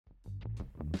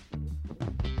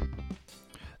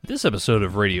This episode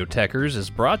of Radio Techers is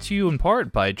brought to you in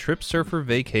part by Trip Surfer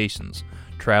Vacations.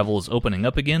 Travel is opening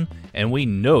up again, and we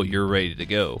know you're ready to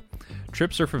go.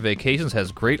 Trip Surfer Vacations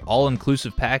has great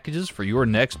all-inclusive packages for your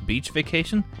next beach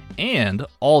vacation and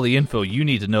all the info you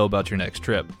need to know about your next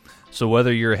trip. So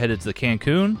whether you're headed to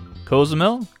Cancun,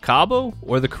 Cozumel, Cabo,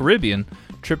 or the Caribbean,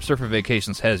 Trip Surfer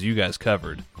Vacations has you guys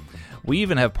covered. We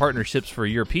even have partnerships for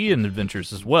European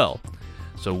adventures as well.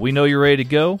 So we know you're ready to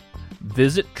go.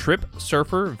 Visit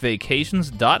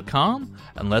TripSurferVacations.com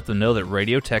and let them know that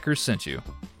Radio Techers sent you.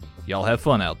 Y'all have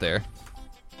fun out there.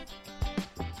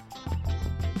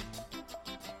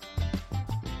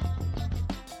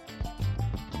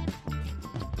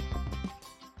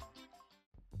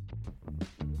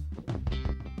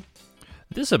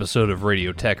 This episode of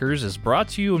Radio Techers is brought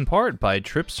to you in part by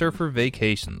Trip Surfer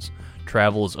Vacations.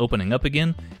 Travel is opening up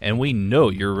again, and we know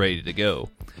you're ready to go.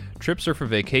 Trip Surfer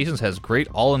Vacations has great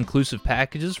all-inclusive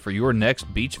packages for your next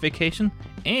beach vacation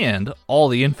and all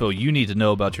the info you need to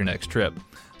know about your next trip.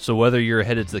 So whether you're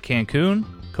headed to Cancun,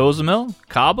 Cozumel,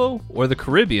 Cabo, or the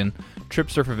Caribbean, Trip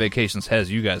Surfer Vacations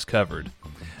has you guys covered.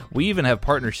 We even have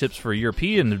partnerships for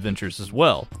European adventures as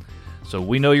well. So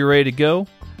we know you're ready to go.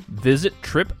 Visit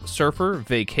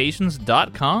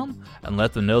TripSurferVacations.com and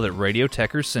let them know that Radio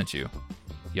Techers sent you.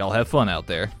 Y'all have fun out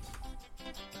there.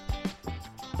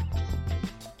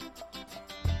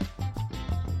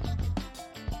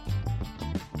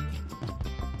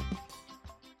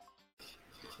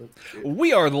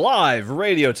 We are live,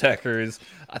 Radio Techers.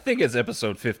 I think it's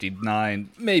episode 59,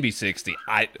 maybe 60.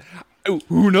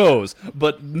 Who knows?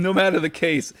 But no matter the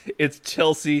case, it's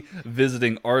Chelsea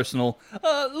visiting Arsenal.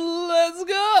 Let's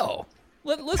go.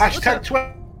 Let's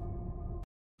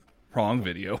Wrong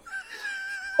video.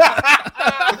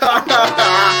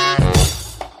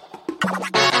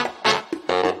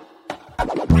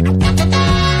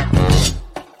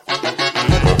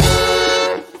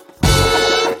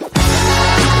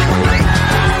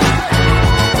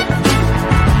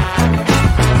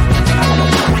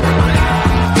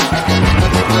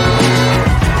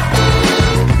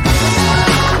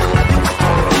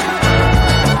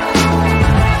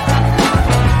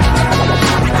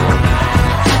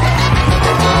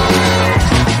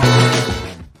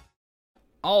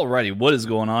 Alrighty, what is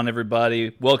going on,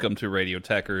 everybody? Welcome to Radio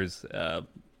Techers.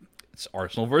 It's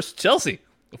Arsenal versus Chelsea.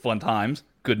 Fun times,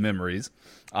 good memories.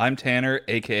 I'm Tanner,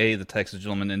 aka the Texas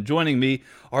Gentleman, and joining me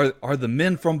are the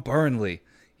men from Burnley.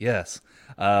 Yes.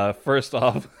 First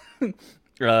off,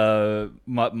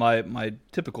 my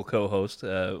typical co-host,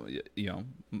 the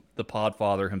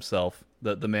Podfather himself,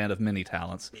 the man of many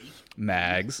talents,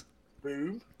 Mags.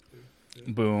 Boom.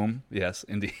 Yes,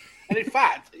 indeed. And in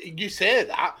fact, you say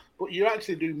that, but you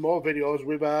actually do more videos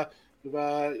with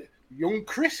young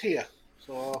Chris here.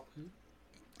 So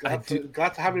glad to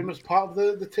have him as part of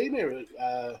the team here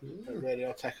at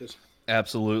Radio Techers.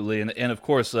 Absolutely. And of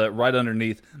course, right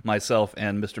underneath myself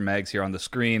and Mr. Mags here on the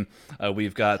screen,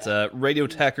 we've got Radio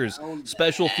Techers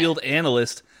special field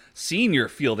analyst, senior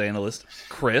field analyst,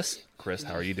 Chris. Chris,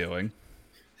 how are you doing?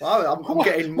 Wow, I'm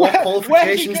getting more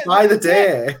qualifications by the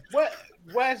day.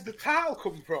 Where's the title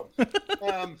come from?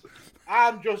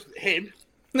 I'm just him.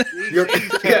 You're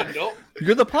turned up.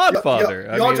 You're the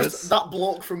Podfather. You're just that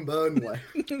bloke from Burnley.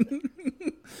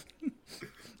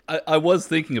 I was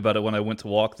thinking about it when I went to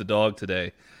walk the dog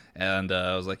today, and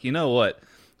I was like, you know what?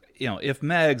 If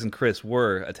Mags and Chris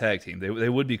were a tag team, they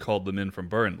would be called the Men from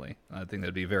Burnley. I think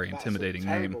that'd be a very intimidating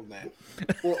name.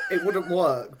 Well, it wouldn't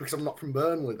work because I'm not from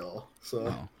Burnley, though. So,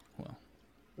 oh, well.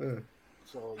 Yeah.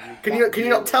 So can you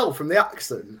not tell from the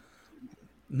accent?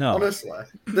 No, honestly,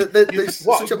 there's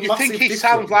such a you massive think he difference.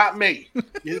 sounds like me?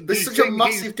 There's such a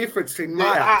massive difference between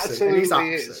my accent and his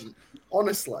accent. Is.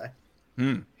 Honestly,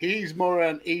 he's more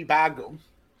an E-Bagel.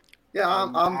 Yeah,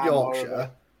 I'm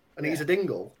Yorkshire, and he's a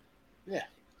Dingle. Yeah.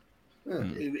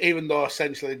 Even though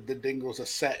essentially the Dingles are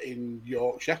set in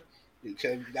Yorkshire.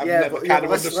 I've never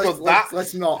understood that.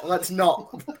 Let's not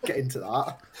get into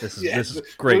that. This is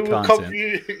great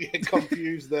content.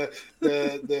 Confuse the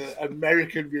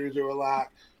American viewers who are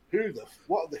like,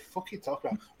 what are they fucking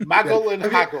talking about? Maggle and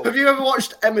Haggle. Have you ever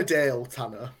watched Emmerdale,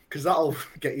 Tanner? Because that'll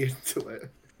get you into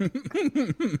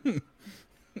it.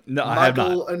 No, I have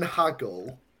not. Maggle and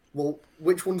Haggle. Well,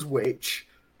 which one's which,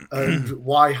 and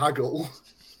why Haggle?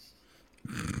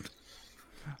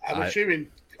 I'm assuming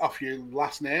off your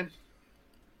last name.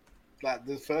 Like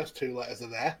the first two letters are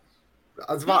there.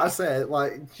 I was about to say,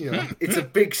 it's a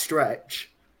big stretch.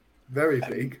 Very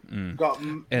big. Got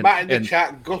Matt in the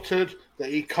chat gutted that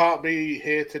he can't be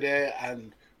here today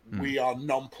and we are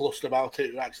nonplussed about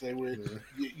it. Actually,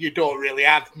 you don't really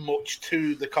add much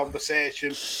to the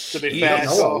conversation, to be fair.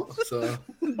 So.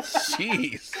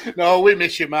 Jeez. No, we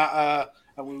miss you, Matt,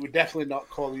 and we would definitely not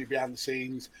call you behind the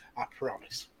scenes. I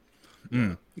promise.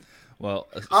 Well,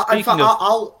 in fact,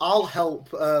 I'll help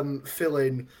fill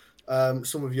in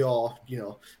some of your,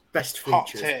 best features.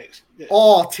 Hot takes. Yeah.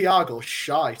 Oh, Thiago's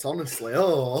shite, honestly.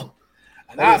 Oh,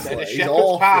 and I made a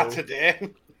shepherd's pie today.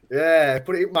 Yeah,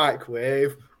 put it in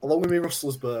microwave along with me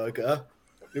Russell's burger.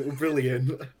 It was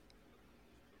brilliant.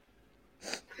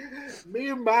 Me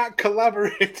and Matt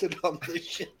collaborated on the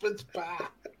shepherd's pie.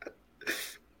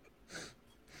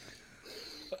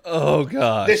 Oh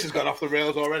god, this has gone off the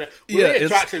rails already. We're here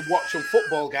to actually watch some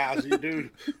football, guys.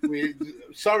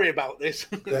 Sorry about this.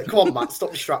 Yeah, come on, Matt,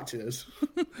 stop distracting us.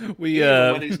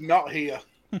 When he's not here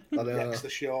next the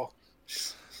show.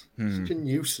 Such a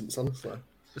nuisance, honestly.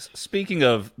 Speaking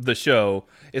of the show,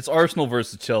 it's Arsenal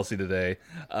versus Chelsea today.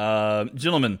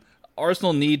 Gentlemen,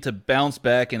 Arsenal need to bounce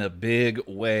back in a big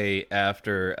way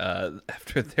after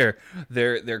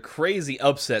their crazy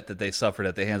upset that they suffered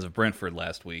at the hands of Brentford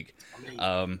last week.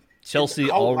 Chelsea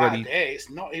already. It's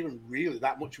not even really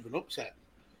that much of an upset.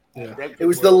 Yeah. It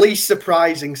was the least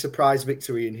surprise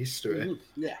victory in history.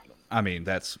 Yeah, I mean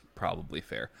that's probably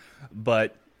fair,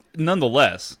 but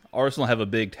nonetheless, Arsenal have a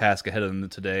big task ahead of them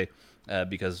today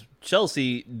because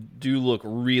Chelsea do look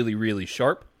really, really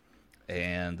sharp.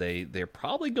 And they're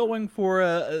probably going for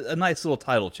a nice little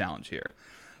title challenge here.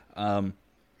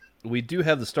 We do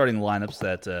have the starting lineups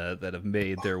that have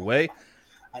made their way.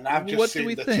 And I've just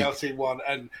seen the Chelsea one,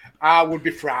 and I would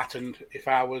be frightened if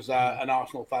I was an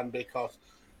Arsenal fan because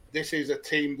this is a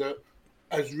team that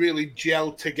has really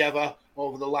gelled together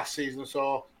over the last season or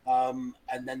so. And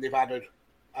then they've added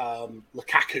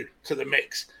Lukaku to the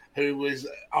mix, who was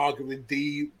arguably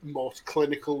the most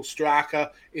clinical striker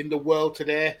in the world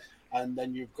today. And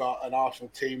then you've got an Arsenal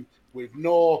team with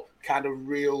no kind of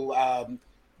real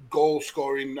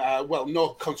goal-scoring, no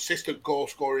consistent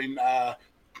goal-scoring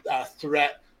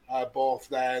threat. Both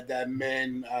their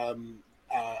main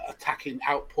attacking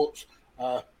outputs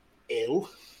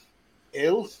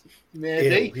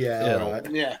maybe.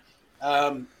 Yeah.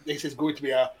 This is going to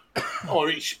be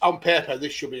on paper,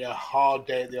 this should be a hard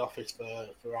day at the office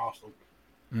for Arsenal.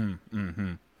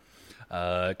 Mm-hmm.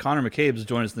 Connor McCabe's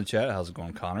joined us in the chat. How's it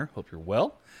going, Connor? Hope you're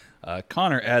well.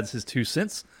 Connor adds his 2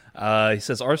 cents. He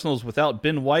says Arsenal's without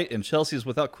Ben White and Chelsea is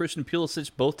without Christian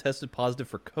Pulisic, both tested positive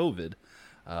for COVID.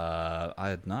 I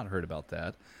had not heard about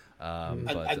that. And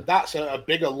that's a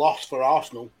bigger loss for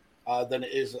Arsenal than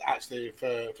it is actually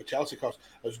for Chelsea, because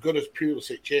as good as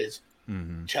Pulisic is,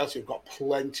 Chelsea have got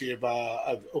plenty of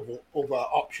other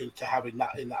options to have in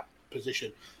that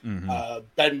position.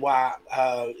 Ben White,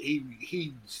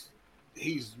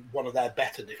 he's one of their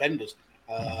better defenders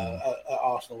at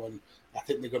Arsenal, and I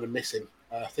think they're going to miss him.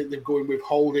 I think they're going with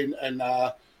Holding and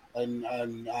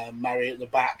Mari at the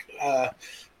back.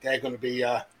 They're going to be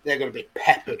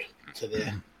peppered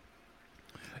today.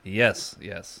 Yes.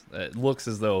 It looks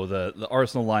as though the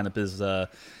Arsenal lineup is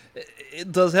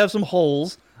it does have some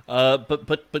holes.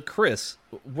 But Chris,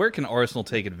 where can Arsenal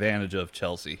take advantage of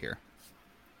Chelsea here?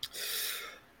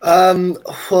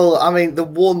 Well, I mean, the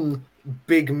one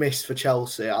big miss for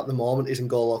Chelsea at the moment is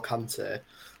N'Golo Kante.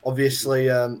 Obviously,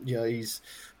 he's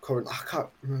current. I can't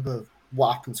remember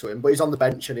what happened to him, but he's on the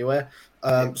bench anyway.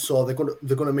 So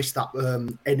they're gonna miss that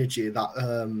energy,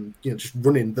 that just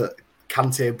running that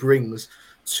Kante brings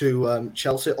to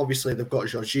Chelsea. Obviously, they've got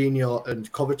Jorginho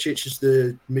and Kovacic as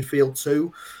the midfield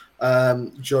too.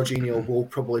 Jorginho will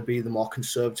probably be the more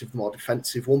conservative, more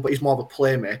defensive one, but he's more of a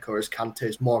playmaker, as Kante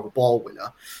is more of a ball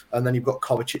winner. And then you've got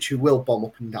Kovacic, who will bomb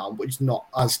up and down, but he's not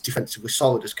as defensively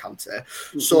solid as Kante.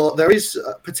 So there is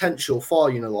potential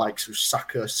for, the likes of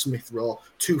Saka, Smith Rowe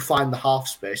to find the half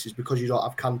spaces because you don't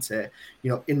have Kante,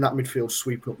 in that midfield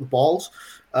sweeping up the balls.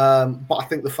 But I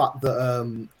think the fact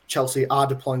that Chelsea are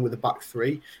deploying with a back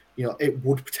three, it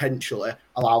would potentially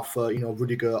allow for,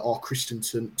 Rudiger or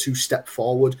Christensen to step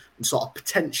forward and sort of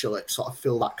potentially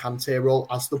fill that Kante role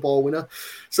as the ball winner.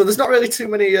 So there's not really too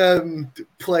many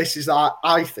places that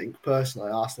I think,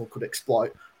 personally, Arsenal could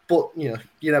exploit. But, you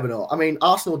never know. I mean,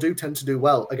 Arsenal do tend to do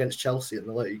well against Chelsea in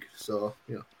the league. So,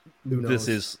 who knows?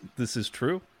 This is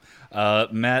true.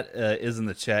 Matt is in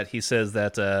the chat. He says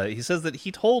that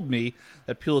he told me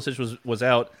that Pulisic was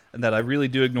out and that I really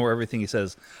do ignore everything he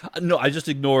says. No, I just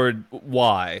ignored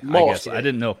why. I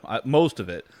didn't know most of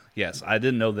it. Yes, I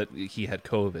didn't know that he had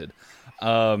COVID.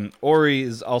 Ori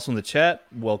is also in the chat.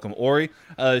 Welcome, Ori.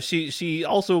 She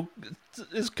also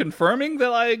is confirming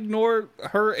that I ignore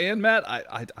her and Matt.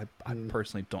 I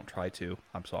personally don't try to.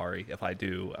 I'm sorry if I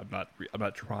do. I'm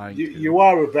not trying to. You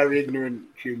are a very ignorant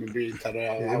human being,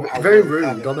 Tanner. Very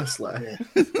rude, honestly.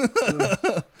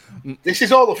 Yeah. This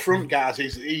is all the front, guys.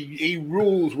 He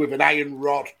rules with an iron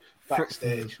rod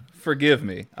backstage. Forgive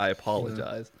me. I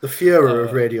apologize. The Fuhrer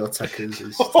of Radio Techers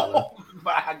is. Oh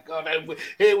my God!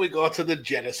 Here we go to the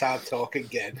genocide talk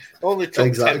again. Only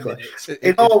took 10 minutes.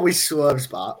 It always swerves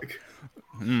back.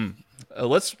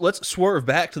 Let's swerve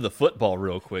back to the football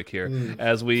real quick here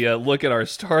as we look at our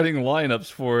starting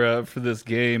lineups for this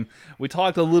game. We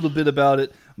talked a little bit about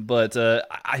it, but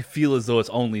I feel as though it's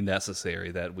only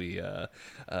necessary that we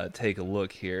take a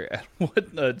look here at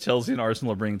what Chelsea and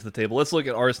Arsenal are bringing to the table. Let's look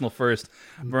at Arsenal first.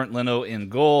 Bernd Leno in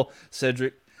goal,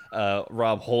 Cedric,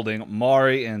 Rob Holding,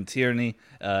 Mari, and Tierney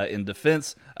in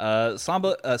defense.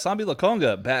 Sambi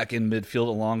Lokonga back in midfield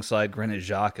alongside Granit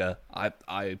Xhaka.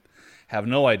 I have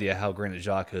no idea how Granit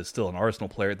Xhaka is still an Arsenal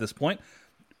player at this point,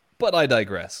 but I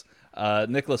digress.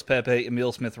 Nicolas Pepe,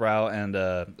 Emil Smith-Rowe, and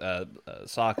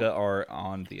Saka are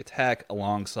on the attack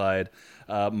alongside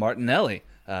Martinelli.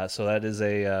 So that is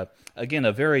again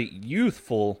a very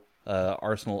youthful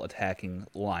Arsenal attacking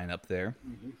lineup there.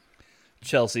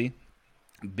 Chelsea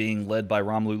being led by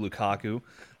Romelu Lukaku,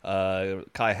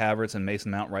 Kai Havertz and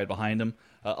Mason Mount right behind him.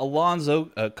 Alonso,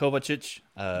 Kovacic,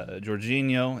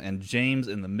 Jorginho, and James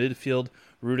in the midfield.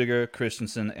 Rudiger,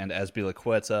 Christensen, and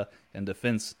Azpilicueta in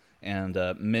defense. And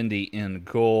Mendy in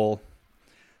goal.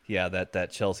 Yeah,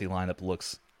 that Chelsea lineup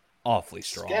looks awfully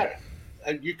strong. Scary.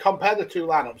 You compare the two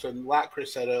lineups, and like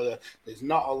Chris said earlier, there's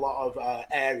not a lot of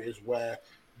areas where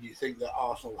you think that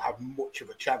Arsenal have much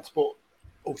of a chance. But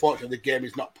unfortunately, the game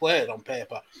is not played on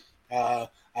paper.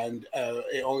 And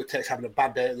it only takes having a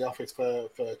bad day at the office for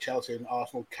Chelsea, and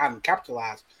Arsenal can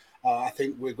capitalise. I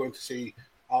think we're going to see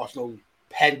Arsenal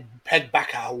peg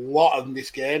back a lot in this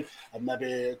game and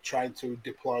maybe trying to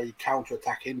deploy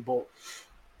counter-attacking. But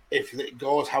if it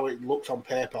goes how it looks on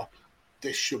paper,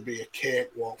 this should be a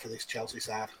cakewalk for this Chelsea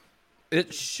side.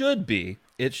 It should be.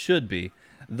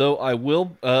 Though I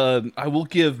will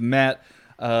give Matt.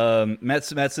 Matt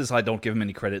says I don't give him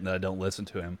any credit and that I don't listen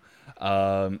to him.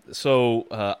 So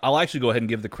I'll actually go ahead and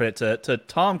give the credit to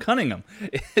Tom Cunningham,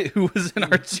 who was in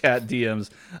our chat DMs,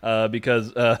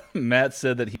 because Matt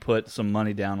said that he put some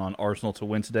money down on Arsenal to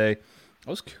win today. I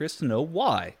was curious to know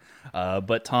why,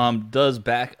 but Tom does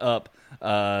back up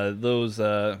those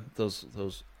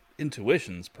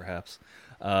intuitions, perhaps.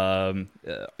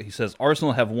 He says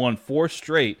Arsenal have won 4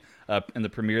 straight in the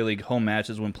Premier League home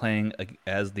matches when playing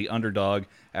as the underdog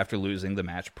after losing the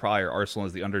match prior. Arsenal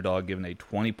is the underdog, given a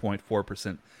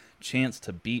 20.4% chance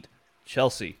to beat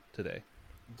Chelsea today.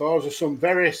 Those are some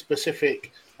very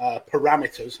specific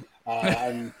parameters,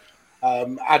 and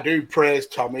I do praise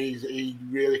Tom. He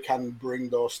really can bring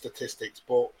those statistics,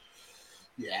 but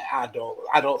yeah, I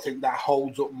don't think that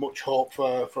holds up much hope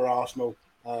for Arsenal.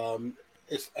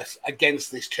 It's against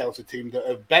this Chelsea team that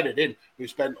have bedded in. We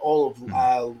spent all of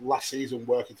last season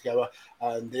working together,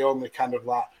 and the only kind of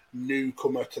like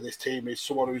newcomer to this team is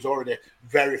someone who's already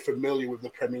very familiar with the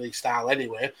Premier League style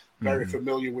anyway, very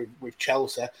familiar with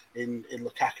Chelsea in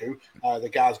Lukaku. The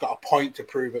guy's got a point to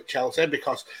prove at Chelsea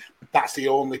because that's the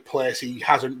only place he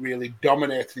hasn't really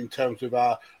dominated in terms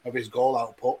of his goal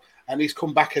output. And he's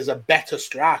come back as a better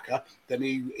striker than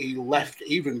he left,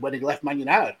 even when he left Man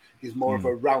United. He's more of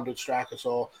a rounded striker.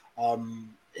 So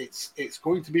it's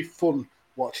going to be fun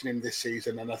watching him this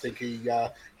season. And I think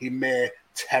he may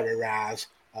terrorise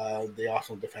the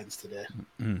Arsenal defence today.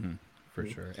 Mm-hmm. For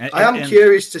sure. I am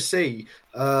curious to see,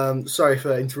 sorry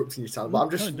for interrupting you, Tal, but I'm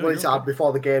just wanting to add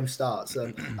before the game starts.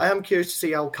 I am curious to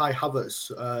see how Kai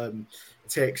Havertz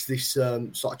takes this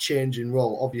sort of change in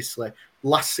role. Obviously,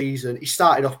 last season he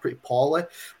started off pretty poorly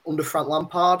under Frank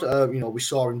Lampard. We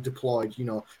saw him deployed,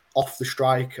 off the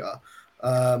striker,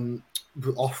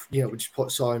 we just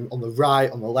saw him on the right,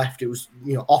 on the left. It was,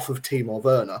 off of Timo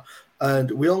Werner,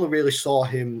 and we only really saw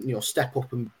him, step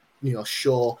up and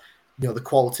show the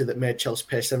quality that made Chelsea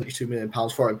pay £72 million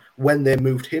for him when they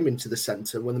moved him into the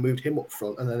centre, when they moved him up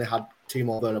front, and then they had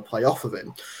Timo Werner play off of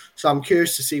him. So I'm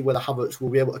curious to see whether Havertz will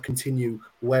be able to continue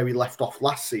where he left off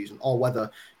last season, or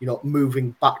whether,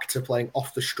 moving back to playing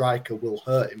off the striker will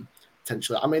hurt him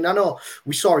potentially. I mean, I know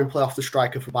we saw him play off the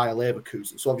striker for Bayer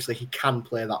Leverkusen, so obviously he can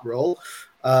play that role.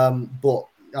 But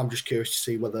I'm just curious to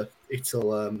see whether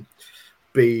it'll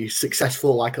be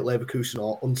successful like at Leverkusen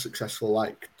or unsuccessful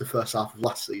like the first half of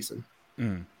last season.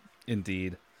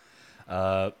 Indeed.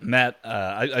 Matt,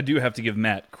 I do have to give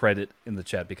Matt credit in the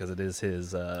chat because it is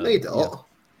his.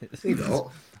 You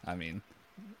know. I mean,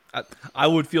 I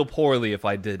would feel poorly if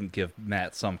I didn't give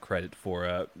Matt some credit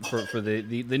for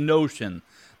the notion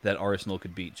that Arsenal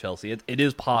could beat Chelsea. It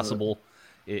is possible.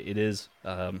 It is,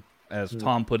 as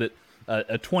Tom put it,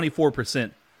 a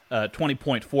 24%,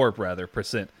 20.4 rather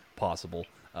percent possible.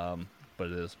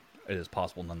 But it is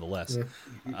possible nonetheless.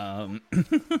 Yeah.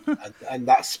 And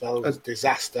that spells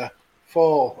disaster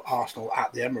for Arsenal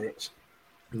at the Emirates.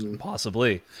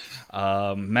 Possibly.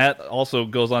 Matt also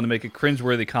goes on to make a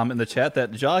cringeworthy comment in the chat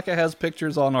that Xhaka has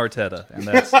pictures on Arteta, and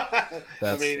that's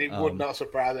I mean, it would not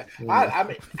surprise me. I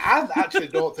mean, I actually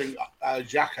don't think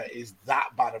Xhaka is that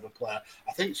bad of a player.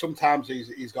 I think sometimes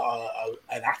he's got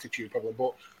an attitude problem,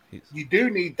 but you do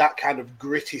need that kind of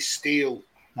gritty steel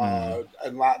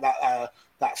and like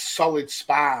that solid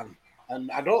span. And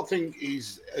I don't think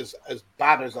he's as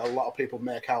bad as a lot of people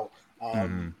make out.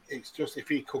 It's just if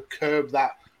he could curb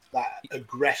that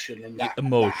aggression and that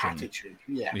emotion, that attitude.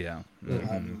 Yeah.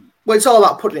 Well, it's all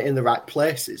about putting it in the right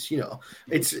places.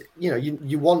 It's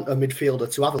you want a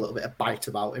midfielder to have a little bit of bite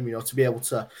about him. To be able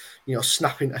to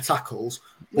snap into tackles.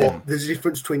 But there's a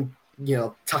difference between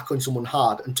tackling someone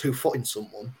hard and 2-footing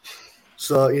someone.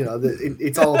 So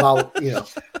it's all about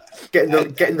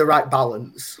getting the right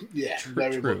balance. Yeah,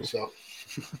 very much so.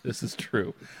 This is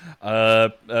true.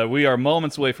 We are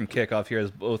moments away from kickoff here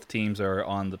as both teams are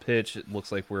on the pitch. It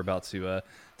looks like we're about to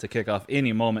kick off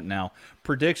any moment now.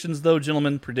 Predictions, though,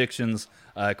 gentlemen, predictions.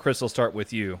 Chris, I'll start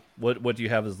with you. What do you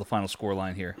have as the final score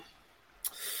line here?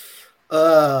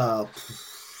 I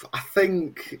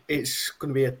think it's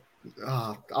going to be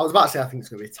I was about to say I think it's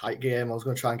going to be a tight game. I was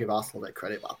going to try and give Arsenal a bit of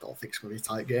credit, but I don't think it's going to be a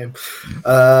tight game.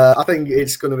 I think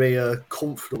it's going to be a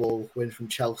comfortable win from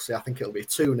Chelsea. I think it'll be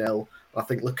 2-0. I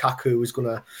think Lukaku is going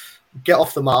to get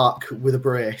off the mark with a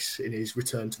brace in his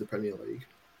return to the Premier League.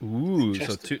 Ooh,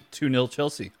 so 2-0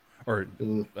 Chelsea. Or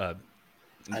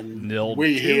and 0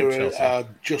 we here Chelsea. are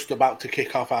just about to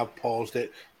kick off. I've paused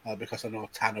it because I know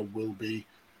Tanner will be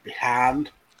behind.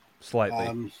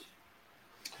 Slightly.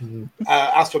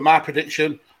 As for my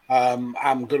prediction,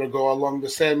 I'm going to go along the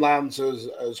same lines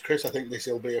as Chris. I think this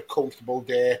will be a comfortable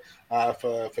day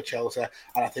for Chelsea,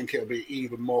 and I think it'll be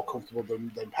even more comfortable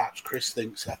than perhaps Chris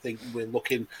thinks. I think we're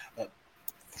looking at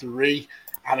 3.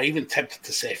 I'm even tempted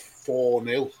to say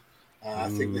 4-0. I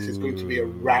think this is going to be a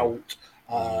rout.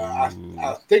 I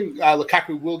think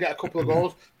Lukaku will get a couple of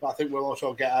goals, but I think we'll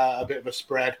also get a bit of a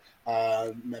spread,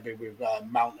 maybe with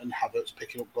Mount and Havertz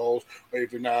picking up goals, or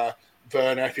even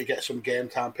Werner, if you get some game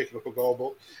time, picking up a goal.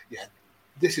 But yeah,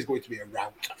 this is going to be a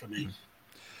rout for me.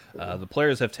 The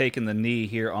players have taken the knee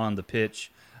here on the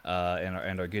pitch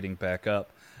and are getting back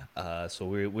up. So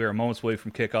we are moments away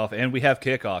from kickoff, and we have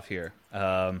kickoff here.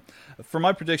 For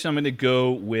my prediction, I'm going to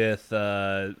go with.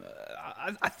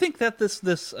 I think that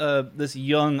this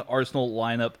young Arsenal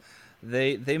lineup,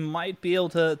 they might be able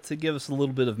to give us a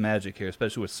little bit of magic here,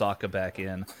 especially with Saka back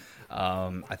in.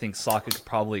 I think Saka could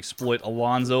probably exploit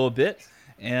Alonso a bit,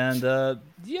 and I'm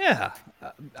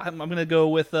going to go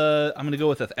with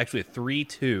actually a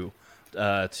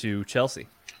 3-2 to Chelsea.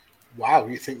 Wow,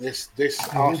 you think this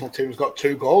Arsenal team's got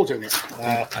 2 goals in it?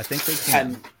 I think they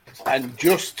can. And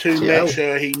just to make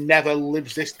sure he never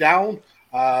lives this down,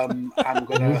 I'm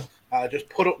going to just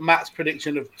put up Matt's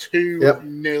prediction of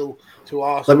 2-0 to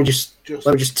Arsenal.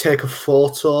 Let me just take a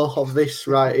photo of this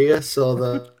right here so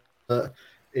that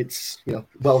it's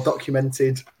well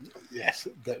documented. Yes,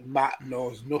 that Matt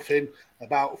knows nothing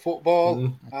about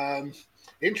football.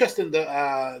 Interesting that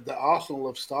Arsenal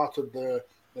have started the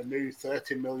new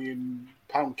 £30 million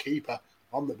keeper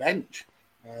on the bench.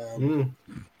 Aaron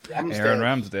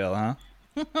Ramsdale, huh?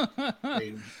 I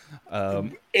mean,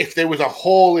 if there was a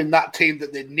hole in that team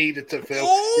that they needed to fill,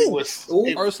 it was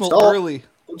Arsenal early.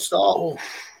 Good start. Oh.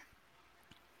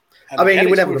 I mean,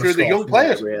 it's coming through the young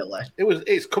players. Really,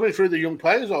 it's coming through the young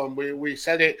players. We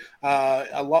said it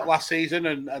a lot last season,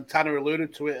 and Tanner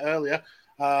alluded to it earlier.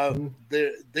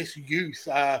 This youth,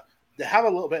 they have a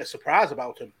little bit of surprise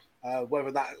about them.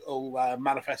 Whether that will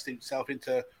manifest itself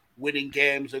into winning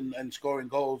games and scoring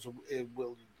goals,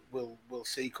 we'll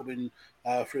see coming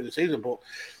through the season. But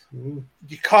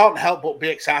you can't help but be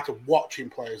excited watching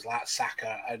players like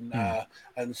Saka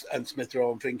and Smith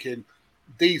Rowe and thinking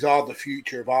these are the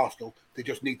future of Arsenal. They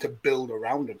just need to build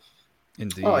around them.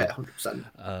 Indeed. Oh, yeah, 100%.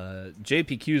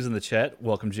 JPQ's in the chat.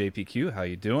 Welcome, JPQ. How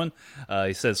you doing?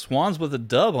 He says, Swans with a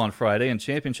dub on Friday in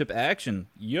championship action.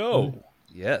 Yo.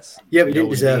 Yes. Yeah, but you didn't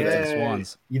deserve it.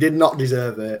 Swans. You did not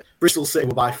deserve it. Bristol City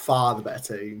were by far the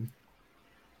better team.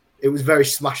 It was very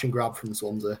smash and grab from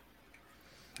Swansea.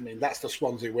 I mean, that's the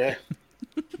Swansea way.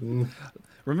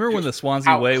 Remember when the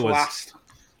Swansea way was...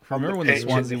 Remember when the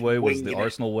Swansea way was the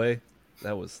Arsenal way?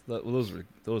 those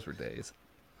were days.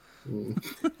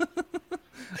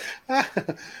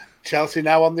 Chelsea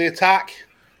now on the attack.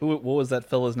 What was that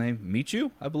fella's name? Michu,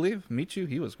 I believe. Michu,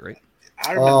 he was great.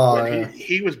 I remember when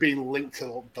he was being linked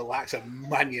to the likes of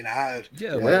Man United.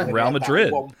 Yeah. Like Real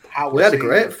Madrid. We had a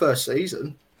great first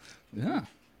season. Yeah.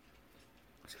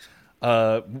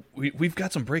 We've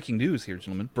got some breaking news here,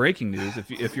 gentlemen. Breaking news.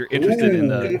 If you're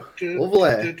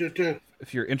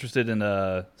interested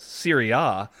in Serie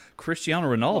A,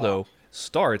 Cristiano Ronaldo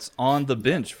starts on the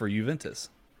bench for Juventus.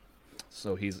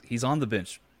 So he's on the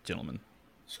bench, gentlemen.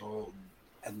 So,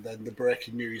 and then the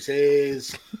breaking news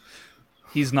is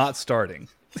he's not starting.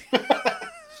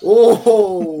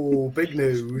 Oh, big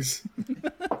news.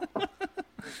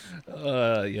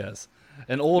 Yes.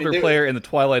 An older player in the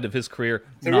twilight of his career,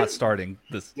 not starting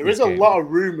this. There is a lot of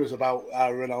rumors about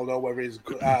Ronaldo, whether he's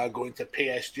going to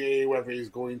PSG, whether he's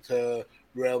going to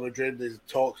Real Madrid. There's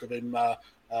talks of him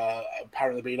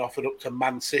apparently being offered up to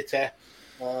Man City.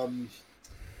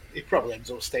 He probably ends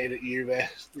up staying at Juve.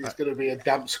 It's going to be a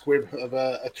damp squib of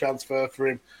a transfer for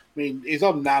him. I mean, he's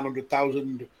on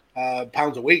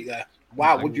 £900,000 a week there.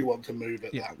 Why would you want to move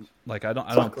at that? Like I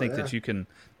don't think that you can.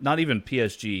 Not even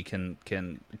PSG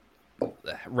can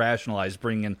rationalize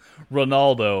bringing in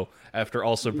Ronaldo after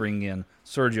also bringing in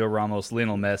Sergio Ramos,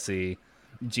 Lionel Messi,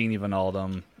 Gini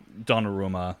Wijnaldum,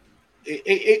 Donnarumma.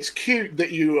 It's cute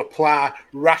that you apply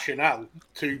rationale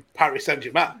to Paris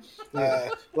Saint-Germain.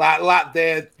 Like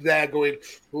they're going,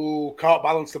 oh, can't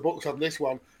balance the books on this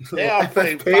one. They are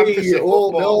playing fantasy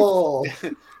football.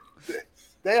 No.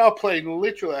 They are playing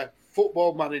literally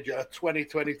Football Manager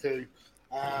 2022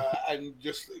 and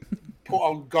just put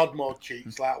on God mode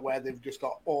cheats, like where they've just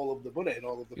got all of the money and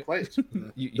all of the players.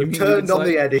 You've turned on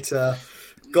the editor,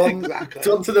 gone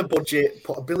to the budget,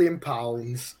 put £1 billion.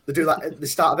 They do that at the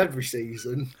start of every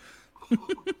season.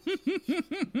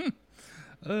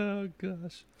 Oh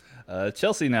gosh,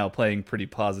 Chelsea now playing pretty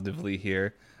positively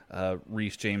here.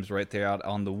 Reece James right there out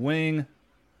on the wing,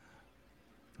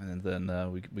 and then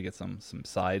we get some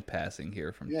side passing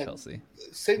here from Chelsea.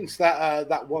 Since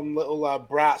that one little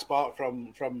bright spot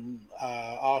from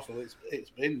Arsenal, it's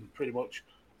been pretty much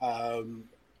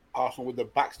Arsenal with their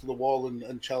backs to the wall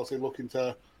and Chelsea looking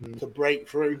to break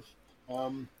through.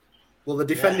 Well, they're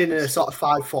defending in a sort of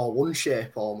 5-4-1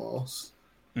 shape almost.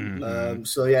 Mm-hmm.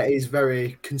 So yeah, it's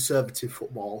very conservative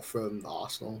football from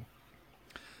Arsenal.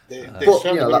 They're going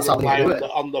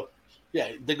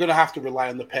to have to rely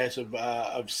on the pace of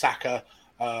Saka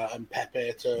and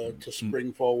Pepe to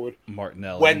spring forward.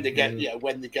 Martinelli when they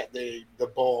get the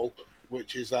ball,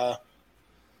 which is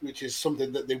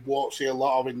something that they won't see a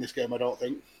lot of in this game, I don't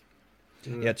think.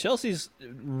 Yeah, Chelsea's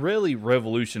really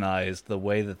revolutionized the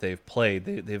way that they've played.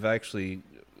 They've actually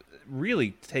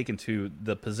really taken to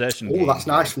the possession game. Oh, that's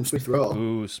nice from Smith Rowe.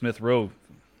 Ooh, Smith Rowe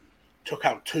took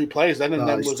out 2 players then, and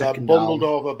then was bundled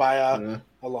over by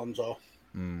Alonso.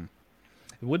 It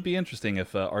would be interesting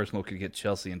if Arsenal could get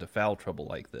Chelsea into foul trouble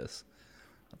like this.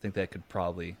 I think that could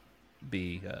probably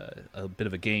be a bit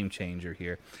of a game changer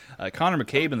here. Connor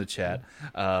McCabe in the chat,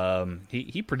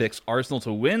 he predicts Arsenal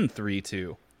to win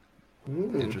 3-2.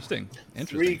 Interesting.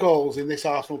 3 goals in this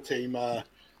Arsenal team.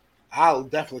 I'll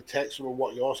definitely take some of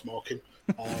what you're smoking.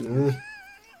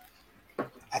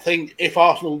 I think if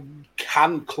Arsenal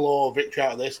can claw victory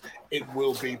out of this, it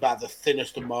will be by the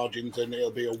thinnest of margins, and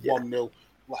it'll be a 1-0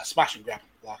 like smash and grab,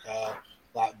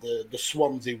 like the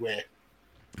Swansea way.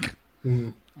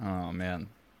 Oh man,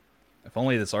 if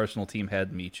only this Arsenal team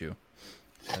had Michu.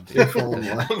 I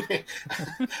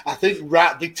think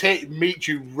they take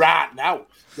Michu right now.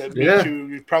 Michu,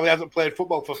 who probably hasn't played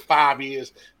football for 5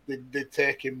 years, they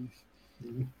take him.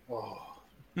 Oh,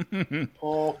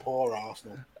 poor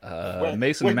Arsenal.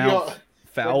 Mason Mount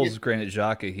fouls Granit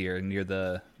Xhaka here near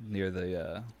the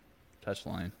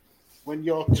touchline. When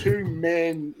your 2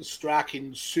 main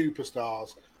striking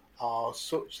superstars are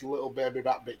such little baby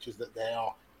back bitches that they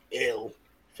are ill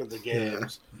for the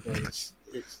games,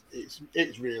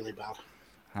 it's really bad.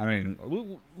 I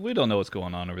mean, we don't know what's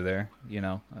going on over there. You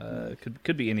know,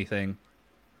 could be anything.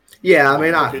 Yeah, I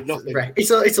mean,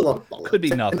 it's a lot of bollocks. Could be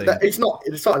nothing. It's not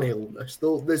an illness.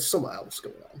 There's something else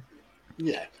going on.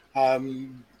 Yeah,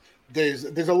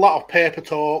 there's a lot of paper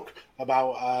talk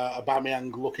about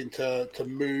Aubameyang looking to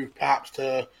move perhaps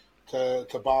to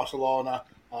Barcelona,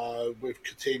 with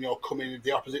Coutinho coming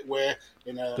the opposite way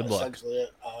in essentially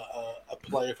a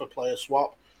player for player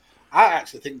swap. I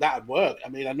actually think that'd work. I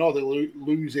mean, I know they're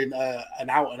losing an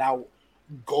out and out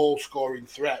goal scoring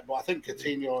threat, but I think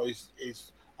Coutinho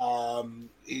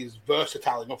is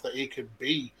versatile enough that he could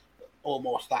be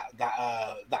almost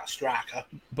that striker.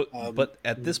 But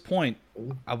at this point,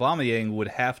 Aubameyang would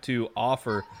have to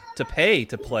offer to pay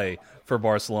to play for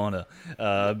Barcelona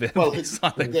based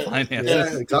on their finances.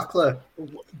 Yeah, exactly.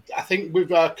 I think with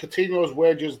Coutinho's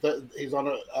wages that he's on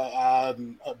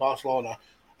at Barcelona,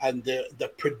 and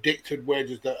the predicted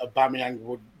wages that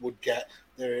Aubameyang would get,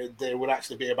 there would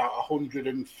actually be about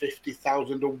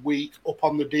 150,000 a week up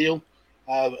on the deal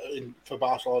for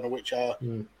Barcelona, which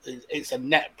it's a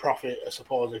net profit, I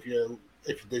suppose,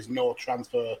 if there's no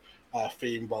transfer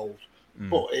fee involved.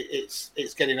 But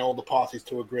it's getting all the parties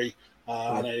to agree,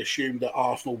 and I assume that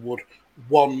Arsenal would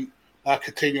want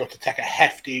Coutinho to take a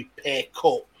hefty pay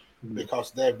cut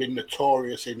because they've been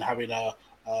notorious in having a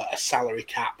salary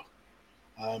cap.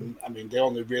 I mean, they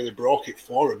only really broke it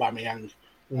for Aubameyang.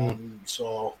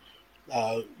 So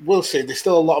we'll see. There's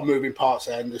still a lot of moving parts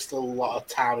there, and there's still a lot of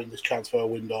time in this transfer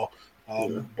window.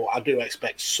 But I do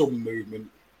expect some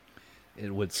movement. It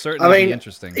would certainly be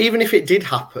interesting. Even if it did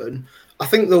happen, I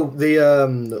think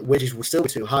the wages would still be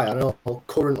too high. I know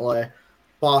currently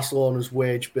Barcelona's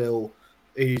wage bill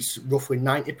is roughly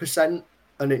 90%,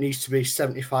 and it needs to be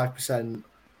 75%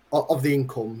 of the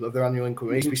income, of their annual income.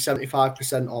 It needs to be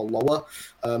 75% or lower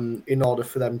in order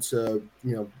for them to,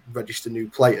 register new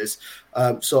players.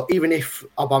 So even if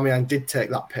Aubameyang did take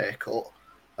that pay cut,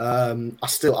 I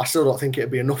still don't think it'd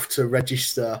be enough to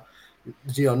register,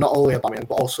 not only Aubameyang,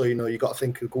 but also, you got to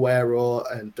think of Aguero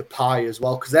and Depay as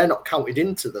well, because they're not counted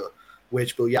into the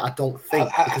wage bill yet, I don't think,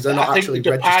 because they're not actually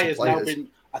registered players.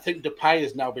 I think Depay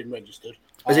has now been registered.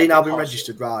 Has he now been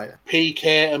registered, right? PK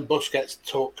and Busquets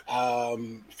took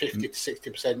 50 to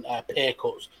 60% pay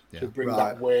cuts to bring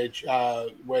that wage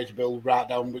bill right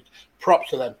down. Which,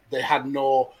 props to them. They had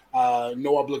no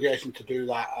obligation to do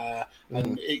that,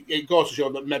 and it goes to show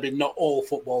that maybe not all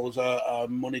footballers are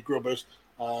money grubbers,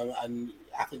 and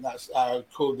I think that's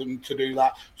cool of them to do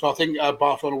that. So I think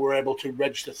Barcelona were able to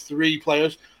register 3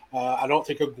 players. I don't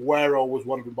think Aguero was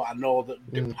one of them, but I know that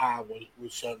Depay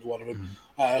was certainly one of them.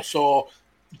 So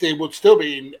they would still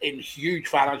be in huge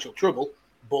financial trouble,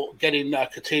 but getting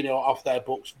Coutinho off their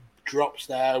books drops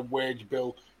their wage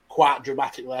bill quite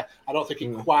dramatically. I don't think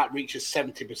it quite reaches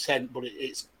 70%, but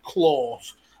it's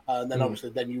close. And then obviously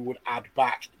then you would add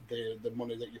back the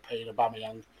money that you're paying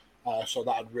Aubameyang. So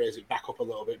that would raise it back up a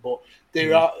little bit. But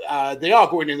they are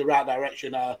going in the right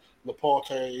direction.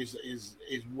 Laporta is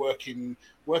working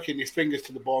his fingers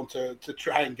to the bone to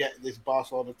try and get this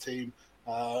Barcelona team,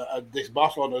 this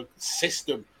Barcelona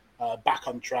system back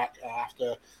on track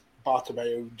after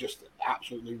Bartomeu just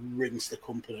absolutely rinsed the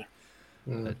company.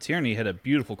 Tierney had a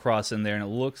beautiful cross in there, and it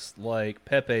looks like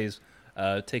Pepe's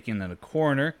taking in a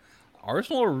corner.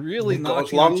 Arsenal are really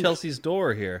knocking on Chelsea's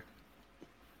door here.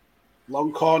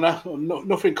 Long corner,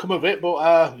 nothing come of it, but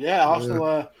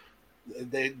Arsenal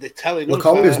they're telling us.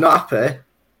 Lokonga's not happy.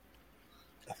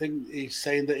 I think he's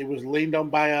saying that he was leaned on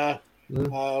by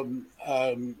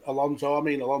Alonso. I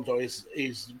mean, Alonso is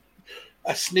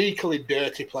a sneakily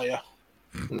dirty player.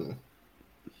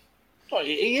 So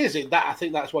he is in that. I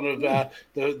think that's one of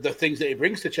the things that he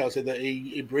brings to Chelsea. That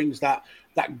he brings that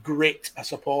grit, I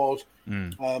suppose.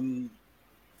 But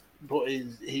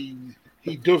he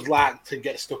does like to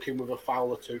get stuck in with a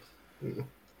foul or two.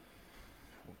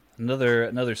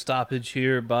 Another stoppage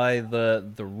here by the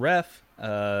ref.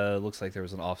 Looks like there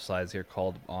was an offsides here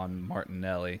called on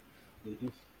Martinelli.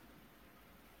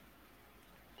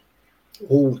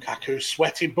 Lukaku's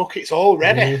sweating buckets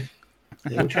already.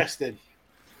 Interesting.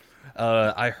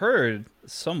 I heard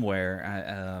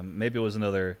somewhere, maybe it was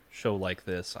another show like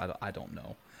this. I don't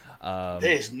know.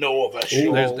 There's no other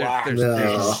show.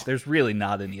 There's really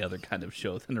not any other kind of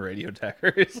show than Radio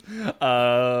Techers.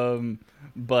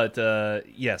 But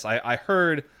yes, I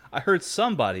heard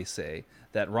somebody say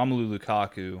that Romelu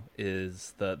Lukaku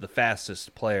is the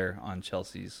fastest player on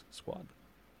Chelsea's squad.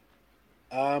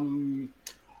 I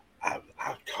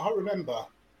can't remember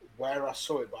where I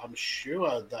saw it, but I'm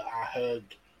sure that I heard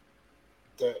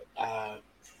that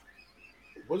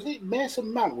was it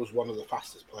Mason Mount was one of the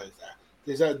fastest players there.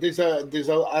 There's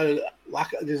a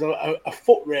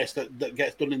foot race that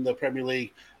gets done in the Premier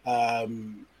League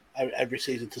every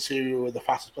season to see who are the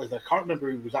fastest players. I can't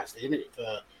remember who was actually in it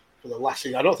for the last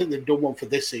season. I don't think they've done one for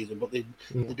this season, but they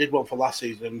did one for last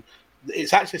season.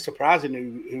 It's actually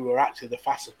surprising who are actually the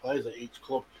fastest players at each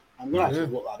club. I'm going to actually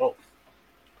look that up.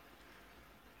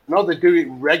 I know they do it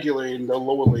regularly in the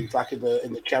lower leagues, like in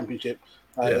the Championship.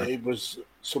 It was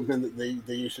something that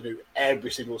they used to do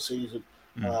every single season.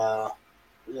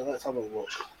 Let's have a look.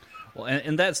 Well,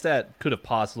 and that stat could have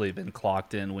possibly been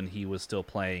clocked in when he was still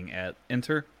playing at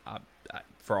Inter.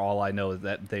 for all I know,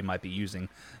 that they might be using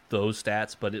those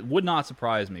stats. But it would not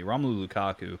surprise me. Romelu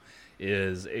Lukaku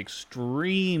is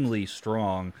extremely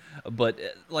strong, but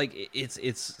he's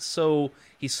so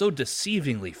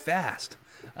deceivingly fast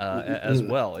as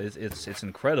well. It's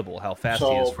incredible how fast he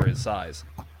is for his size.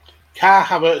 Kai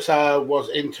Havertz was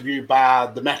interviewed by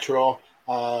the Metro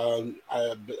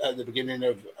at the beginning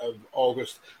of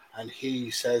August, and he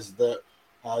says that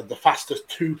the fastest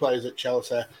two players at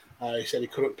Chelsea, he said he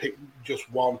couldn't pick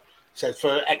just one. He said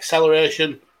for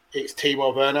acceleration, it's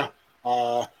Timo Werner,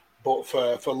 but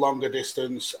for longer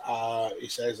distance, he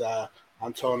says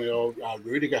Antonio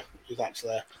Rudiger is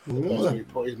actually the person who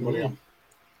put his money on.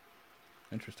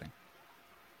 Interesting.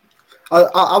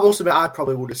 I must admit, I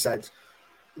probably would have said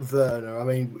Werner. I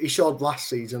mean, he showed last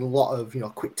season a lot of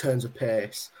quick turns of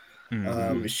pace.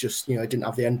 It's just he didn't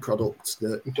have the end product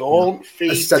that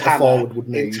feed a centre forward would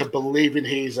need. Into believing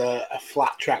he's a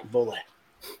flat track bully,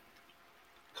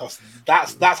 because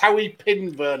that's how he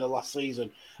pinned Werner last season,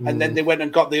 and then they went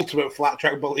and got the ultimate flat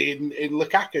track bully in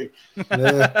Lukaku.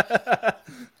 Yeah.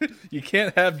 You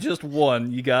can't have just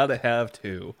one; you gotta have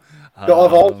two. Got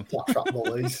have all flat track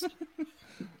bullies.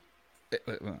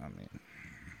 I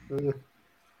mean.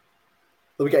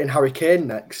 Are we getting Harry Kane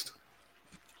next?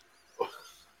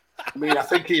 I mean, I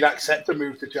think he'd accept a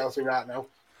move to Chelsea right now.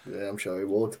 Yeah, I'm sure he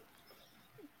would.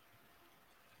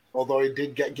 Although he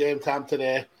did get game time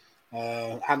today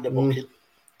and a booking.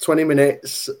 20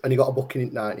 minutes, and he got a booking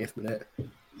in 90th minute.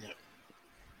 Yeah.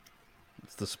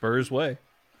 It's the Spurs way.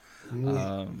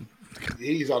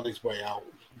 He's on his way out.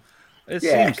 It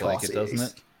seems like it, doesn't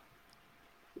it?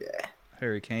 Yeah.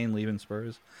 Harry Kane leaving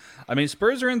Spurs. I mean,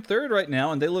 Spurs are in third right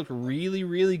now, and they looked really,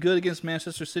 really good against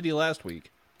Manchester City last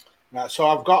week. Right, so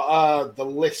I've got the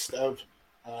list of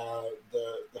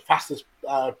the fastest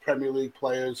Premier League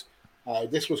players.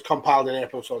 This was compiled in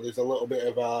April, so there's a little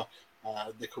bit of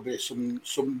there could be some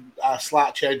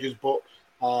slight changes, but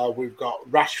we've got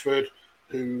Rashford,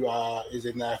 who is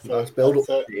in there for build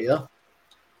up here.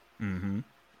 Mm-hmm.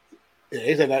 It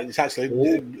is, and it's actually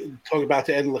talking about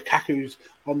it. And Lukaku's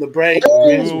on the break,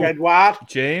 spread wide.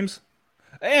 James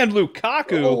and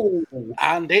Lukaku,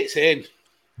 and it's in.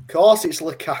 Of course, it's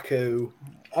Lukaku.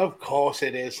 Of course,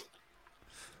 it is.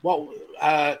 What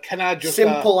can I just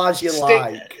simple as you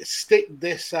stick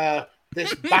this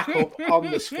back up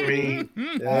on the screen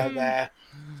there?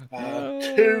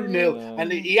 2-0,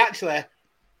 and he actually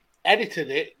edited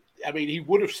it. I mean, he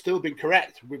would have still been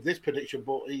correct with this prediction,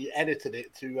 but he edited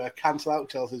it to cancel out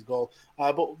Chelsea's goal.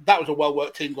 But that was a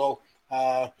well-worked team goal.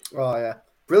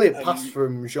 Brilliant pass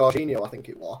from Jorginho, I think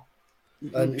it was.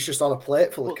 And it's just on a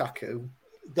plate for Lukaku.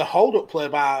 The hold-up play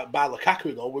by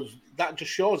Lukaku, though, that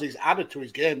just shows he's added to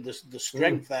his game, the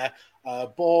strength there.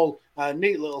 Ball,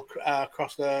 neat little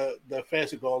across the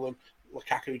face of goal, and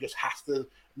Lukaku just has to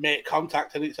make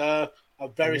contact, and it's a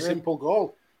very simple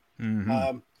goal.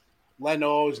 Mm-hmm.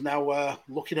 Leno is now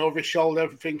looking over his shoulder,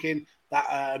 thinking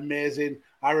that amazing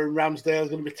Aaron Ramsdale is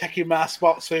going to be taking my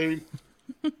spot soon.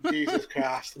 Jesus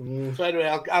Christ. So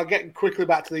anyway, I'll get quickly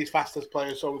back to these fastest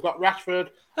players. So we've got Rashford,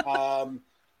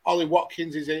 Ollie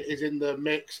Watkins is in the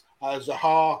mix,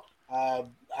 Zaha,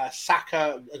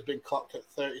 Saka has been clocked at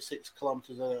 36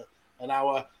 kilometres an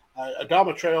hour.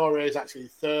 Adama Traore is actually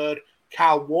third.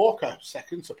 Kyle Walker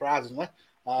second, surprisingly,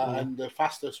 and the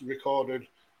fastest recorded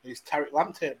is Tariq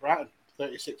Lamptey at Brighton,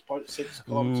 36.6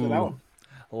 kilometres an hour.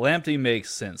 Lamptey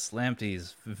makes sense.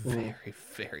 Lamptey's very,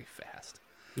 very fast.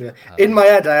 Yeah. In my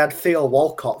head, I had Theo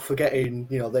Walcott forgetting,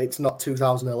 that it's not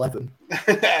 2011.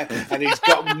 And he's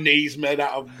got knees made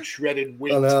out of shredded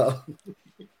wheat. I know.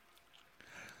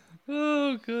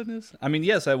 Oh, goodness. I mean,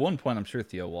 yes, at one point, I'm sure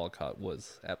Theo Walcott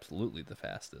was absolutely the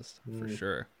fastest, for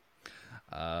sure.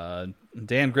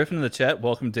 Dan Griffin in the chat.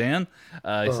 Welcome, Dan.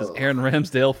 He says Aaron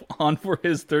Ramsdale on for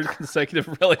his third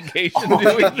consecutive relegation. Can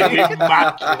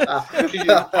you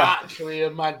actually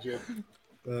imagine?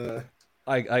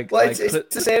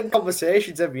 It's the same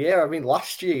conversations every year. I mean,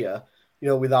 last year,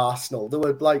 with Arsenal, they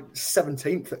were like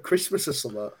 17th at Christmas or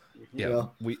something. Yeah,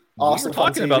 we were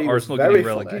talking about Arsenal getting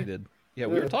relegated. Yeah,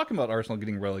 we were talking about Arsenal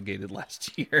getting relegated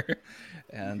last year,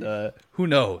 and who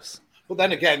knows? But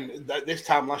then again, this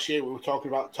time last year, we were talking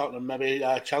about Tottenham maybe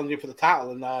challenging for the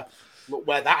title, and look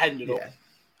where that ended up.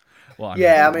 Well,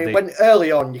 when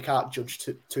early on, you can't judge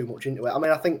too much into it. I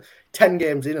mean, I think 10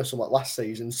 games in or something last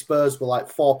season, Spurs were like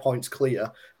 4 points clear,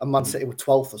 and Man City were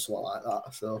 12th or something like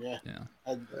that. So yeah.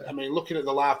 And, I mean, looking at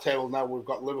the live table now, we've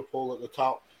got Liverpool at the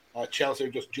top, Chelsea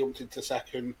just jumped into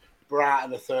second,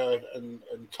 Brighton a third, and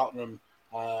Tottenham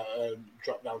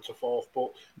dropped down to fourth.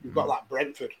 But we've got that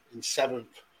Brentford in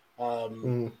seventh.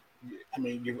 I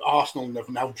mean, Arsenal have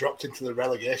now dropped into the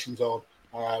relegation zone,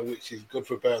 which is good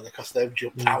for Burnley because they've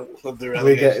jumped out of the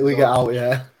relegation zone. We get out,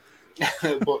 yeah.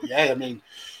 But yeah, I mean,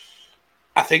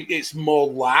 I think it's more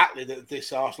likely that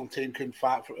this Arsenal team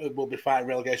will be fighting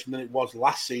relegation than it was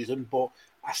last season. But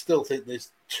I still think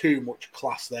there's too much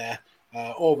class there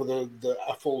over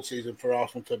a full season for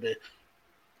Arsenal to be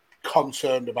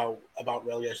concerned about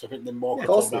relegation. I think they're more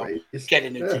concerned about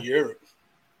getting into Europe,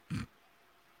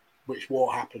 which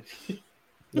won't happen.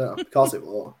 No, of course it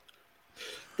won't.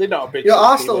 They're not a big.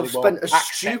 Arsenal have spent a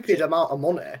stupid amount of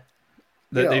money.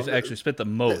 They've actually spent the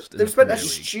most. They've spent a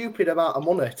stupid amount of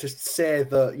money to say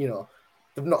that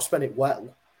they've not spent it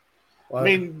well. I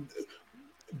mean,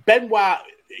 Ben White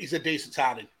is a decent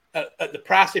signing. At the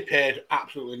price they paid,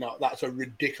 absolutely not. That's a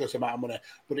ridiculous amount of money.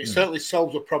 But it certainly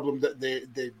solves a problem that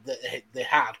they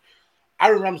had.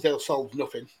 Aaron Ramsdale solves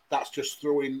nothing. That's just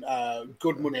throwing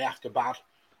good money after bad,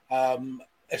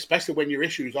 especially when your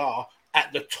issues are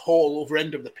at the total other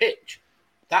end of the pitch.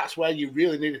 That's where you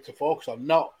really needed to focus on,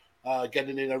 not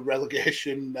getting in a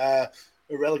relegation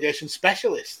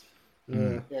specialist.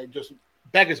 It just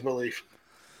beggars belief.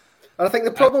 And I think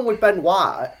the problem with Ben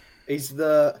White is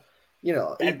that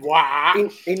Ben White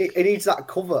he needs that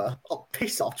cover. Oh,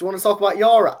 piss off! Do you want to talk about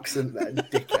your accent then,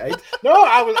 dickhead? No,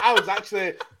 I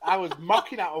was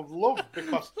mocking out of love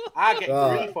because I get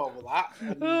grief over that,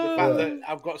 and the fact that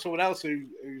I've got someone else who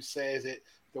says it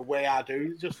the way I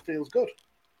do just feels good.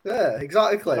 Yeah,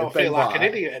 exactly. I don't feel like an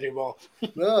idiot anymore.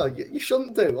 No, you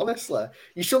shouldn't do, honestly.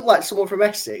 You shouldn't let someone from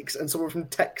Essex and someone from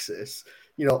Texas,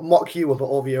 mock you up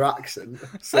over your accent.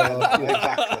 So,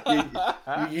 exactly.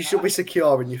 You should be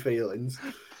secure in your feelings.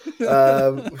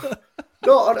 No,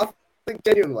 I think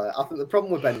genuinely, I think the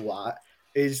problem with Ben White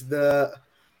is that...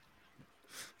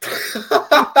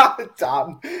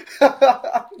 Damn.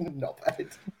 Not bad.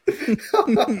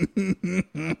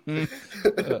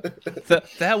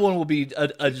 That one will be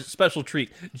a special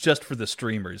treat just for the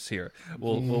streamers here.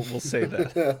 We'll say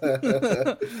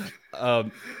that.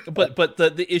 But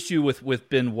the issue with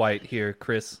Ben White here,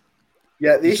 Chris.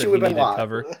 Yeah, the issue with Ben White.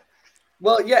 Cover.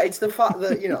 Well, yeah, it's the fact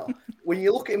that when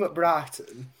you look at him at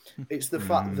Brighton, it's the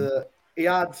fact that he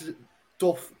had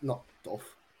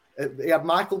he had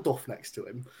Michael Duff next to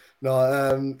him.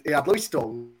 No, he had Lewis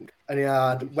Dunk and he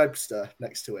had Webster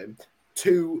next to him.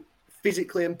 Two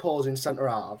physically imposing centre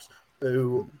halves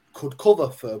who could cover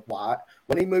for White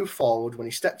when he moved forward, when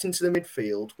he stepped into the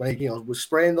midfield, when he was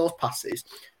spraying those passes.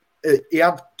 He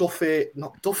had Duffy,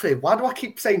 not Duffy. Why do I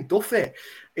keep saying Duffy?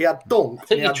 He had Dunk. I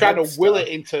think you're trying to will it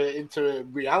into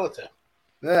reality.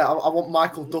 Yeah, I want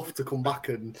Michael Duff to come back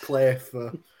and play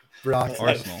for Brighton.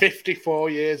 At 54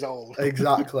 years old.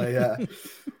 Exactly, yeah.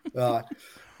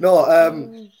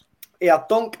 No, he had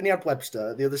Dunk and he had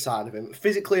Webster, the other side of him,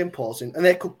 physically imposing, and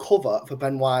they could cover for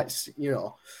Ben White's,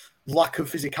 lack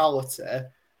of physicality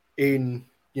in,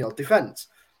 defence.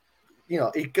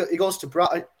 He goes to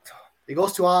Brighton, he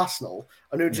goes to Arsenal,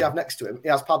 and who do you have next to him? He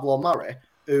has Pablo Mari,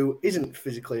 who isn't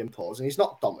physically imposing, he's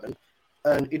not dominant,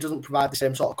 and he doesn't provide the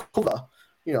same sort of cover.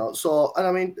 So, and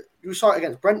I mean, you saw it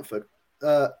against Brentford.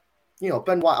 Ben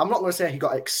White, I'm not going to say he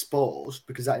got exposed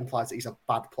because that implies that he's a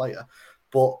bad player,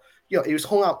 but he was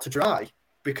hung out to dry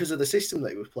because of the system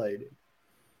that he was playing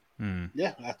in.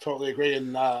 Yeah, I totally agree,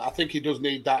 and I think he does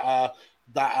need that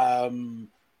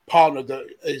partner that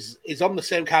is on the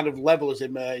same kind of level as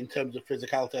him in terms of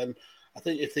physicality. And I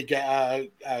think if they get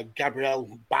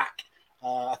Gabriel back,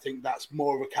 I think that's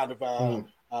more of a kind of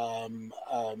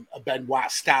a Ben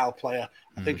White style player.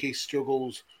 I think he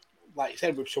struggles, like you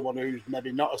said, with someone who's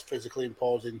maybe not as physically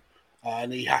imposing,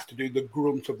 and he has to do the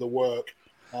grunt of the work.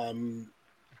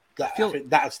 I think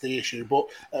that's the issue. But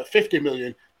at 50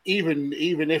 million, even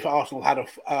if Arsenal had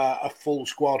a full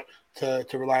squad to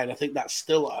rely on, I think that's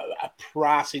still a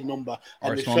pricey number.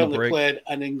 And they've certainly played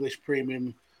an English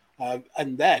premium,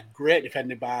 and they're great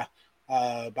defended by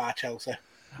Chelsea.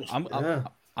 I'm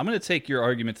going to take your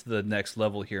argument to the next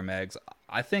level here, Mags.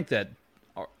 I think that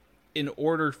in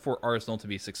order for Arsenal to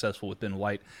be successful with Ben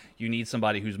White, you need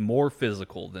somebody who's more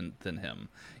physical than him.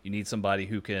 You need somebody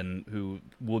who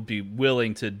would be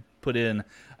willing to put in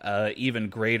even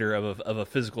greater of a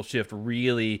physical shift,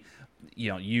 really,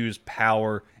 use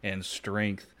power and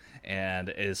strength, and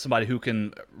is somebody who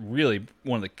can really,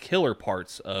 one of the killer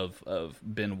parts of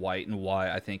Ben White and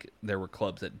why I think there were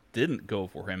clubs that didn't go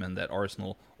for him and that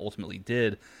Arsenal ultimately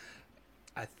did.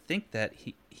 I think that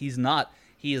he is not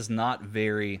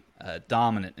very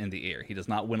dominant in the air. He does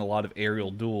not win a lot of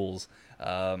aerial duels,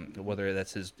 whether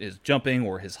that's his jumping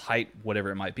or his height, whatever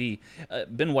it might be.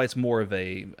 Ben White's more of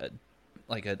a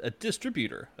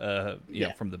distributor,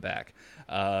 from the back.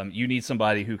 You need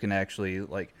somebody who can actually,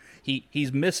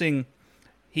 he's missing.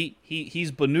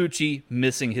 He's Bonucci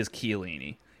missing his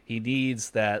Chiellini. He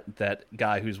needs that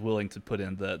guy who's willing to put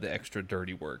in the extra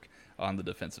dirty work on the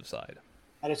defensive side.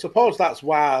 And I suppose that's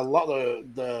why a lot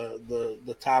of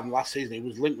the time last season he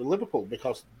was linked with Liverpool,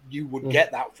 because you would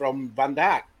get that from Van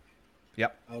Dijk.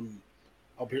 Yep.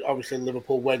 Obviously,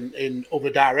 Liverpool went in other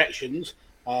directions,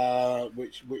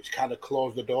 which kind of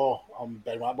closed the door on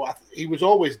Ben White. But he was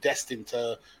always destined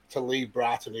to leave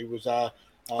Brighton. He was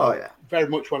very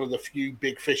much one of the few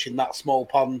big fish in that small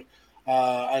pond,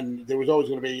 and there was always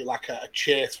going to be like a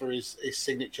chase for his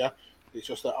signature. It's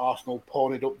just that Arsenal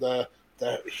ponied up the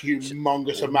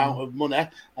humongous amount of money,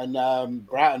 and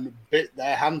Brighton bit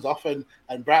their hands off, and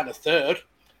Brighton are third,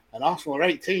 and Arsenal are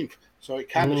 18th. So it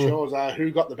kind of shows who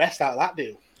got the best out of that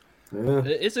deal. Yeah.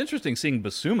 It's interesting seeing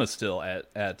Basuma still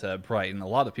at Brighton. A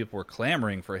lot of people were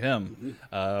clamoring for him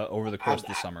over the course of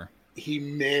the summer. He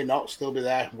may not still be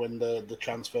there when the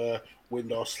transfer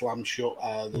window slams shut.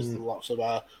 There's lots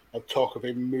of talk of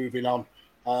him moving on.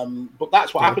 But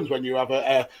that's what happens when you have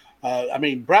I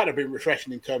mean, Brighton have been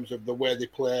refreshing in terms of the way they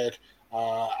played,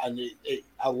 and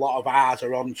a lot of eyes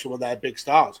are on some of their big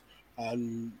stars.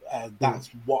 And that's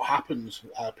what happens.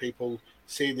 People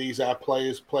see these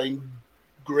players playing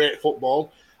great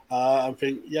football and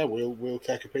think, yeah, we'll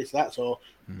take a piece of that. So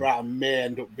Brighton may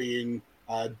end up being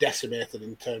decimated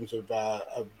in terms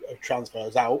of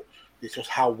transfers out. It's just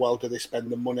how well do they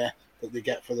spend the money that they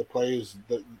get for the players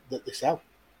that they sell.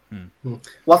 Well,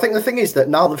 I think the thing is that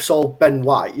now they've sold Ben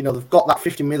White, they've got that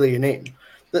 50 million in.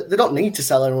 They don't need to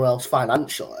sell anyone else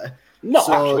financially. No,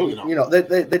 absolutely not.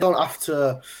 They don't have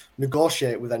to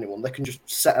negotiate with anyone. They can just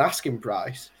set an asking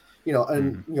price,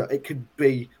 and it could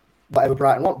be whatever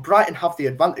Brighton want. Brighton have the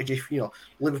advantage if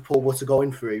Liverpool were to go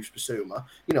in for Yves Bissouma.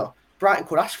 Brighton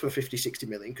could ask for 50, 60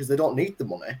 million because they don't need the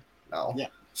money now. Yeah.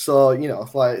 So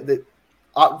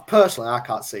personally, I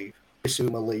can't see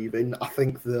Bissouma leaving. I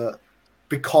think that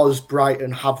because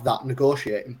Brighton have that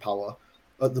negotiating power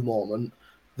at the moment,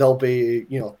 there'll be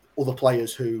other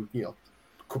players who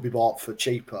could be bought for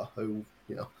cheaper. Who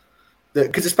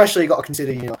because especially you got to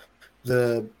consider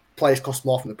the players cost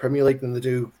more from the Premier League than they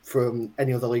do from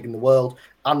any other league in the world,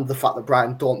 and the fact that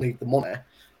Brighton don't need the money.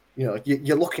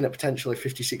 You're looking at potentially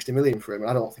 50, 60 million for him, and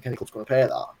I don't think any club's going to pay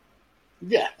that.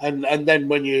 Yeah, and then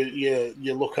when you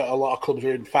look at a lot of clubs who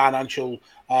are in financial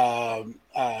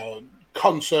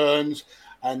concerns,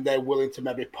 and they're willing to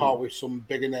maybe part with some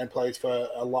bigger name players for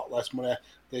a lot less money.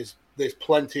 There's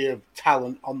plenty of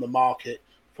talent on the market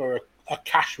for a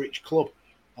cash-rich club,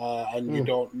 and you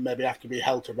don't maybe have to be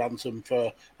held to ransom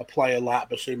for a player like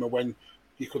Basuma when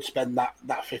you could spend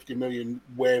that 50 million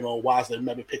way more wisely and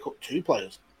maybe pick up two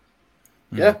players.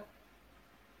 Yeah.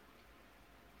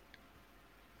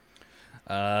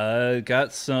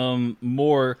 Got some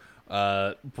more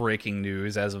breaking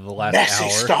news as of the last hour. Messi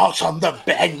starts on the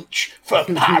bench for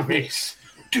Paris.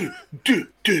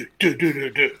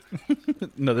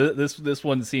 No, this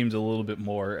one seems a little bit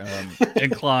more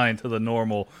inclined to the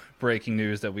normal breaking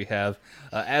news that we have.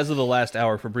 As of the last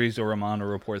hour, Fabrizio Romano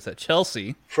reports that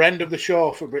Chelsea, friend of the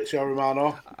show, Fabrizio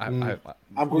Romano, I'm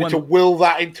going to to will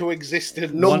that into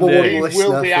existence. Number one one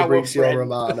listener, Fabrizio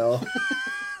Romano.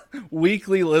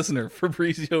 Weekly listener,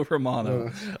 Fabrizio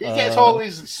Romano. He gets all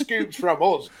his scoops from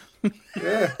us.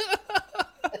 Yeah.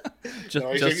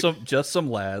 Just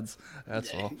some lads.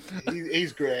 That's all.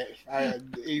 He's great.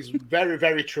 He's very,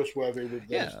 very trustworthy with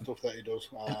the stuff that he does,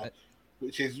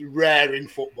 which is rare in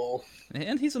football.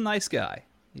 And he's a nice guy.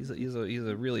 He's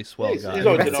a really swell guy. He's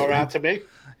always been all right to me.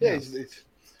 Yeah, he's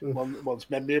once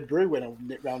made me a brew when I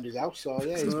nipped round his house, so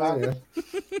yeah, he's fine.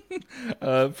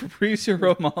 Yeah. Fabrizio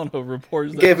Romano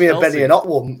reports that gave me Chelsea... a Benny not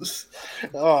once.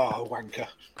 Oh, wanker.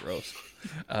 Gross.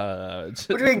 What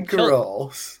do you mean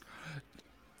gross?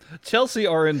 Chelsea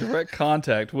are in direct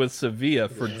contact with Sevilla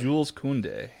for Jules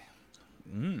Koundé.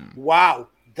 Wow,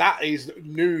 that is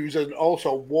news, and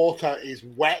also water is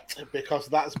wet because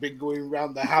that's been going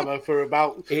around the hammer for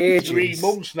about Ages. 3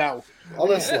 months now.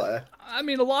 Honestly. I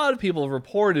mean, a lot of people have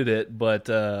reported it, but...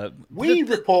 we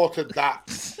reported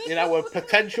that in our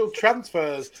potential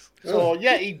transfers. So,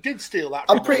 yeah, he did steal that.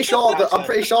 I'm pretty sure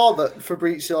that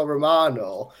Fabrizio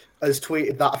Romano has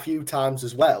tweeted that a few times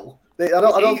as well. I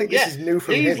don't think this is new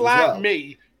from him. He's like as well.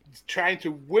 me, trying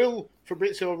to will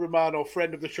Fabrizio Romano,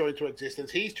 friend of the show, into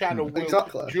existence. He's trying to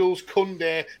will Jules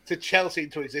Koundé to Chelsea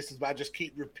into existence, but I just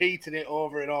keep repeating it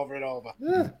over and over and over.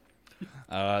 Yeah.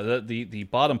 The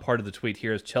bottom part of the tweet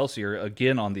here is Chelsea are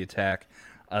again on the attack.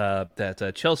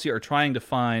 That Chelsea are trying to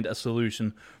find a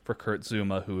solution for Kurt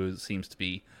Zouma, who seems to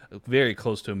be very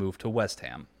close to a move to West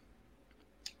Ham.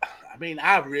 I mean,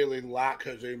 I really like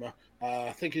Kurt Zouma.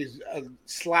 I think he's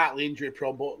slightly injury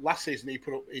prone, but last season he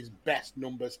put up his best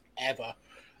numbers ever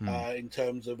in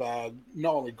terms of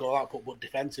not only goal output but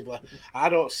defensively. I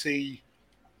don't see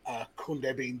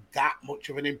Koundé being that much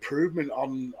of an improvement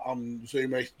on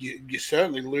Zuma. You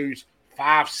certainly lose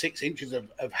 5-6 inches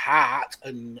of heart,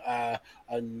 and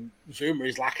Zuma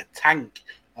is like a tank.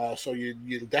 So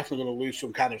you're definitely going to lose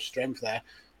some kind of strength there.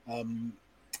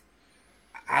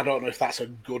 I don't know if that's a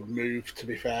good move, to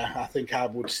be fair. I think I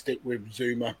would stick with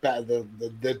Zuma. Better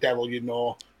the devil you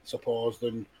know, suppose,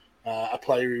 than a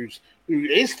player who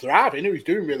is thriving, who's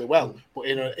doing really well, but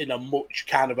in a much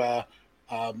kind of a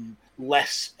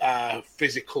less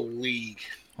physical league.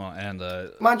 Well, and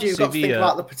mind you, you've got to think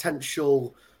about the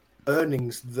potential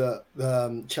earnings that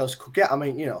Chelsea could get. I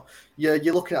mean,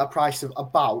 you're looking at a price of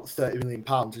about £30 million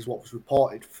is what was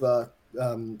reported for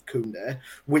Koundé,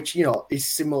 which is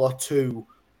similar to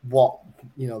what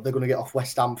they're going to get off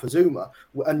West Ham for Zuma.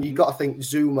 And you've got to think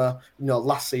Zuma,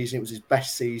 last season it was his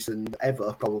best season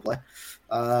ever, probably.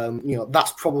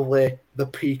 That's probably the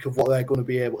peak of what they're going to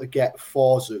be able to get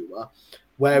for Zuma.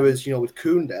 Whereas, with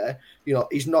Koundé,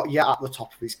 he's not yet at the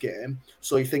top of his game.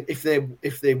 So you think if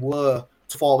they were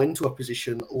to fall into a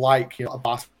position like a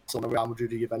Barcelona, Real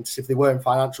Madrid, or Juventus, if they were in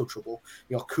financial trouble,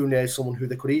 Koundé is someone who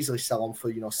they could easily sell on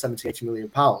for 70-80 million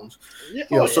pounds.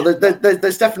 So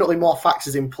there's definitely more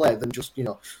factors in play than just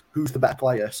who's the better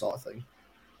player sort of thing.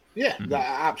 Yeah, that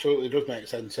absolutely does make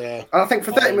sense. And I think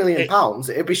for £30 million,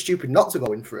 it'd be stupid not to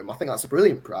go in for him. I think that's a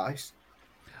brilliant price.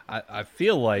 I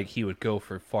feel like he would go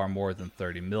for far more than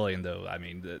 30 million, though. I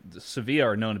mean, the Sevilla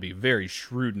are known to be very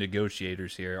shrewd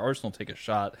negotiators here. Arsenal take a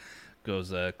shot,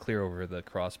 goes clear over the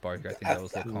crossbar here. I think that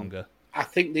was Lokonga. I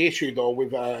think the issue, though,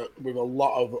 with a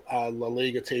lot of La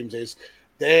Liga teams is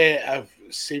they have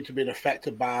seemed to be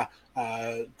affected by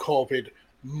COVID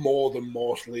more than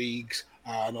most leagues,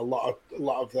 and a lot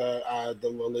of the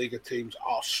La Liga teams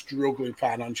are struggling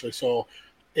financially. So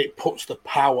it puts the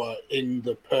power in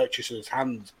the purchaser's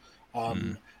hands.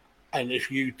 And if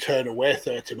you turn away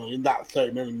 30 million, that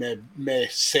 30 million may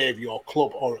save your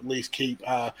club, or at least keep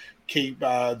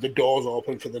the doors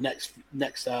open for the next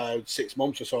 6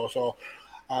 months or so. So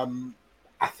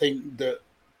I think that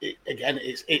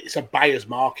it's a buyer's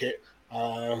market,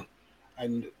 and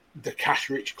the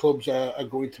cash-rich clubs are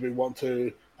going to be want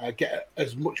to get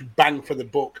as much bang for the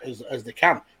buck as they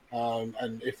can.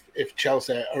 And if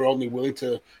Chelsea are only willing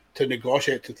to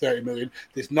negotiate to 30 million,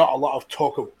 there's not a lot of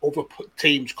talk of other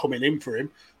teams coming in for him.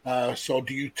 So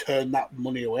do you turn that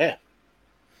money away?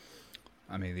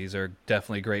 I mean, these are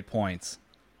definitely great points.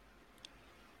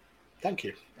 Thank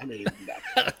you. I mean,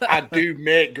 I do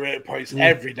make great points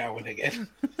every now and again.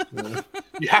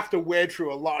 You have to wade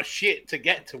through a lot of shit to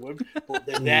get to them, but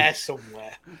they're there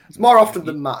somewhere. It's more often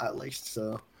than Matt, at least.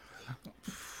 So,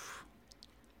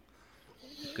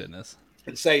 goodness.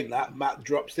 And saying that, Matt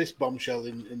drops this bombshell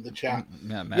in the chat.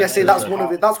 Yeah, see, that's one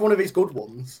of his good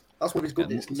ones. That's one of his good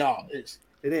ones. It's not. It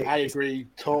is. I agree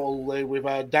totally with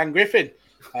Dan Griffin.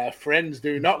 Friends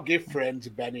do not give friends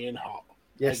Benny and Hot.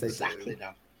 Yes, exactly, they do.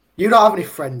 Dan. You don't have any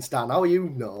friends, Dan. How you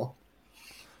know?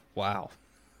 Wow.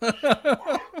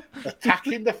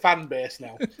 Attacking the fan base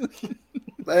now.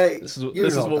 Hey, this is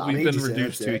what we've been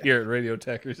reduced to here at Radio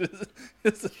Techers.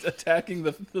 It's attacking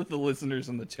the listeners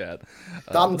in the chat.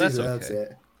 Dan deserves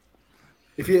it.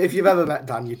 If you've ever met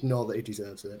Dan, you'd know that he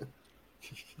deserves it.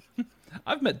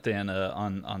 I've met Dan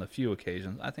on a few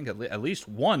occasions. I think at least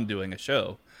one doing a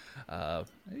show.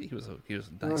 He was a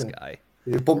nice guy.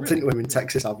 You bumped into him in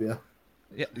Texas, have you?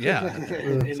 Yeah.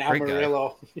 In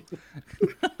Amarillo.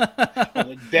 On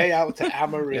a day out to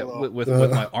Amarillo. Yeah, with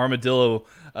my armadillo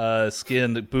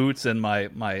skin boots and my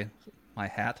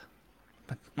hat,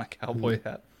 my cowboy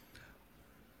hat.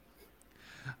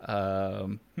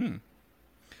 Oh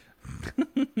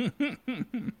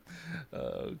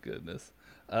goodness.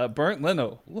 Bernd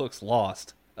Leno looks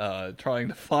lost, trying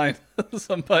to find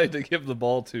somebody to give the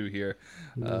ball to here.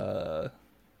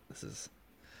 This is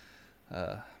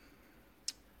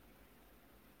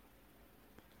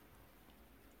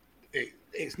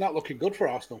it's not looking good for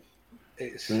Arsenal.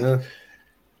 It's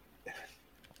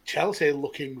Chelsea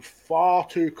looking far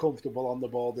too comfortable on the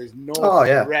ball. There's no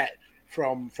threat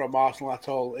from Arsenal at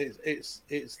all.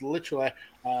 It's literally,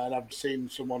 and I've seen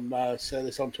someone say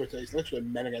this on Twitter, it's literally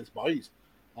men against boys.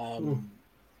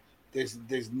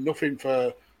 There's nothing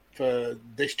for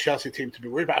this Chelsea team to be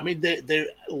worried about. I mean, they're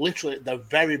literally at the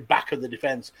very back of the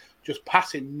defence, just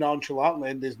passing nonchalantly,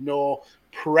 and there's no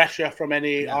pressure from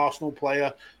any Arsenal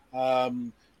player.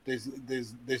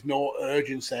 There's no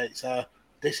urgency.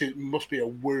 Must be a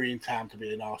worrying time to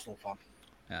be an Arsenal fan.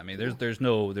 I mean, there's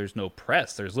no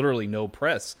press. There's literally no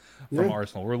press from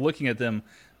Arsenal. We're looking at them,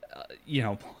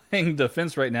 playing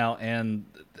defense right now, and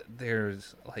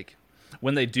there's like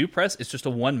when they do press, it's just a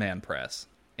one-man press,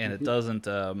 and it doesn't.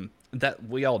 That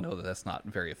we all know that's not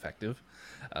very effective.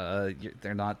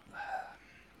 They're not.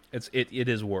 It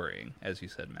is worrying, as you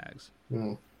said, Mags.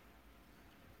 Mm.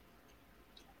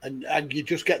 And you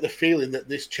just get the feeling that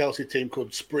this Chelsea team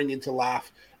could spring into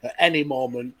life at any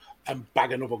moment and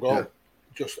bag another goal,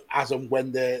 just as and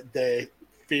when they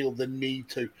feel the need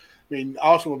to. I mean,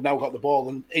 Arsenal have now got the ball,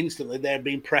 and instantly they're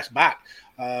being pressed back.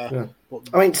 But,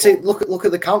 I mean, see, look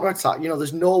at the counter attack.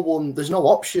 There's no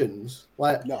options.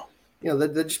 Like, no,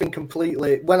 they're just been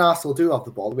completely. When Arsenal do have the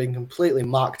ball, they're being completely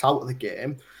marked out of the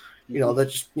game. They're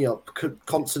just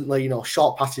constantly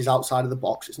short passes outside of the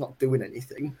box. It's not doing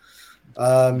anything.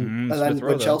 And then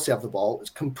when Chelsea have the ball, it's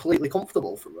completely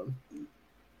comfortable for them.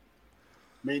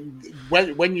 I mean,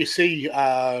 when you see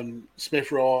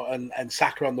Smith Rowe and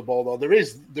Saka on the ball, though, there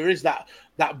is that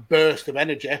burst of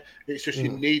energy. It's just you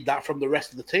need that from the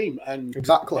rest of the team. And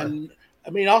exactly. And I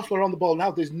mean, Arsenal are on the ball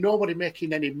now. There's nobody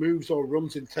making any moves or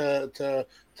runs into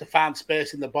to find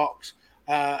space in the box.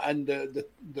 And the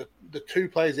two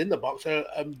players in the box are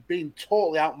being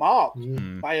totally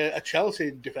outmarked by a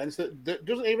Chelsea defence that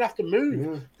doesn't even have to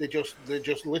move. They're just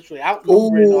literally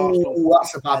outnumbering Arsenal.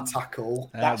 That's a bad tackle.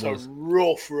 That's a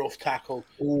rough tackle.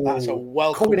 Ooh. That's a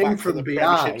welcome coming back in from to the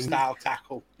behind Premiership style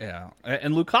tackle. Yeah,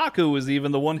 and Lukaku was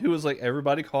even the one who was like,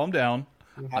 "Everybody, calm down.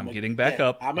 I'm getting back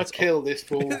up. I'm gonna kill this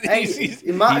fool."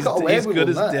 He might have got away with one there. He's good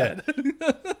as dead.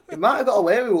 He might have got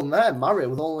away with one there, Murray,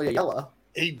 with only a yellow.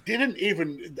 He didn't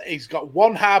even. He's got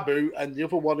one high boot and the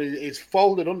other one is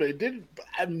folded under. He didn't.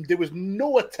 And there was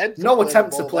no attempt.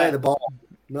 To play the ball.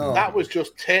 No, that was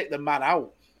just take the man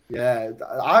out. Yeah,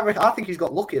 I think he's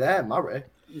got lucky there, Murray.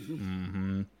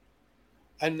 Mm-hmm.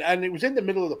 And it was in the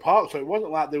middle of the park, so it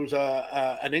wasn't like there was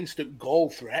an instant goal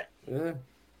threat.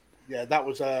 Yeah, that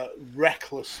was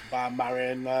reckless by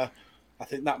Murray, and I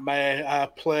think that may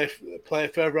play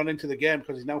further on into the game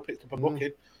because he's now picked up a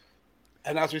booking.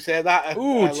 And as we say that,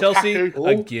 Chelsea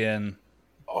Lukaku, again.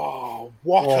 Oh,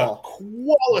 what a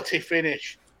quality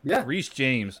finish! Yeah, Reece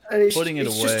James putting it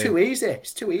away. It's just too easy.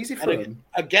 It's too easy for him.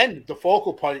 Again, the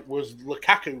focal point was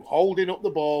Lukaku holding up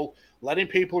the ball, letting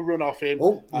people run off him,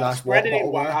 spreading it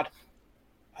wide,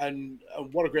 and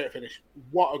what a great finish!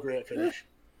 What a great finish!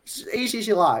 It's easy as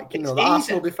you like. The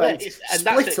Arsenal defence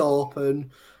split open.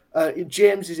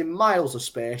 James is in miles of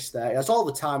space there. He has all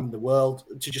the time in the world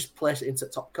to just place it into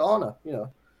the top corner.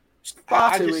 It's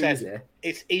far too easy.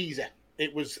 It's easy.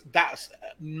 That's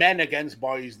men against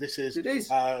boys. This is. It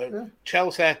is.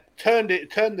 Chelsea turned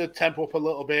the tempo up a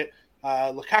little bit.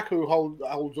 Lukaku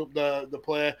holds up the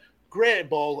play. Great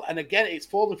ball, and again it's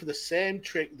falling for the same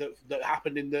trick that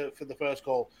happened for the first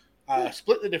goal.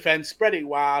 Split the defence, spread it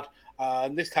wide,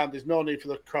 and this time there's no need for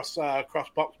the cross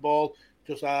box ball.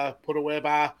 Just put away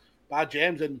by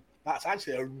James, and that's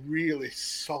actually a really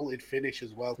solid finish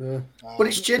as well. Yeah. But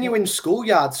it's genuine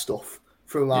schoolyard stuff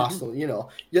from Arsenal.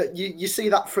 You see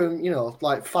that from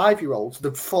like 5-year-olds.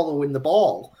 They're following the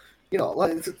ball.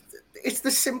 Like it's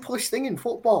the simplest thing in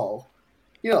football.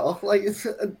 Like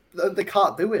they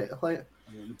can't do it. Like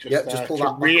just pull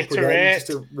that back up again, just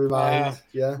to remind.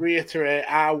 Reiterate.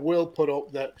 I will put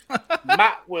up that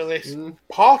Matt Willis,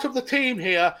 part of the team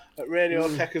here at Radio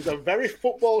Tech, is a very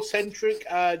football-centric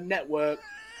network.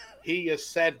 He has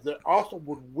said that Arsenal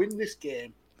would win this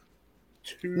game.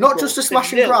 Not just a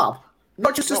smash and grab.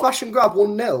 Not just a smash and grab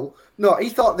 1-0. No, he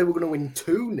thought they were going to win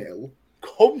 2-0.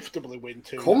 Comfortably win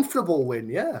 2-0. Comfortable win,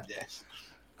 yeah. Yes.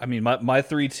 I mean, my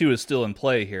 3-2 is still in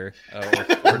play here. Or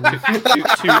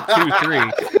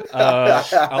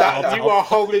 2-3. You are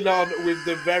holding on with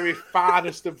the very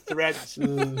finest of threads.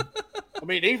 I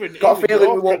mean, even got a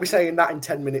feeling we won't be saying that in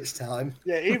 10 minutes' time.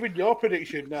 Yeah, even your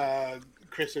prediction,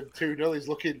 Chris, of 2-0 is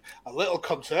looking a little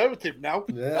conservative now.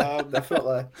 Yeah,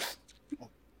 definitely.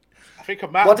 I think I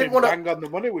might have been bang on the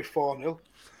money with 4-0.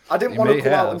 I didn't want to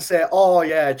come out and say, "Oh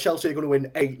yeah, Chelsea are going to win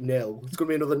 8-0. It's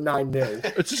going to be another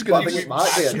 9-0." It's just going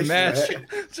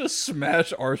to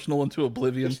smash Arsenal into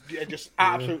oblivion. Just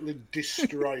absolutely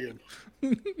destroy them.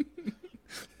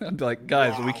 I'm like,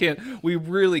 guys, we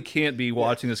really can't be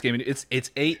watching this game. It's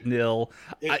 8-0.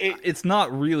 It's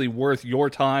not really worth your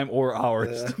time or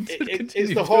ours.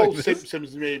 It's the whole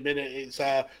Simpsons minute. It's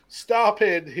stop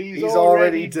it. He's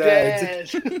already dead.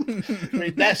 I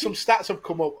mean, there's some stats have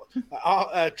come up.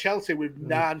 Chelsea with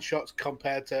 9 shots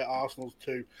compared to Arsenal's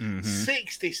 2.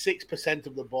 66%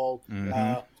 of the ball.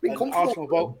 Arsenal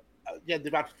ball.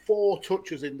 They've had 4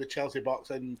 touches in the Chelsea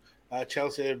box, and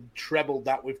Chelsea have trebled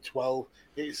that with 12.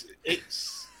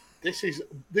 This is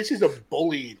a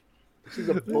bullying. This is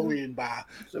a bullying by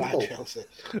Chelsea.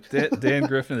 Dan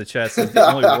Griffin in the chat says the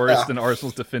only worse than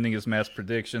Arsenal's defending is Matt's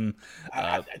prediction.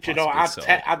 Do you know,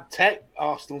 I'd take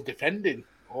Arsenal's defending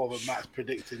over Matt's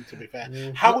predicting, to be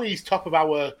fair. How he's top of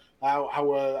our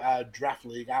draft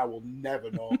league, I will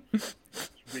never know. It's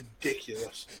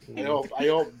ridiculous. I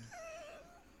hope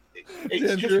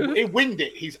it's just he winged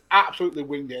it. He's absolutely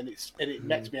winged it, and it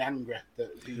makes me angry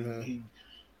that he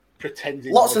pretends.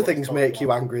 Lots of things make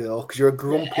you angry though, because you're a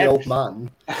grumpy old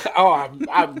man. Oh,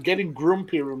 I'm getting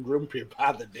grumpier and grumpier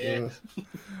by the day.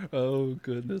 Oh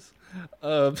goodness.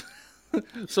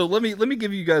 So let me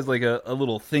give you guys like a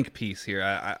little think piece here.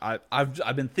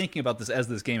 I've been thinking about this as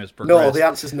this game has progressed. No, the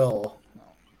answer's no.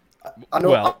 I know.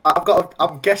 Well,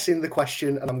 I'm guessing the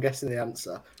question and I'm guessing the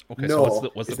answer. Okay, no, so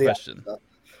what's the question? Answer.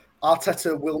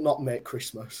 Arteta will not make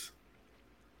Christmas.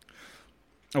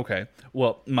 Okay.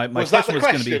 Well, my question was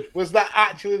going to be... Was that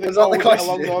actually the question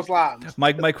along those lines?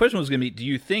 My question was going to be, do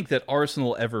you think that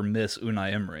Arsenal ever miss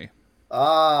Unai Emery?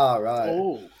 Ah, right.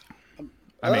 Oh.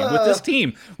 I mean,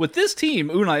 with this team,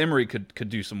 Unai Emery could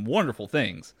do some wonderful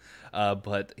things,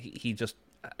 but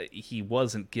he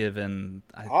wasn't given.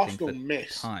 Arsenal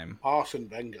miss time. Arsene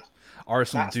Wenger.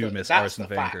 Arsenal miss Arsene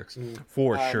Wenger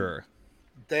for sure.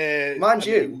 I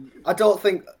don't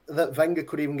think that Wenger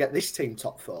could even get this team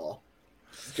top four.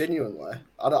 Genuinely,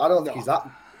 I don't think he's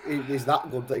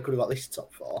that good that he could have got this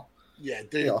top four. Yeah,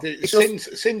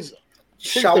 since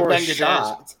shower the Wenger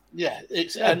shot. days,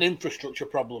 it's an infrastructure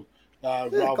problem rather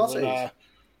than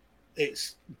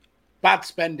it's bad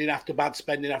spending after bad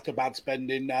spending after bad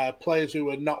spending. Players who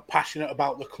are not passionate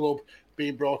about the club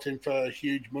being brought in for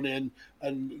huge money,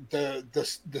 and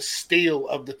the steel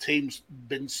of the team's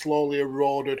been slowly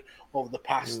eroded over the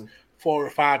past 4 or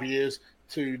 5 years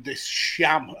to this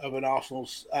sham of an Arsenal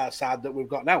side that we've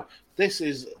got now. This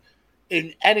is,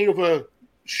 in any other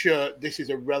shirt, this is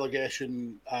a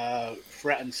relegation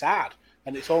threatened side,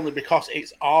 and it's only because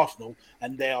it's Arsenal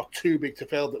and they are too big to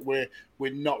fail that we're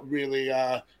not really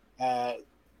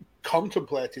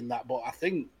contemplating that. But I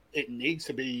think it needs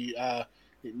to be a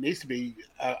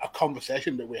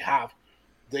conversation that we have.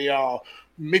 They are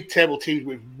mid-table teams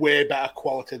with way better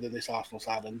quality than this Arsenal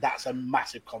side, and that's a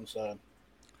massive concern.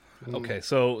 Okay,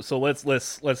 so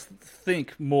let's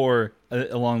think more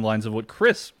along the lines of what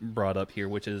Chris brought up here,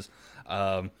 which is,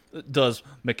 does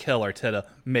Mikel Arteta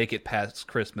make it past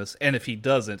Christmas? And if he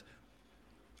doesn't,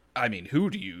 I mean, who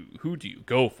do you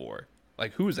go for?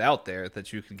 Like, who's out there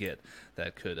that you could get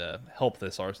that could help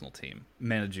this Arsenal team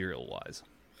managerial wise?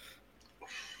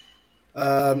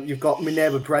 You've got my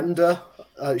neighbour Brenda.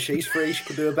 She's free. She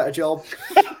could do a better job.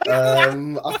 There's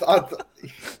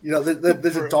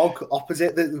a dog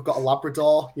opposite. We've got a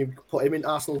Labrador. You can put him in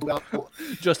Arsenal.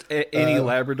 Just any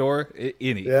Labrador,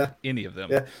 any of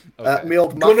them. Yeah. Okay. My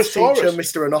old maths teacher,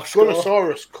 Mr. Anoshko.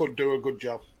 Gunnersaurus could do a good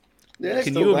job. Yeah,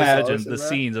 can you imagine the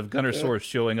scenes of Gunnersaurus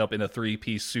showing up in a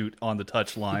 3-piece suit on the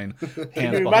touchline,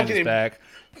 hands behind his back,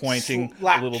 pointing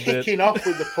a little bit, kicking off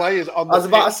with the players on the I was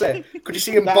about to say, could you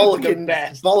see him bollocking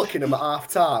him at half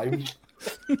time?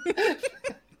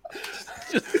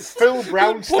 Phil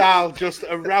Brown style, just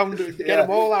around, get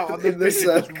them all out on the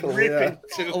circle, ripping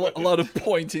a lot of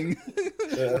pointing,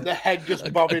 the head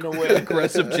just bobbing away,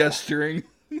 aggressive gesturing.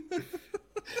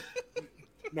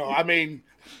 No, I mean,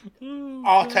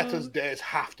 Arteta's days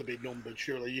have to be numbered.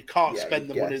 Surely you can't spend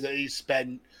the money that he's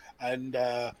spent and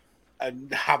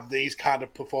have these kind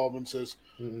of performances.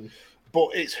 But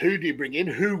it's who do you bring in?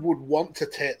 Who would want to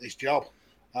take this job?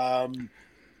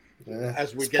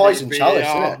 As we get into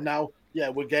VAR now. Yeah,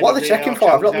 we're getting. What are they checking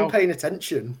for? I've not been paying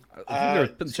attention. I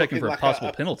think they're checking for a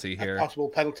possible penalty here. A possible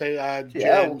penalty.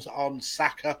 James on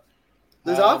Saka.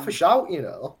 There's half a shout, you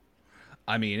know.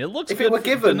 I mean, it looks. If it were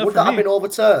given, would that have been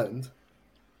overturned?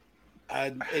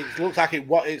 And it looks like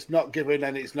it's not given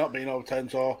and it's not being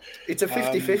overturned. So it's a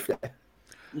 50-50.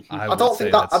 I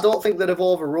don't think they'd have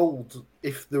overruled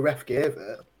if the ref gave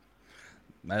it.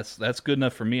 That's good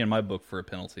enough for me in my book for a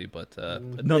penalty, but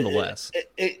nonetheless,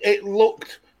 it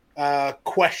looked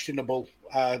questionable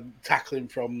tackling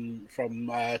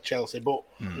from Chelsea, but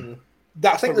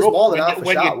that's there's more than half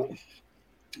a shout.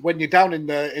 When you're down in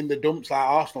the dumps like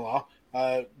Arsenal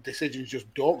are, decisions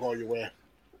just don't go your way.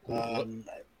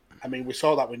 I mean, we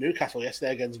saw that with Newcastle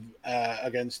yesterday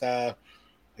against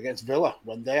Villa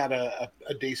when they had a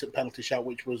decent penalty shout,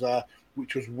 which was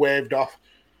waved off.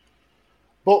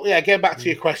 But yeah, getting back to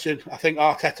your question, I think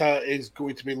Arteta is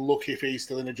going to be lucky if he's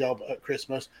still in a job at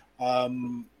Christmas.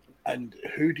 And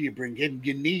who do you bring in?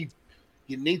 You need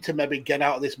to maybe get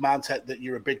out of this mindset that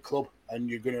you're a big club and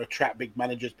you're going to attract big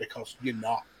managers, because you're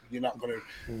not. You're not going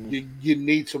to. You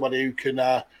need somebody who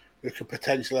can who could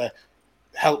potentially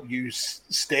help you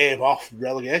stave off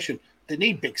relegation. They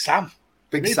need Big Sam.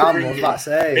 Big Sam, I was about to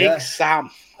say. Big Sam.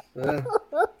 Yeah.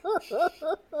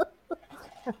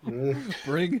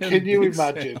 Bring in Can you Big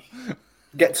imagine? Sam.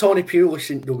 Get Tony Pulis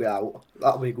in dugout.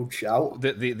 That'll be a good shout.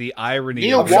 The irony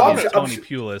Neil of Warnock. Tony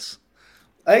Pulis.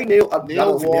 Hey, Neil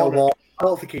Warnock. I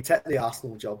don't think he'd take the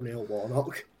Arsenal job, Neil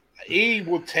Warnock. He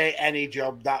would take any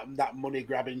job, that money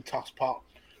grabbing tosspot.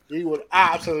 He would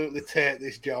absolutely take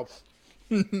this job.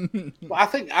 But I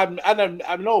think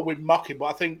I know we're mocking, but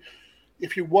I think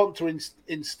if you want to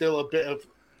instill a bit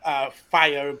of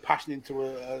fire and passion into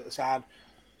a side,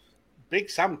 Big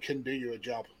Sam can do you a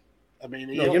job. I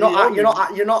mean, No,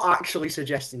 you're not actually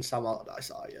suggesting Sam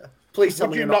Allardyce, are you? Please tell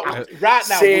me you're not. Right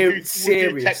now, would you take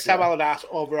Seriously. Sam Allardyce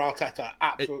over Arteta?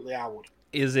 Absolutely, I would.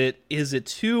 Is it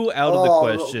too out of the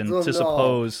question to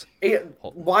suppose?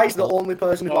 Why is the only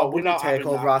person who we're wouldn't not take having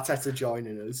over that. Arteta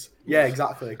joining us? Yeah,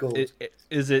 exactly. Good.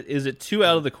 Is it too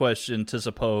out of the question to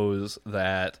suppose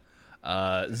that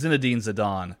Zinedine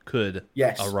Zidane could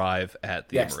arrive at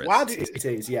the Emirates? Why It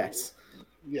is, yes.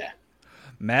 Yeah.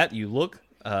 Matt, you look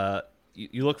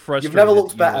you look frustrated. You've never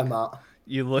looked better, Matt.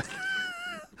 You look.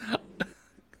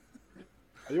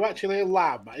 Are you actually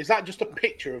alive, Matt? Is that just a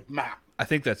picture of Matt? I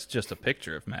think that's just a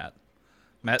picture of Matt.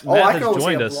 Matt I has can only see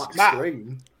joined a us. black Matt.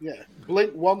 screen. Yeah.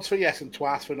 Blink once for yes and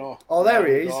twice for no. Oh, there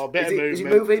he is. A bit of Is he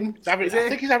movement. moving? I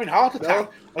think he's having a heart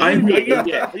attack. No. Are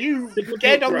you Good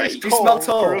getting on luck, this Ray. You call smell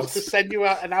for us toast. to send you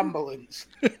out an ambulance?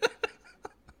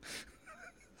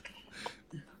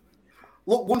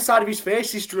 Look, one side of his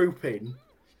face is drooping.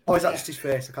 Oh, is that just his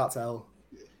face? I can't tell.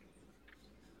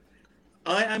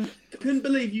 I couldn't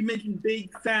believe you mentioned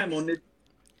Big Sam on the.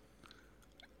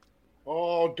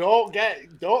 Oh, don't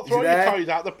throw your there? toys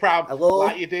out the pram Hello?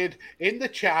 like you did in the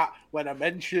chat when I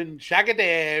mentioned Shagga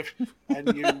Dave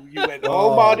and you went,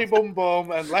 oh, Mardy Bum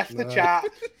Bum, and left the chat.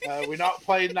 We're not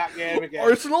playing that game again.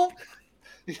 Arsenal?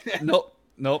 Nope.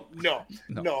 No,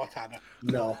 Tanner.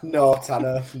 No,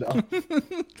 Tanner, no.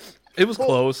 It was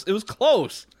close. It was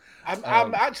close.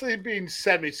 I'm actually being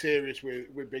semi-serious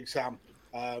with Big Sam.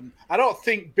 I don't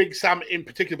think Big Sam in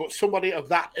particular, but somebody of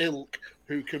that ilk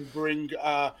who can bring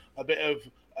a bit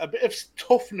of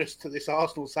toughness to this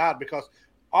Arsenal side, because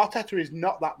Arteta is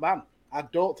not that man. I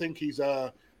don't think he's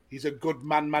a good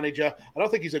man manager. I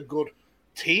don't think he's a good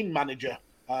team manager.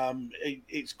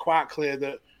 It's quite clear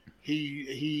that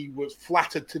he was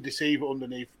flattered to deceive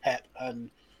underneath Pep, and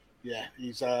yeah,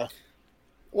 he's.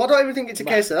 Well, I don't even think it's a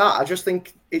case of that. I just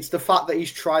think it's the fact that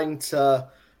he's trying to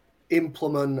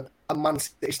implement a Man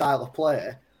City style of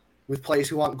play with players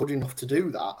who aren't good enough to do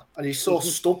that, and he's so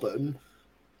stubborn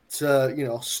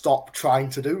to stop trying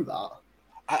to do that.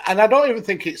 And I don't even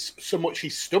think it's so much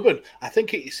he's stubborn. I think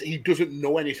he doesn't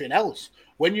know anything else.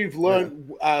 When you've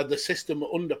learned the system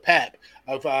under Pep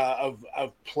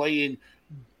of playing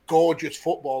gorgeous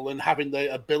football and having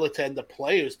the ability and the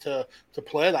players to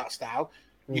play that style,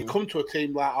 you come to a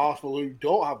team like Arsenal who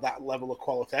don't have that level of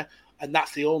quality, and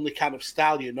that's the only kind of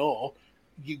style you know.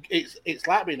 It's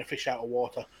like being a fish out of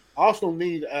water. Arsenal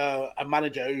need a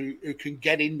manager who can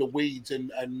get in the weeds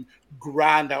and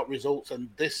grind out results, and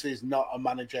this is not a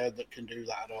manager that can do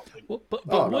that, I don't think. Well, but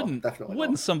definitely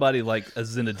wouldn't not. somebody like a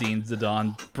Zinedine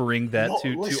Zidane bring that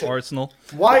to Arsenal?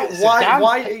 Why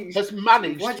has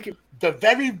managed the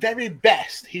very, very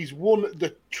best. He's won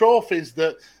the trophies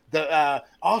that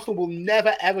Arsenal will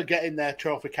never, ever get in their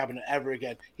trophy cabinet ever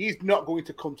again. He's not going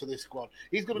to come to this squad.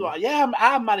 He's going to be like,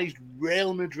 I managed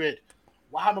Real Madrid.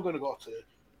 Why am I going to go to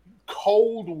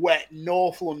cold, wet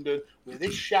North London with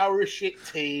this shower of shit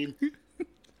team?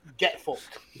 Get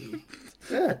fucked.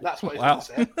 Yeah. That's what he's going to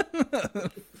say.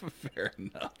 Fair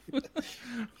enough.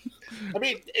 I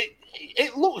mean,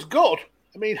 it looks good.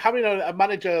 I mean, having a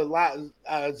manager like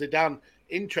Zidane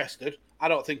interested, I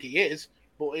don't think he is,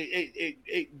 but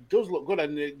it does look good,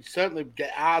 and it certainly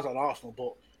get eyes on Arsenal.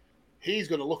 But he's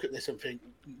going to look at this and think,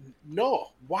 no,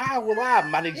 why will I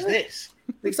manage this?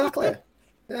 Exactly.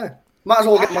 Yeah. Might as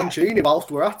well get Mancini whilst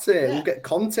we're at it. Yeah. We'll get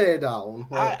Conte down.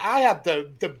 I had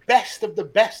the best of the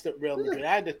best at Real Madrid.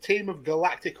 I had a team of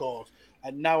Galacticos,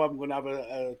 and now I'm going to have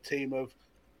a team of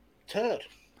turd.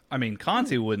 I mean,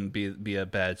 Conte wouldn't be a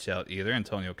bad shout either,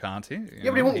 Antonio Conte.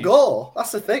 But he wouldn't go.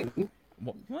 That's the thing.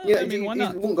 Well, yeah, I mean, why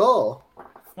not? He wouldn't go.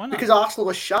 Why not? Because Arsenal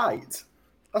are shite.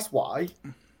 That's why.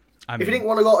 I mean, if he didn't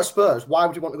want to go to Spurs, why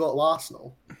would you want to go to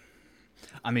Arsenal?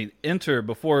 I mean, Inter,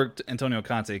 before Antonio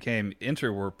Conte came,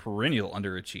 Inter were perennial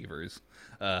underachievers.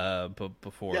 But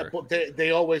before, yeah, but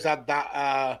they always had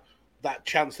that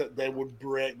chance that they would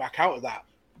break back out of that.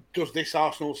 Does this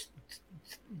Arsenal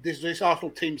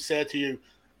team say to you,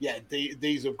 yeah,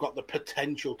 these have got the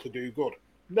potential to do good?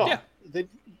 No. Yeah.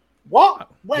 What?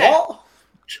 Where? What?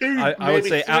 Two, I would maybe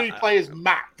say three players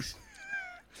max.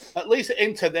 At least at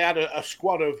Inter, they had a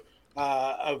squad of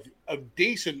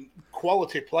decent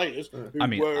quality players who were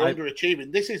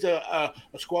underachieving. This is a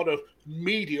squad of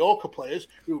mediocre players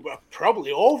who were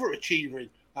probably overachieving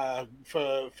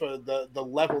for the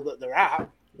level that they're at.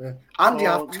 Yeah. And you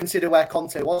have to consider where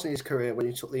Conte was in his career when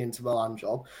he took the Inter Milan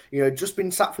job. You know, just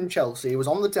been sacked from Chelsea. He was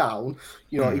on the down.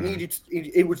 You know,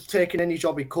 he was taking any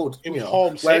job he could. He was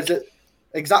homesick.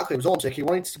 Exactly, he was homesick. He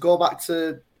wanted to go back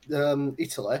to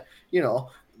Italy. You know,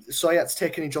 so he had to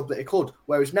take any job that he could.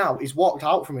 Whereas now he's walked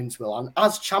out from Inter Milan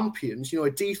as champions. You know,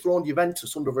 he dethroned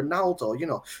Juventus under Ronaldo. You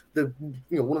know,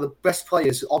 one of the best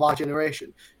players of our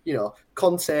generation. You know,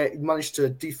 Conte managed to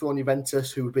dethrone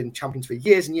Juventus, who have been champions for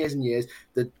years and years and years.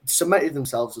 They cemented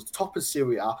themselves as top of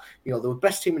Serie A. You know, they were the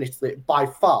best team in Italy by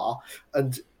far.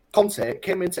 And Conte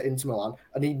came into Inter Milan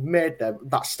and he made them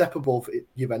that step above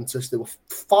Juventus. They were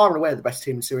far and away the best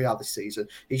team in Serie A this season.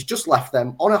 He's just left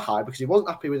them on a high because he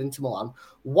wasn't happy with Inter Milan.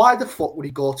 Why the fuck would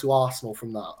he go to Arsenal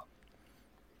from that?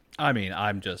 I mean,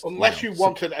 I'm just unless you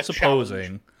wanted a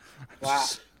supposing.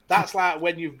 That's like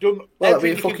when you've done. Well, it'd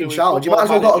be a fucking challenge. You might as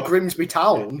well go to Grimsby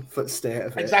Town for the state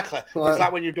of it. Exactly. It's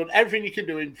like when you've done everything you can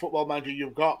do in Football Manager.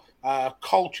 You've got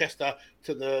Colchester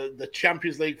to the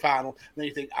Champions League final. And then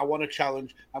you think, I want a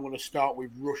challenge. I'm going to start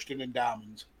with Rushden and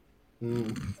Diamonds.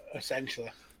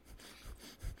 Essentially.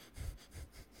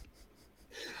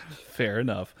 Fair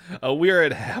enough. We are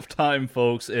at halftime,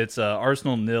 folks. It's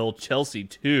Arsenal 0, Chelsea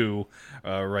 2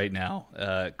 right now.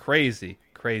 Crazy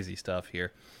stuff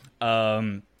here.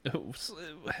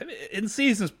 In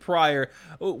seasons prior,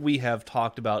 we have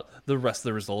talked about the rest of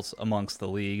the results amongst the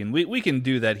league, and we can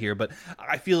do that here, but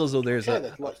I feel as though let's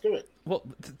do it. Well,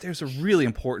 there's a really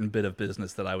important bit of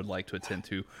business that I would like to attend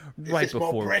to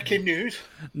before breaking news.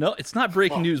 No, it's not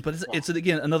breaking news, but it's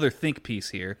again another think piece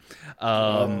here.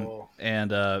 I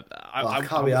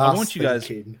want you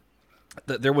guys.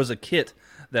 There was a kit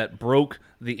that broke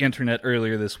the internet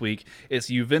earlier this week. It's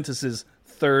Juventus's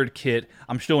third kit.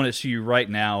 I'm showing it to you right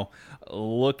now.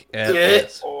 Look at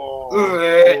this.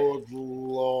 Oh, good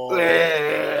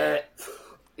Lord.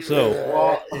 So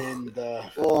what in the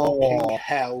fucking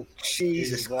hell?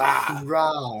 Jesus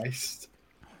Christ!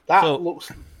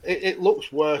 It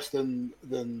looks worse than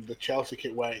the Chelsea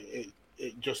kit, where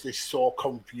it just is so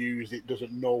confused. It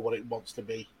doesn't know what it wants to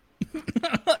be.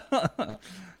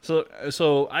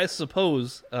 So I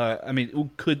suppose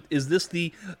is this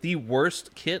the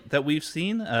worst kit that we've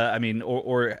seen?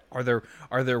 Or are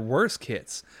there worse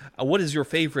kits? What is your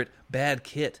favorite bad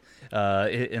kit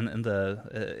in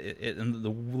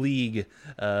the league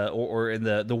or in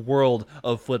the world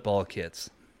of football kits?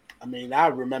 I mean, I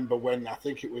remember when I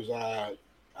think it was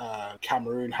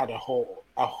Cameroon had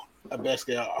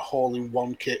basically a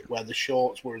hole-in-one kit where the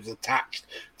shorts were attached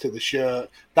to the shirt.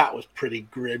 That was pretty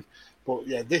grim. But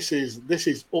yeah, this is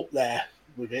up there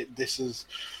with it.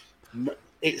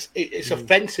 It's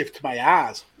offensive to my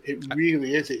eyes. It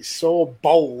really is. It's so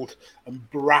bold and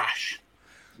brash.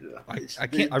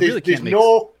 There's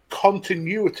no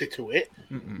continuity to it.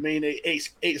 I mean,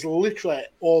 it's literally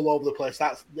all over the place.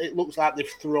 It looks like they've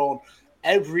thrown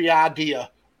every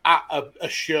idea at a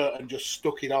shirt and just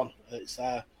stuck it on. That's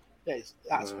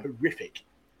horrific.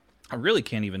 I really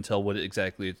can't even tell what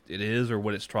exactly it is or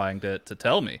what it's trying to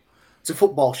tell me. It's a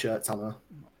football shirt, Tanner.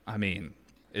 I mean,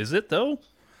 is it though?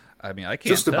 I mean, I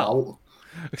can't just tell.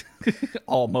 About.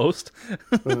 Almost.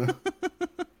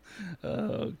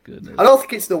 Oh goodness! I don't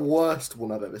think it's the worst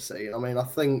one I've ever seen. I mean, I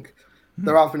think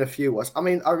there have been a few worse. I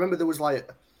mean, I remember there was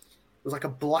like a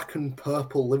black and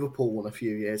purple Liverpool one a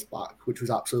few years back, which was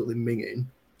absolutely minging.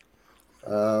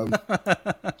 Yeah.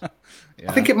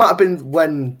 I think it might have been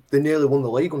when they nearly won the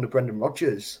league under Brendan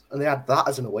Rodgers, and they had that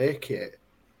as an away kit.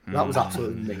 That was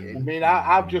absolutely minging. I mean,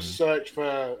 I've just searched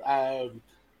for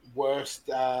worst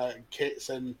kits,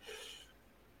 and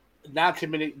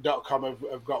 90minute.com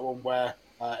have got one where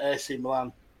AC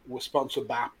Milan was sponsored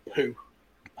by Poo,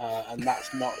 and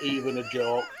that's not even a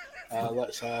joke. I'm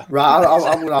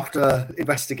gonna have to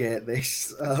investigate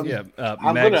this. I'm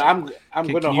gonna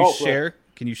hopefully share.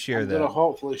 Can you share that? I'm gonna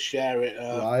hopefully share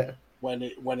it when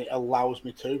it allows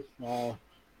me to.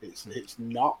 It's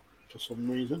not for some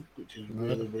reason, which is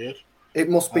really weird. It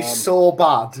must be so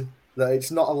bad that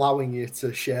it's not allowing you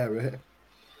to share it.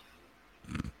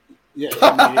 Yeah,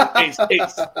 I mean,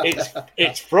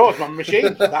 it's froze my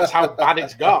machine. That's how bad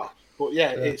it's got. But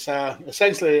yeah, it's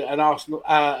essentially an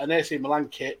AC Milan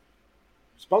kit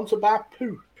sponsored by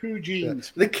Poo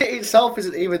jeans. The kit itself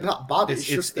isn't even that bad.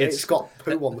 It's got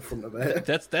poo on the front of it.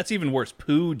 That's even worse.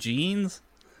 Poo jeans.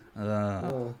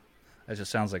 That just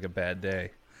sounds like a bad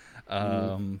day.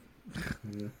 I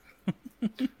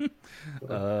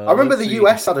remember let's the see.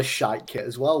 US had a shite kit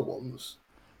as well once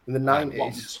in the 90s.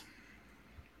 Once.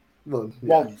 Well,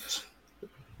 yeah. Once.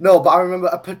 No, but I remember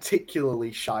a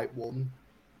particularly shite one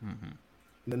Mm-hmm.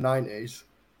 in the 90s.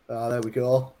 There we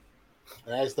go.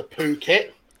 There's the poo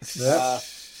kit. Yeah.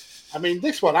 I mean,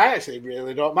 this one I actually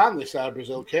really don't mind, this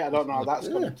Brazil kit. I don't know how that's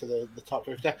come into the top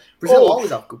 50. Brazil Oh,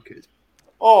 always have good kits.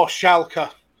 Oh, Schalke.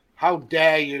 How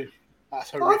dare you?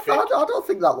 That's horrific. I don't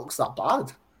think that looks that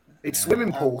bad. It's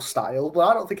swimming pool style, but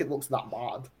I don't think it looks that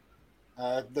bad.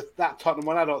 That Tottenham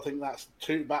one, I don't think that's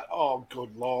too bad. Oh,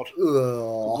 good Lord.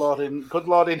 Ugh. Good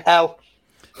Lord in hell.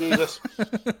 Jesus.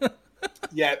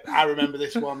 Yeah, I remember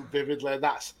this one vividly.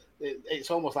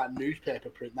 It's almost like newspaper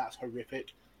print. That's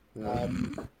horrific.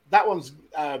 That one's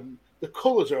the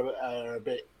colours are a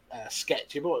bit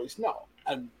sketchy, but it's not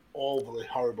an overly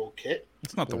horrible kit.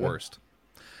 It's not the worst.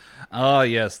 Oh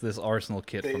yes, this Arsenal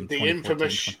kit from The 2014.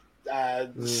 infamous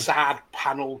sad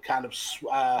panel kind of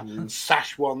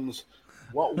sash ones.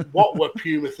 What were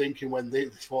Puma thinking when they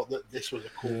thought that this was a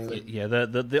cool thing? Yeah,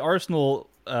 the Arsenal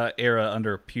era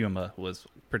under Puma was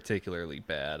particularly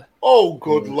bad. Oh,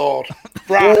 good Lord.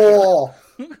 Brad. Oh.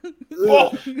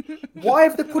 Oh. Why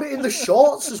have they put it in the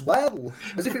shorts as well?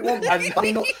 As if it wasn't bad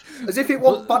enough. As if it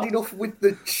wasn't bad enough with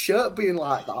the shirt being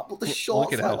like that, but the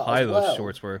shorts. Look at like how that high as those well.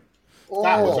 shorts were.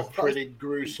 That was a Oh, pretty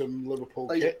gruesome Liverpool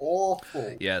that's kit.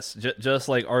 awful. Yes, just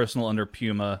like Arsenal under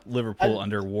Puma, Liverpool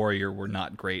under Warrior were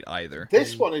not great either.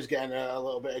 This one is getting a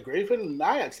little bit of grief, and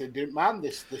I actually didn't mind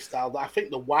this style. I think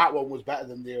the white one was better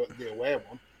than the away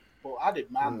one, but I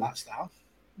didn't mind that style.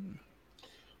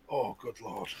 Oh, good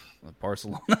Lord.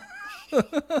 Barcelona.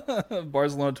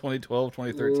 Barcelona 2012,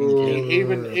 2013 kit.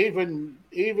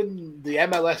 Even the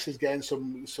MLS is getting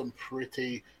some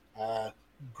pretty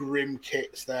grim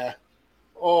kits there.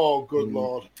 Oh, good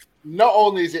Lord. Not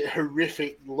only is it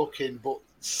horrific looking, but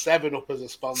 7-Up as a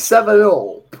sponsor.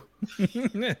 7-Up.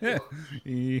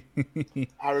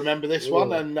 I remember this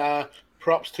one, and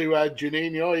props to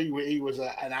Juninho. He was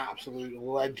an absolute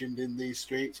legend in these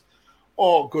streets.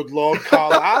 Oh, good Lord,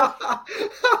 Carlisle.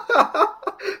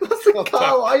 That's a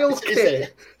Carlisle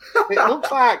kit. It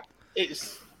looks like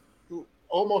it's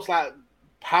almost like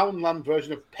Poundland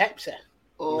version of Pepsi.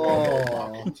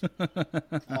 Oh.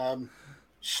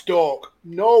 Stoke.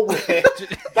 No way.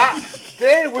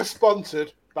 They were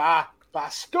sponsored by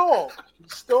Stoke.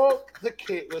 Stoke, the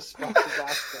kit was sponsored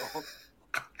by Stoke.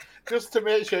 Just to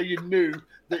make sure you knew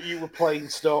that you were playing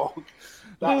Stoke.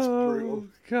 That's brutal.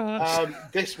 God.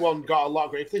 This one got a lot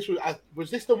of grief. This was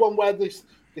this the one where they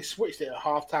switched it at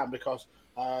half time because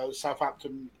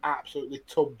Southampton absolutely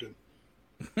tubbed them.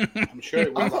 I'm sure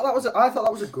it was. I thought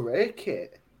that was a grey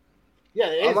kit. Yeah,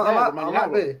 it is. I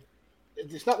might be.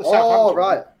 It's not the Southampton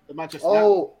right. one. The Manchester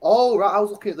United. Right. I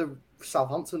was looking at the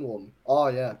Southampton one. Oh,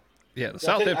 yeah. Yeah, the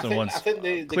Southampton one's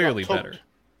they clearly got better.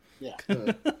 Yeah.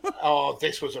 Oh,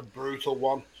 this was a brutal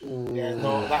one. Yeah,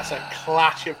 no, that's a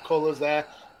clash of colours there.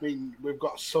 I mean, we've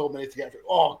got so many to get through.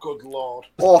 Oh, good Lord.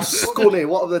 Oh, Scunny,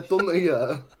 what have they done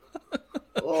here?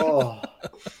 Oh.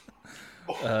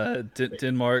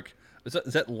 Denmark. Is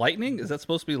that lightning? Is that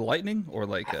supposed to be lightning or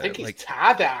like I think it's like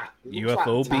Tada. It looks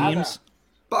UFO like Tada. beams?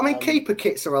 But I mean, keeper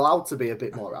kits are allowed to be a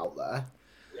bit more out there.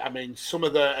 I mean, some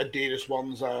of the Adidas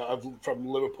ones from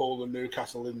Liverpool and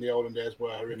Newcastle in the olden days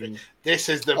were horrific. This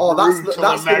is the brutal that's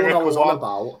the America one I was on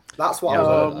about. That's what I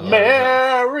was on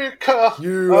America.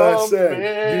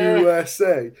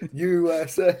 USA.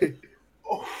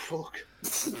 Oh, fuck.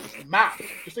 Matt,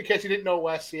 just in case you didn't know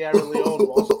where Sierra Leone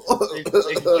was, he can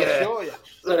show you.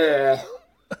 Yeah.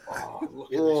 Oh, look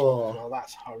at this one. Oh,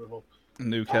 that's horrible.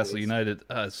 Newcastle United.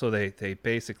 So they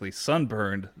basically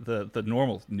sunburned the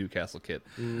normal Newcastle kit.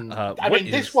 I mean,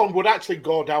 this one would actually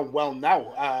go down well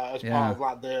now as part of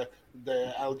like the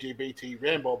LGBT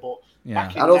rainbow, but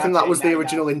back in I don't think that was the 1999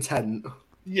 original intent.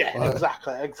 Yeah,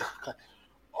 exactly.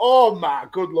 Oh my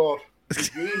good Lord,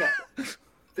 Regina.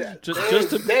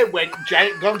 They went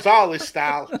Giant Gonzalez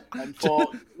style and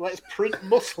thought, let's print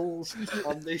muscles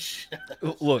on this shirt.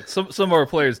 Look, some of our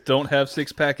players don't have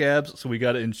six-pack abs, so we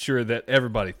got to ensure that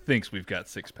everybody thinks we've got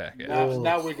six-pack abs.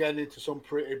 Now we're getting into some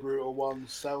pretty brutal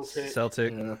ones.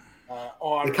 Celtic. Yeah.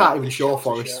 You They can't even show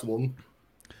Forest's one.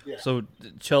 Yeah. So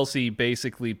Chelsea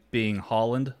basically being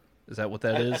Holland, is that what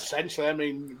that is? Essentially, I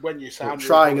mean, when you sound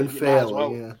trying and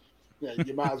failing, yeah,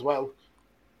 you might as well.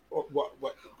 What?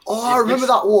 Oh, I remember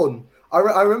that one. I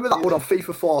remember that one on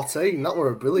FIFA 14. That were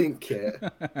a brilliant kit.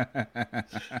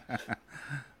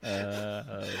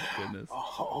 Goodness.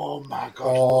 Oh my gosh!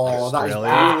 Oh, that is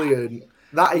brilliant.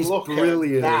 That is Look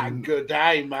brilliant. at that good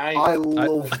day, mate. I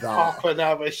love that. Pop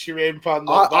another shrimp on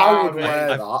the I would bar, wear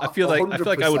mate. that. I feel like I would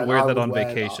 100% wear that would on wear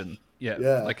vacation. Yeah,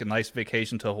 Yeah. like a nice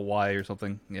vacation to Hawaii or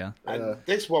something. Yeah. And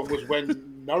this one was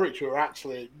when Norwich were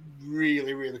actually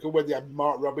really, really good, when they had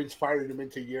Mark Robbins firing them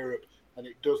into Europe, and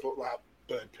it does look like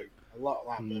bird poo. A lot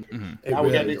like bird poo. Mm-hmm. Now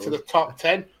we're getting into the top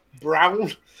 10. Brown,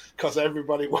 because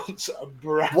everybody wants a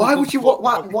brown. Why would you?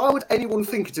 football. Why would anyone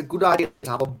think it's a good idea to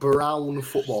have a brown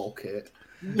football kit?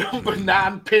 Number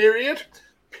 9, period.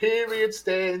 Period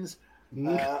stains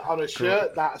on a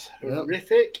shirt. That's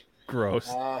horrific. Gross.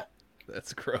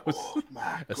 That's gross. Oh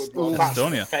my That's goodness.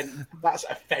 Estonia. That's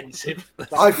offensive.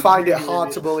 That's I find it really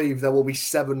hard to believe there will be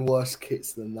 7 worse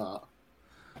kits than that.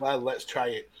 Well, let's try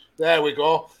it. There we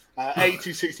go.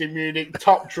 1860 Munich,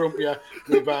 top trump here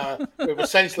with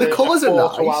essentially The colours a are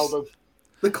photo nice. album.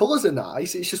 The colours are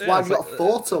nice. It's just why have you got a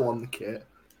photo on the kit?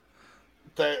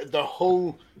 The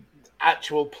whole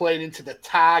actual playing into the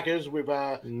Tigers with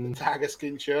the Tiger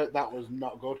skin shirt, that was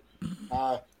not good.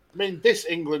 I mean, this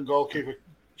England goalkeeper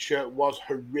shirt was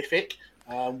horrific.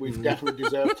 We've definitely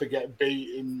deserved to get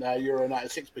beat in Euro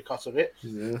 96 because of it.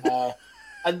 Yeah.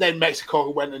 And then Mexico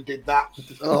went and did that.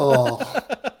 Oh,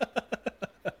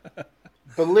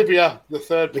 Bolivia, the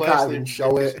third they place. can't even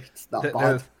show it. It's that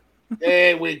bad.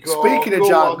 There we go. Speaking of Go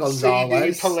Giant on,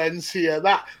 Gonzalez. CD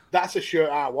Palencia. That's a shirt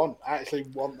I want. I actually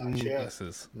want that shirt. This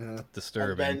is And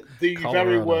disturbing. then the Colorado.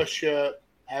 very worst shirt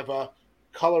ever,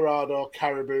 Colorado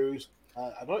Caribous.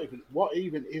 I don't even. What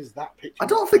even is that picture? I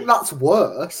don't think that's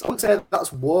worse. I would say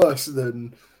that's worse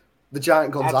than the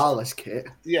Giant Gonzalez kit.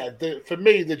 Yeah, for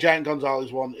me, the Giant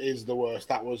Gonzalez one is the worst.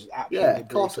 That was absolutely Yeah, of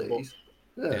course it brutal. is.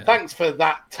 Yeah. Thanks for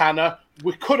that, Tanner.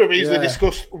 We could have easily Yeah.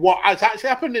 discussed what has actually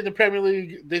happened in the Premier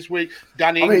League this week.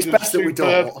 Danny I mean, Ings it's was best that we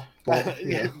superb. don't. But,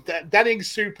 yeah. Danny Ings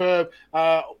superb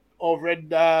over in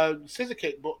Scissor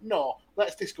Kick, but no,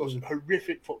 let's discuss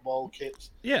horrific football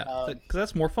kits. Yeah, because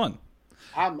that's more fun.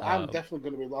 I'm definitely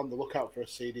going to be on the lookout for a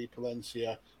CD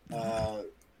Palencia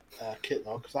kit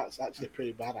though, because that's actually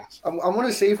pretty badass. I want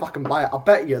to see if I can buy it. I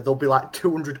bet you they'll be like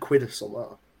 200 quid or something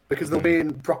because they'll be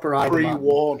in proper Iron Man.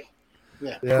 Pre-worn.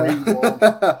 Yeah.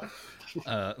 Pre-worn.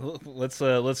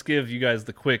 Let's give you guys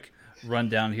the quick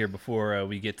rundown here before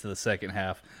we get to the second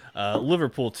half.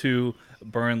 Liverpool 2,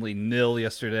 Burnley 0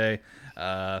 yesterday.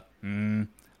 I'm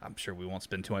sure we won't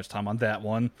spend too much time on that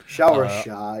one. Shower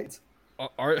shite.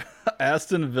 Our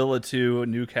Aston Villa 2,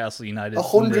 Newcastle United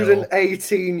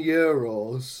 118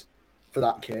 euros for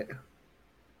that kit.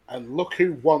 And look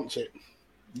who wants it.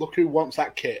 Look who wants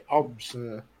that kit.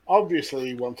 Obviously,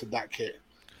 he wanted that kit.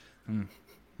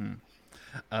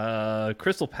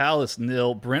 Crystal Palace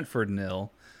 0, Brentford 0.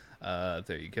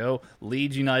 There you go.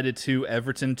 Leeds United 2,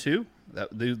 Everton 2.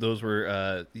 Those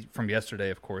were from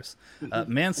yesterday, of course.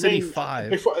 Man City 5.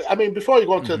 Before you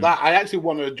go on to that, I actually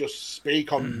want to just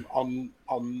speak on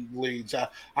Leeds.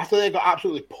 After they got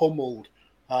absolutely pummeled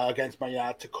against Man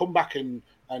United, to come back and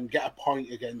get a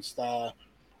point against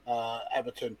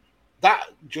Everton, that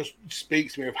just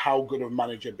speaks to me of how good of a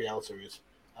manager Bielsa is.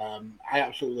 I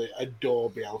absolutely adore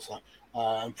Bielsa.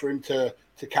 And for him to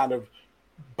kind of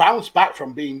bounce back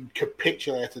from being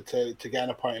capitulated to getting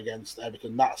a point against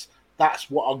Everton, that's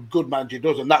what a good manager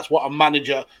does, and that's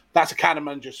a kind of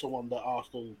manager someone that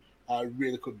Arsenal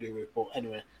really could do with. But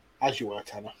anyway, as you were,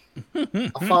 Tanner.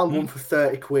 I found one for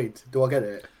 30 quid. Do I get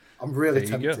it? I'm really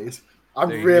tempted. I'm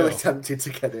There you really go. tempted to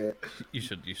get it. You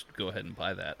should go ahead and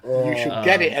buy that. You should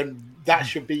get it, and that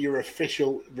should be your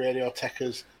official Radio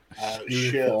Techers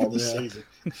shirt for the season.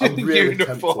 I'm really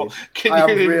Uniform. tempted. Can I am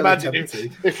you really imagine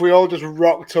tempted. if we all just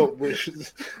rocked up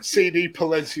with CD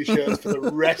Palencia shirts for the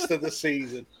rest of the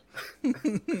season?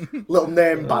 Little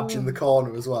name badge in the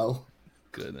corner as well.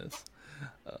 Goodness.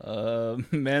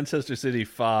 Manchester City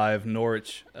 5,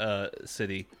 Norwich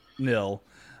City 0.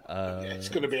 It's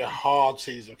going to be a hard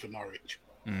season for Norwich.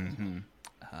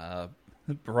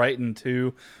 Brighton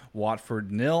 2, Watford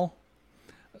 0.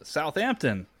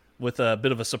 Southampton with a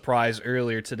bit of a surprise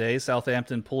earlier today.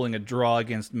 Southampton pulling a draw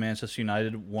against Manchester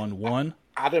United 1-1.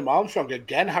 Adam Armstrong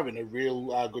again having a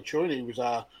real good showing.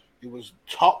 He was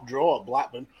top draw at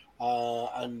Blackburn,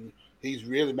 and he's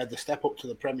really made the step up to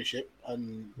the Premiership,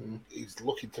 and he's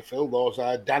looking to fill those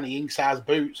Danny Ings-sized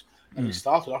boots. And he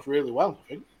started off really well, I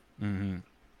think.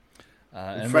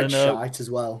 And Fred shite as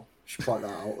well. Should point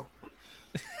that out.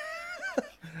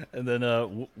 And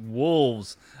then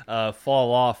Wolves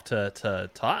fall off to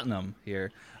Tottenham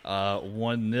here,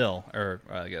 1-0, or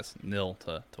I guess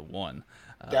 0-1.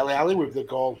 Dele Alli with the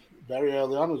goal very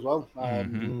early on as well.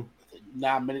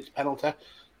 9 minutes penalty.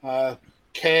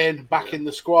 Kane back in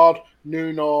the squad.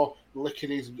 Nuno licking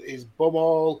his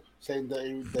bumhole. saying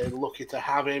that they're lucky to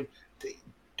have him.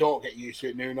 Don't get used to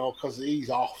it, Nuno, because he's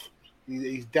off.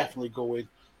 He's definitely going.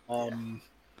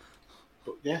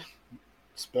 But yeah,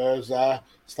 Spurs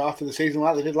started the season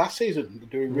like they did last season.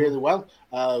 They're doing really well.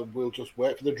 We'll just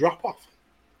wait for the drop-off.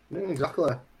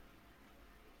 Exactly.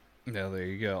 Yeah, there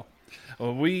you go.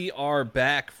 Well, we are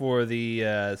back for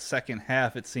the second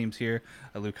half, it seems here.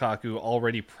 Lukaku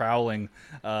already prowling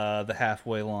the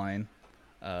halfway line.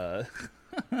 Let's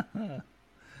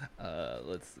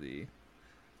see.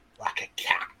 Like a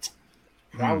cat.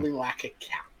 Prowling like a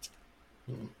cat.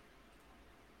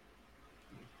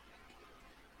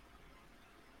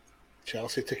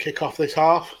 Chelsea to kick off this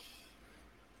half.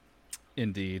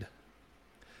 Indeed.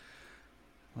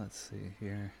 Let's see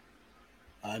here.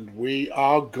 And we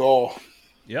are go.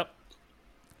 Yep.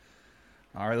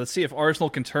 All right, let's see if Arsenal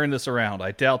can turn this around.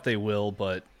 I doubt they will,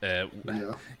 but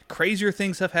crazier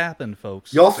things have happened,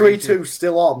 folks. Your 3-2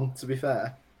 still on, to be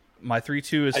fair. My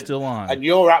 3-2 is still on. And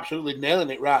you're absolutely nailing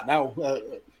it right now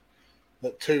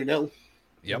at 2-0.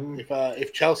 Yep.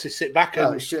 If Chelsea sit back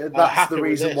and that's the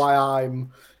reason why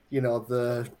I'm,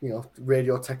 the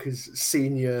Radio Techers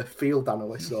senior field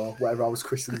analyst or whatever I was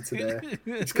christened today.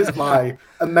 It's because of my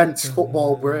immense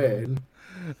football brain.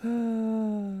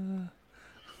 Brilliant.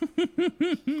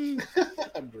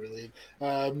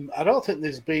 I don't think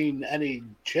there's been any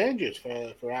changes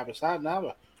for either side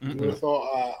now. We would have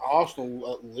thought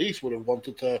Arsenal at least would have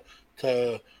wanted to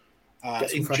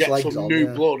inject some new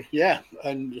blood,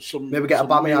 and maybe get a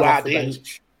Aubameyang off the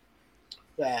bench.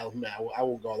 Well, no, I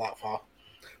won't go that far.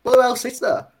 Well, who else is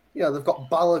there? They've got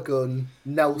Balogun,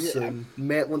 Nelson,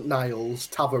 Maitland-Niles,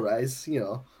 Tavares.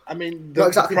 I mean, not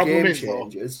exactly the problem game is,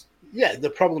 changers.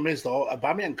 The problem is though,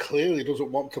 Aubameyang clearly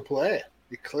doesn't want to play.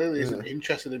 He clearly isn't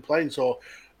interested in playing. So,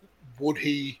 would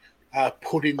he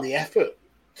put in the effort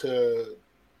to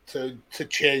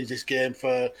change this game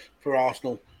for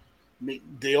Arsenal? I mean,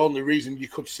 the only reason you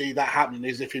could see that happening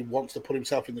is if he wants to put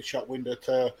himself in the shop window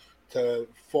to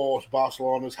force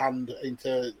Barcelona's hand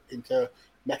into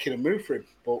making a move for him.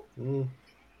 But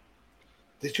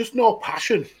there's just no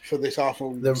passion for this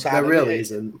Arsenal side. There really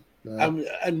isn't. No.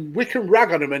 And we can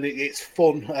rag on him, and it's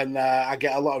fun, and I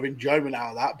get a lot of enjoyment out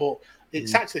of that. But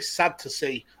it's actually sad to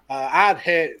see. I'd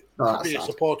hate to be a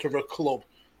supporter of a club.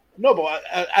 No, but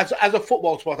as a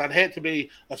football supporter, I'd hate to be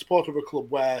a supporter of a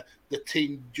club where the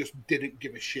team just didn't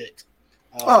give a shit.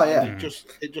 It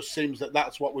just seems that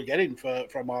that's what we're getting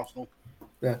from Arsenal.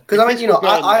 Yeah, because I mean,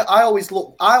 I always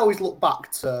look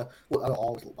back to. Well, I don't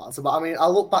always look back to, but I mean, I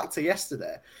look back to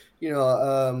yesterday.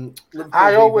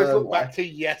 I always look back to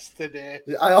yesterday.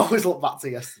 I always look back to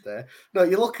yesterday. No,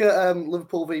 you look at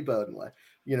Liverpool v Burnley.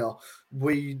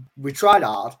 We tried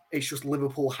hard. It's just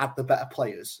Liverpool had the better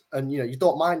players, and you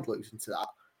don't mind losing to that.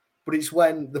 But it's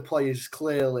when the players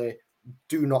clearly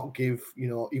do not give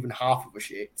even half of a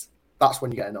shit. That's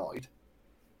when you get annoyed.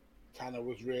 Tanner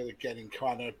was really getting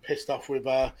kind of pissed off with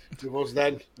us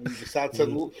then, and decided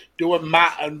to do a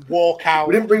mat and walk out.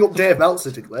 We didn't bring up Dave Meltzer,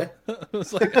 did we? I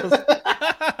was like,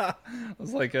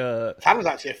 Tanner's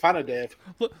actually a fan of Dave.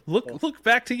 Look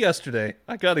back to yesterday.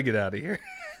 I got to get out of here.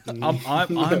 I'm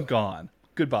gone.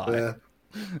 Goodbye. Yeah.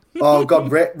 Oh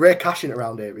God, Ray cashing it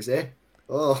around here, is he?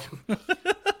 Oh.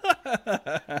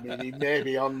 I mean, he may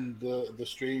be on the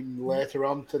stream later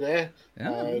on today,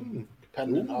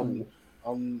 depending on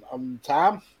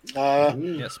time.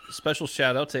 Yes, special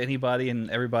shout out to anybody and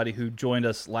everybody who joined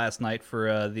us last night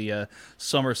for the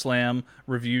SummerSlam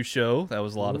review show. That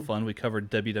was a lot of fun. We covered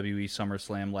WWE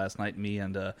SummerSlam last night, me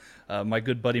and my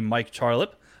good buddy Mike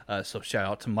Charlip. So shout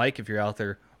out to Mike if you're out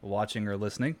there watching or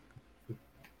listening.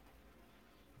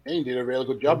 He did a really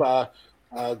good job.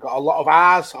 Got a lot of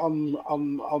eyes on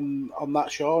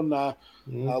that show, and a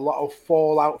lot of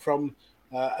fallout from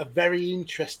a very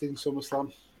interesting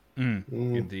SummerSlam.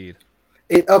 Indeed.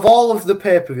 Of all of the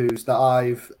pay-per-views that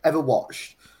I've ever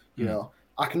watched,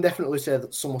 I can definitely say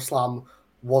that SummerSlam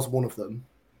was one of them.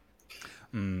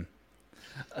 You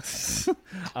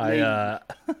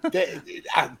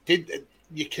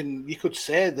could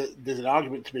say that there's an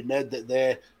argument to be made that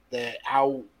they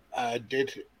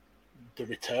outdid the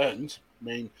returns. I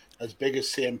mean, as big as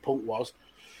CM Punk was,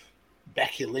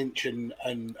 Becky Lynch and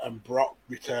Brock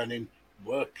returning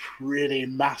were pretty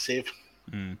massive.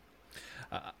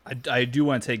 I do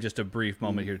want to take just a brief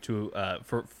moment here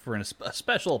for a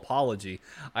special apology.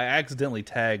 I accidentally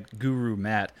tagged Guru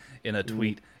Matt in a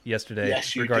tweet yesterday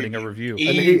regarding a review,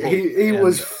 and he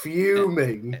was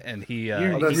fuming. And he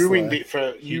ruined it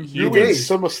for you. Ruined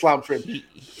SummerSlam for him.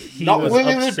 Not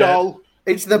Willie the Doll.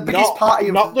 It's the biggest party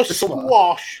of not the summer.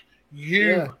 squash.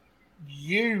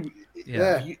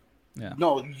 Yeah.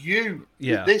 No, you.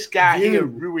 Yeah. This guy You. here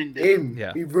ruined it. Him.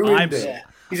 Yeah. He ruined it. Yeah.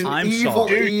 He's an I'm evil,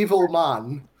 sorry. evil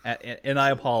man. And I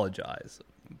apologize.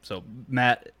 So,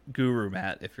 Guru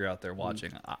Matt, if you're out there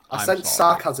watching, I I'm sense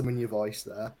sorry. sarcasm in your voice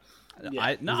there.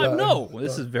 Yeah. No,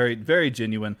 this is very, very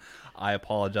genuine. I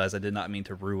apologize. I did not mean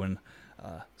to ruin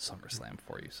SummerSlam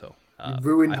for you. So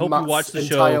ruined I hope Matt's you watch the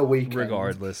entire show weekend.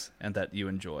 regardless, and that you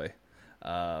enjoy.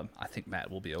 I think Matt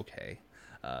will be okay.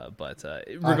 But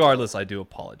regardless, I do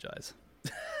apologize.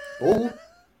 Oh,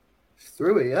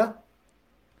 through it, yeah.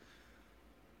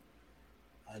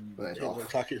 And Right it off.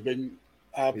 looks like it's been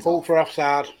pulled for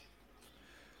offside.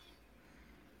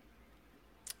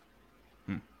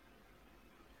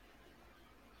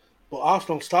 But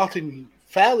Arsenal starting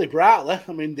fairly brightly.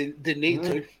 I mean, they need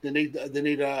to. They need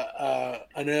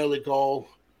an early goal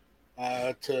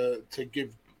to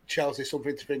give Chelsea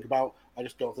something to think about. I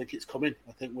just don't think it's coming.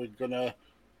 I think we're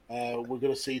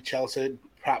gonna see Chelsea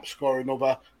perhaps score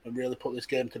another and really put this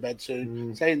game to bed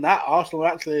soon. Saying that, Arsenal are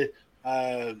actually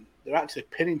they're actually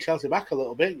pinning Chelsea back a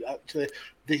little bit. Actually,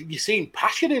 you're seeing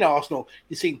passion in Arsenal.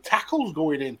 You're seeing tackles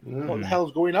going in. What the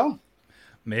hell's going on?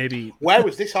 Maybe Where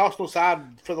was this Arsenal side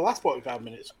for the last 45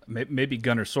 minutes? maybe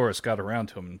Gunnersaurus got around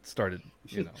to him and started,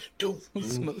 Dude,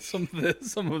 some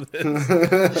of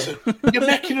this. you're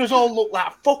making us all look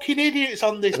like fucking idiots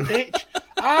on this pitch.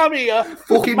 I'm here,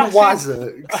 Fucking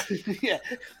wazzers. yeah,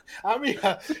 I'm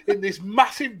here in this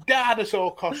massive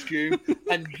dinosaur costume,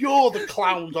 and you're the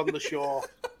clowns on the shore.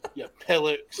 You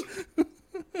pillocks.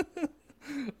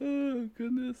 Oh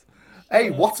goodness. Hey,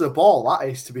 what a ball that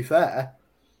is, to be fair.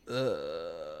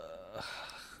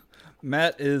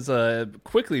 Matt is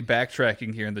quickly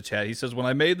backtracking here in the chat. He says, "When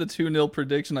I made the 2-0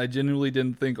 prediction, I genuinely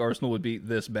didn't think Arsenal would be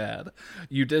this bad."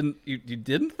 You didn't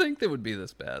think they would be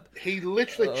this bad. He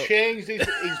literally changed his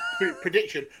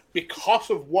prediction because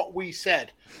of what we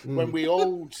said when we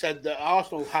all said that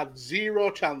Arsenal had zero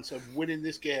chance of winning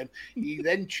this game. He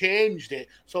then changed it.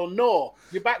 So no,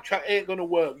 your backtrack ain't going to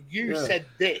work. You said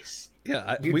this.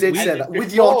 Yeah, You did say that with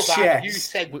Before your that, chest. You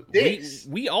said this.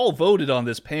 we all voted on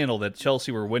this panel that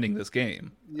Chelsea were winning this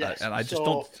game. Yes, and I just so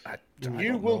don't. I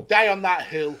You don't will know. die on that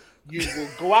hill. You will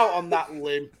go out on that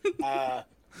limb.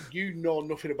 You know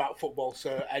nothing about football,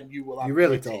 sir, and you will. You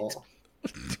really admit don't.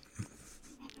 it.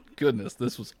 Goodness,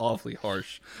 this was awfully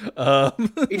harsh.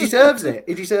 He deserves it.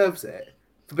 He deserves it.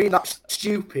 For being that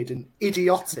stupid and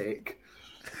idiotic.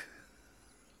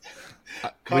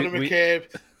 Conor we-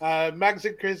 McCabe, Mags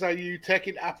and Chris, are you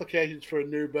taking applications for a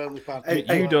new Burnley fan? Hey,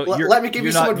 You don't. You're- let me give you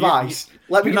you're some not- you're- advice.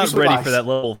 Let me You're give you not some ready advice. for that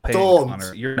level of pain, Don't.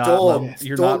 Connor. You're not. Don't.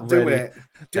 You're Don't not do ready. it.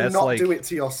 Do That's not like- do it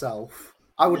to yourself.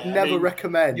 I would Yeah, I never mean,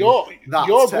 recommend You're that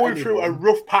going to through a anyone.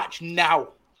 rough patch now.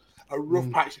 A rough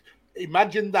patch.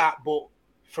 Imagine that, but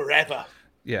forever.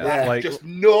 Yeah, Yeah. like Just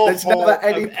no There's hope never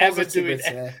any of ever doing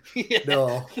positivity. it. Yeah.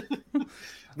 No.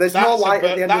 There's no light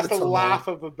at the end that's of the the tunnel. laugh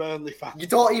of a Burnley fan. You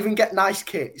don't even get nice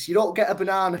kits. You don't get a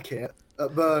banana kit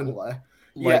at Burnley.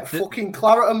 You Like get the- fucking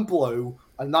claret and blue,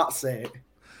 and that's it.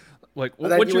 like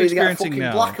And then what you you're either get a experiencing fucking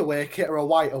now. black away kit or a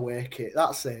white away kit.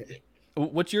 That's it.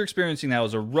 What you're experiencing now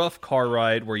is a rough car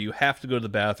ride where you have to go to the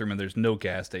bathroom and there's no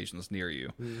gas stations near you.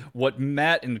 What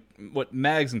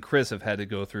Mags and Chris have had to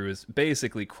go through is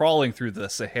basically crawling through the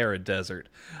Sahara Desert.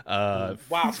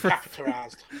 Whilst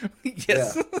capitalized.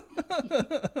 Yes.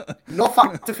 No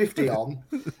factor 50 on.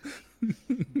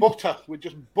 Butter with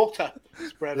just butter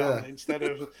spread Yeah. on instead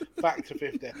of factor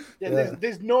 50. Yeah, Yeah.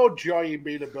 There's no joy in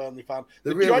being a Burnley fan.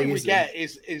 The There joy really we isn't. get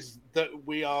is that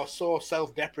we are so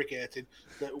self-deprecating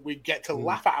that we get to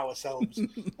laugh at ourselves.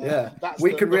 Yeah. That's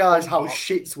We the- can the realise fun how part.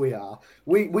 shits we are.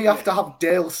 We have to have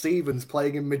Dale Stevens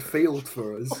playing in midfield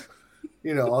for us.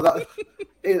 You know, that,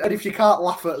 and if you can't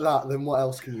laugh at that, then what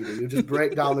else can you do? You just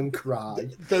break down and cry.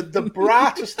 The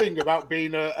brightest thing about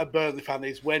being a Burnley fan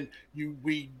is when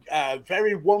we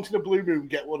very once in a blue moon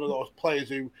get one of those players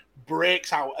who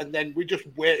breaks out, and then we just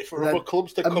wait for And other then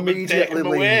clubs to come and take Immediately them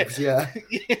away. leaves, yeah.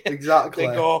 Yeah. Exactly.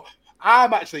 They go,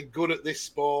 I'm actually good at this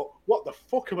sport. What the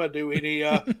fuck am I doing here?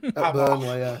 At I'm off.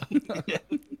 Burnley, yeah.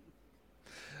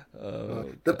 Oh,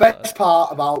 The God. best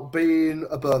part about being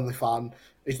a Burnley fan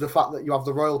is the fact that you have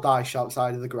the Royal Dyche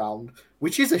outside of the ground,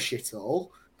 which is a shithole.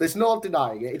 There's no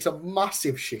denying it. It's a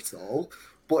massive shithole,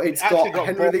 but it's It actually got got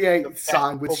Henry voted the VIII best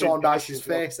signed with pub in Sean Burnley Dyche's as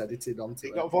well. face edited onto It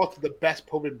it. got voted the best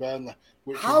pub in Burnley.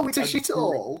 Which How? is It's a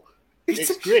shithole. It's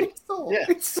a It's grim. shithole. Yeah.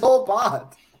 It's so bad.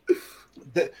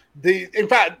 In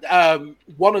fact,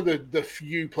 one of the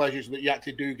few pleasures that you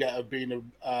actually do get of being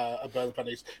a Burnley fan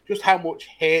is just how much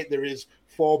hate there is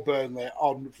for Burnley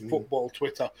on football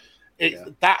Twitter.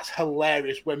 That's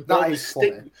hilarious when That Burnley is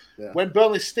funny. Yeah. when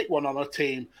Burnley stick one on a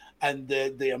team and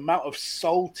the amount of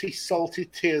salty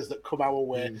tears that come our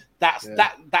way,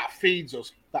 that feeds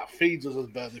us. That feeds us as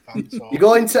Burnley fans. So. You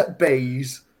go into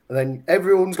Bays, and then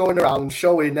everyone's going around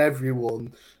showing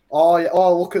everyone,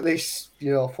 oh, look at this,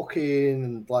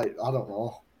 fucking, like, I don't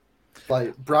know,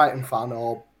 like Brighton fan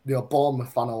or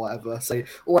Bournemouth fan or whatever, say,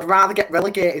 oh, I'd rather get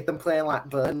relegated than playing like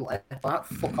Burnley. Like,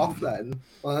 fuck off then.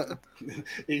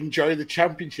 Enjoy the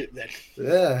championship then.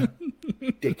 Yeah,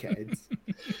 dickheads.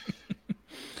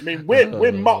 I mean,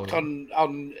 we're mocked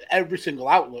on every single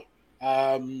outlet.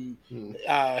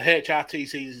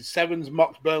 HRTC Sevens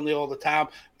mocks Burnley all the time.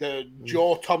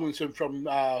 Joe Tomlinson from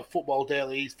Football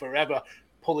Daily, he's forever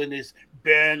pulling his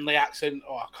Burnley accent.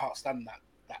 Oh, I can't stand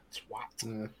that twat.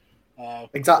 Yeah.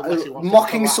 Exactly.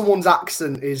 Mocking someone's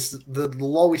accent is the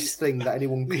lowest thing that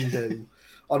anyone can do.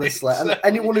 Honestly, and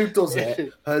anyone who does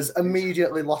it has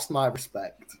immediately lost my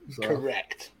respect. So.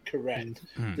 Correct.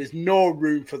 There's no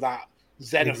room for that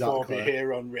xenophobia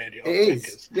here on Radio. It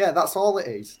is. Yeah, that's all it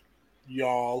is.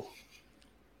 Y'all.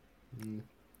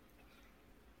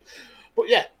 But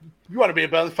yeah, you want to be a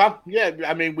Burnley fan? Yeah,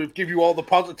 I mean, we've give you all the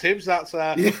positives. That's do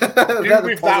with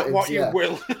that what you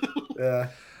will. Yeah.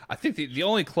 I think the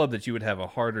only club that you would have a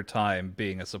harder time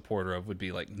being a supporter of would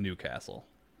be like Newcastle.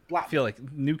 I feel like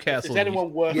Newcastle. Is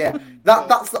anyone worse? Yeah,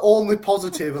 that's the only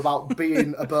positive about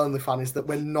being a Burnley fan is that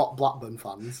we're not Blackburn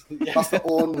fans. Yeah. That's the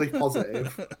only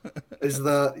positive. Is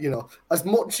that as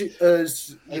much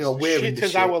as we're in the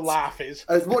shit, our laugh is,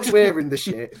 as much as we're in the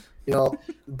shit,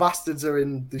 bastards are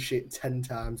in the shit 10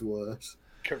 times worse.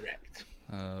 Correct.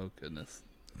 Oh goodness.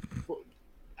 But,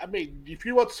 I mean, if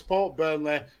you want to support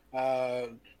Burnley,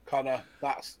 Connor,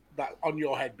 that's on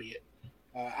your head, be it.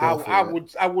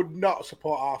 I would not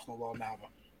support Arsenal though, neither.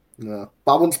 No,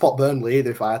 but I wouldn't support Burnley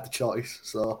either if I had the choice.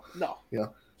 So no,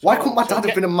 why couldn't my dad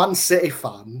have been a Man City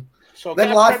fan? So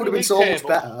then life would have been so much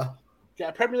better. Get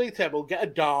a Premier League table, get a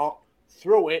dart,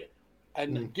 throw it,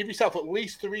 and give yourself at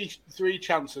least three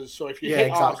chances. So if you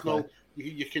hit Arsenal,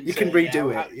 you can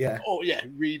redo it. Yeah. Oh yeah,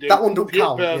 redo that one don't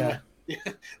count. Yeah.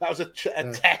 That was a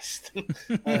test,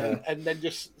 and then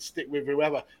just stick with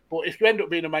whoever. But if you end up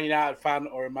being a Man United fan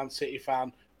or a Man City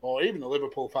fan or even a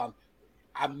Liverpool fan,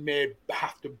 I may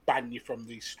have to ban you from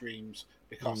these streams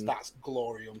because that's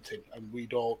glory hunting, and we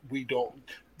don't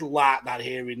like that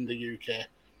here in the UK.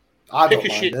 I don't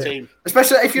mind shit team,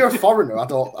 especially if you're a foreigner. I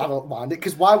don't mind it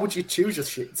because why would you choose a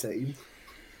shit team?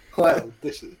 Well,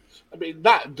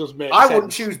 that does make sense. I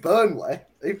wouldn't choose Burnley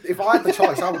if I had the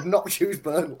choice. I would not choose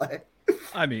Burnley.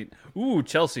 I mean,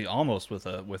 Chelsea almost with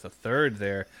a third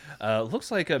there. Looks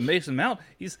like Mason Mount.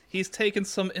 He's taken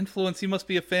some influence. He must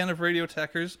be a fan of Radio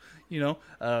Techers.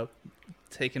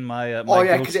 Taking my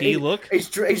goatee look. He's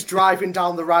driving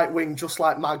down the right wing just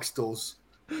like Mags does.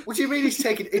 What do you mean he's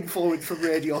taking influence from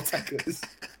Radio Techers?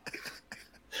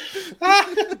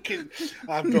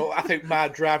 I think my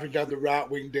driving down the right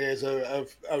wing days are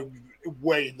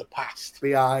way in the past.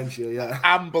 Behind you, yeah.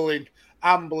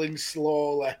 Ambling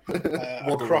slowly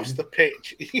across the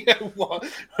pitch.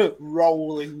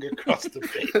 Rolling across the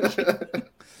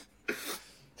pitch.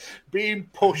 Being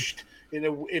pushed in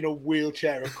a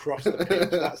wheelchair across the pitch.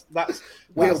 That's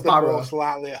the most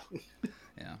likely.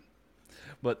 Yeah.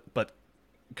 But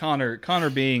Connor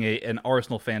being an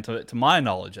Arsenal fan, to my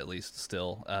knowledge at least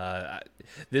still,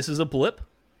 this is a blip.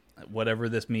 Whatever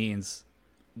this means,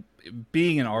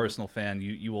 being an Arsenal fan,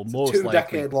 you will most likely...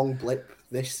 2-decade-long blip.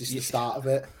 This is the start of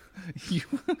it.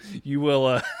 You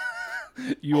will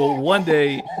one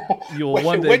day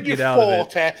get out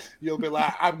of it. You'll be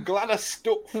like, I'm glad I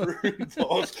stuck through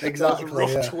those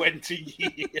rough 20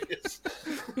 years.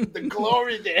 The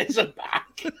glory days are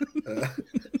back.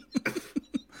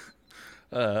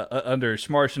 Under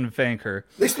Schmarsh and Fanker.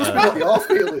 This must be what you're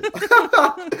feeling.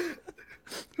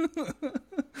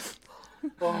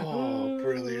 Oh,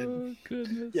 brilliant.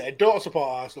 Goodness. Yeah, don't support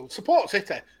Arsenal. Support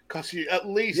City, because at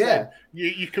least then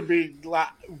you can be like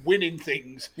winning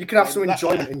things. You can have some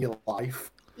enjoyment in your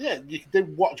life. Yeah, you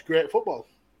can watch great football.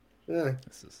 Yeah.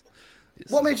 This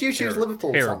what made you choose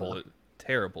Liverpool?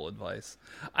 Terrible advice.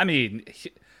 I mean...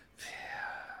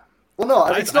 Well, no,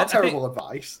 it's not terrible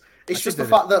advice. It's just the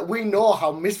fact that we know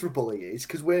how miserable he is,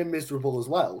 because we're miserable as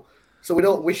well. So we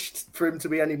don't wish for him to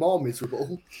be any more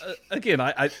miserable. Again,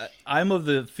 I'm of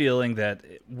the feeling that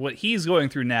what he's going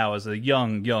through now as a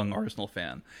young Arsenal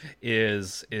fan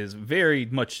is very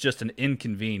much just an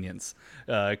inconvenience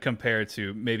compared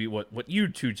to maybe what you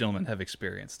two gentlemen have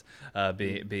experienced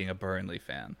being a Burnley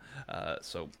fan.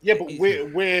 So yeah, but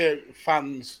we're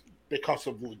fans because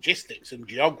of logistics and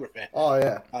geography. Oh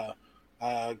yeah.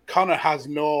 Connor has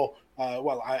no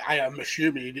well, I am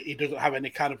assuming he doesn't have any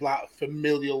kind of like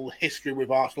familial history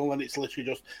with Arsenal, and it's literally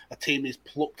just a team he's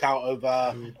plucked out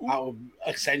of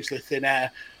essentially thin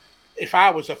air. If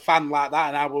I was a fan like that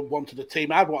and I would wanted a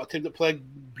team, I'd want a team that played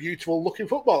beautiful looking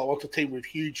football. I want a team with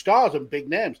huge stars and big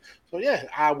names. So yeah,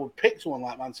 I would pick someone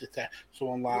like Man City,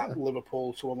 someone like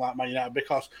Liverpool, someone like Man United,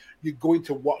 because you're going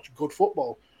to watch good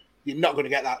football. You're not going to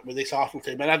get that with this Arsenal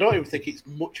team, and I don't even think it's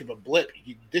much of a blip.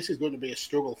 This is going to be a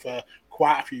struggle for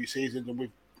quite a few seasons, and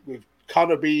with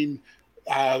Connor being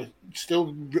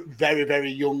still very,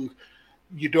 very young,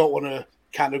 you don't want to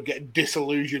kind of get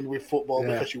disillusioned with football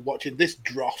because you're watching this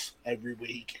dross every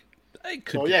week. It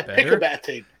could pick a better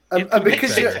team. And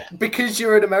because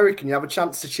you're an American, you have a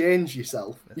chance to change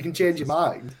yourself. You can change your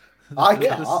mind. I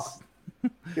can't.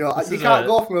 You can't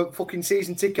go from a fucking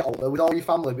season ticket holder with all your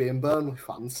family being Burnley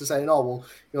fans to saying, "Oh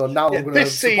well, now I'm going to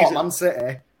support Man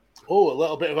City." Oh, a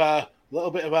little bit of a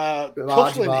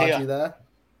tussling here. There.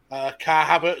 Kai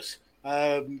Havertz.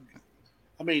 I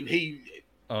mean,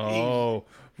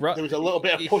 there was a little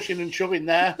bit of pushing and shoving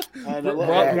there. And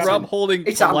Rob Holding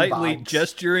politely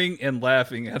gesturing and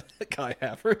laughing at Kai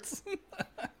Havertz.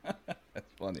 That's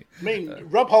funny. I mean,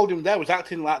 Rob Holding there was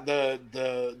acting like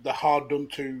the hard done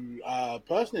to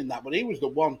person in that, but he was the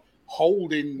one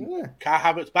holding Kai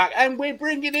Havertz back, and we're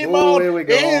bringing him on. Here we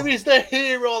go. Here is the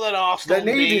hero that Arsenal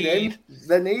need.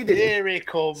 They needed him. Here he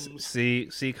comes. See,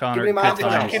 Connor.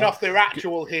 Knocking off their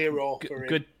actual hero.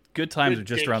 Good times are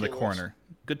just around the corner.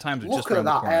 Good times are just around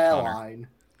the corner. Look at that airline. Connor.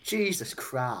 Jesus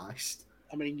Christ.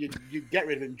 I mean, you get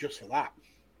rid of him just for that.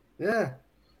 Yeah.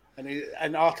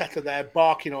 And Arteta there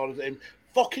barking orders at him,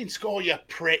 fucking score, you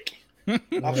prick.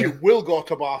 Else you will go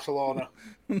to Barcelona.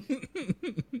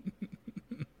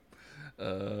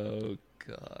 Oh,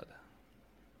 God.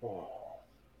 Oh.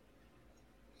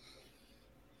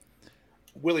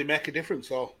 Will he make a difference,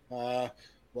 though?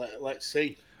 Let's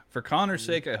see. For Connor's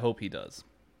sake, I hope he does.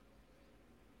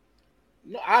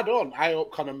 No, I don't. I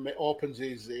hope Connor opens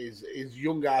his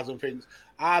young eyes and thinks,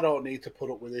 I don't need to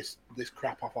put up with this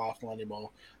crap off Arsenal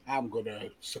anymore. I'm going to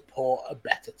support a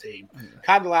better team.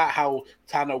 Kind of like how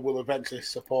Tanner will eventually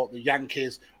support the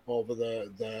Yankees over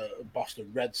the Boston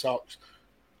Red Sox.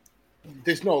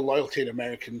 There's no loyalty in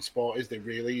American sport, is there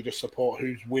really? You just support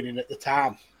who's winning at the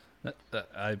time.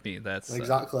 I mean, that's...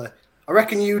 Exactly. I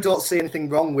reckon you don't see anything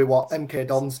wrong with what MK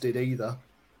Dons did either.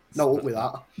 No up with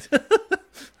that.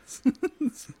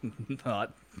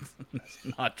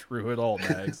 not true at all,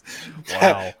 Mags.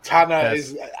 Wow. Tanner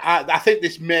is... I think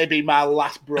this may be my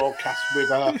last broadcast with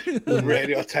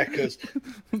Radio Techers.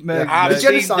 I've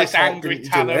seen this angry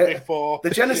Tanner before. The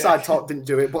genocide talk didn't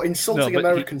do it, but in something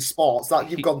American sports, that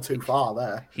you've gone too far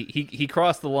there. He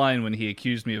crossed the line when he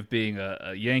accused me of being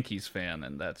a Yankees fan,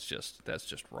 and that's just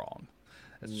wrong.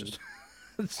 That's just...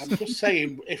 I'm just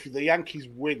saying, if the Yankees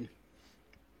win,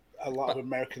 a lot of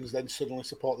Americans then suddenly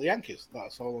support the Yankees.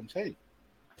 That's all I'm saying.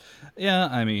 Yeah,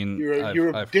 I mean... You're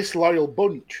a disloyal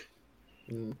bunch.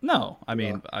 No, I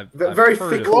mean... Very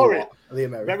fickle, the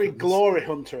Americans. Very glory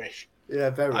hunterish.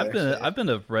 Yeah, very. I've been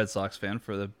a Red Sox fan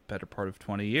for the better part of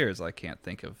 20 years. I can't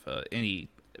think of any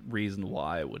reason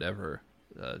why I would ever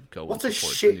go What's and a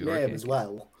support shit the New York name Yankees. as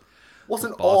well? What's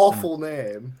an Boston, awful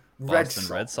name?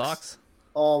 Boston Red Sox?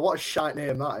 Oh, what a shite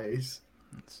name that is.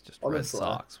 It's just Honestly. Red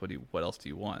Sox. What else do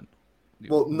you want?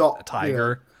 Not a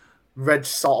tiger. Red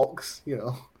Sox,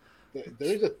 There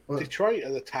is a Detroit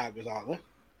of the Tigers, aren't there?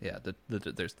 Yeah,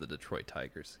 there's the Detroit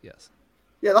Tigers. Yes.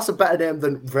 Yeah, that's a better name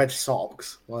than Red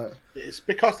Sox. Like, it's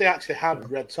because they actually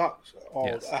had Red Sox, or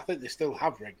Yes. I think they still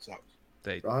have Red Sox.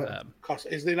 Because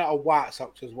is there not a White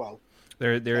Sox as well?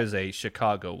 There is a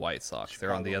Chicago White Sox.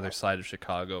 They're on the other side of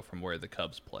Chicago from where the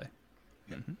Cubs play.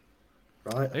 Mm-hmm.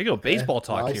 Right. There you go. Baseball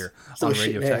talk here on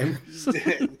Radio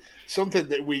Tech. Something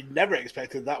that we never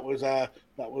expected. That was the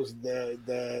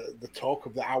talk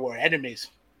of our enemies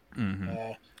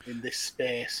in this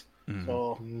space. Mm-hmm.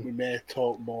 So we may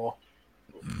talk more.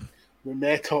 We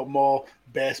may talk more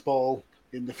baseball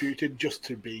in the future, just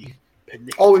to be.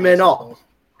 Oh, we may not.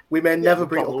 We may never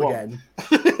bring it up again.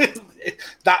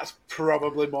 That's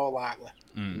probably more likely.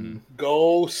 Mm-hmm.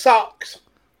 Go Sox! Is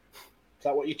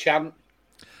that what you chant?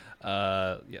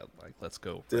 Yeah, like let's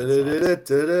go. Babe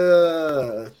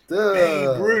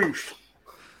Ruth.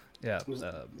 Yeah.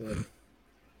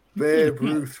 Babe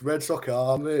Ruth, Red Sox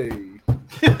Army.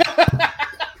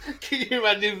 Can you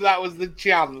imagine if that was the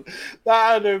chant?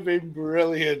 That would have been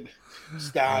brilliant.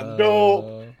 Stand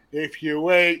up. If you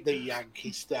wait, the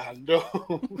Yankees stand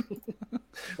up.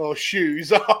 Or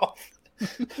shoes off.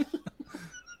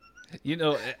 You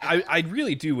know, I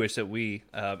really do wish that we've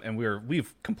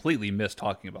completely missed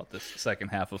talking about this second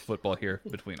half of football here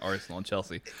between Arsenal and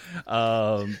Chelsea.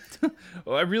 Well,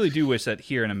 I really do wish that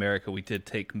here in America we did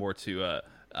take more to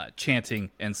chanting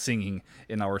and singing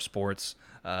in our sports,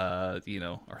 our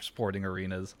sporting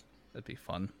arenas. That'd be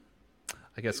fun.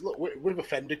 I guess. Look, we've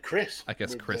offended Chris. I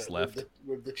guess Chris left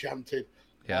with the chanting.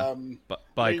 Yeah,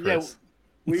 bye, Chris.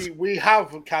 We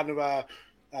have kind of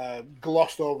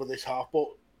glossed over this half, but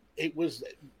it was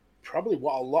probably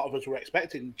what a lot of us were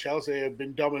expecting. Chelsea have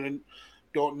been dominant,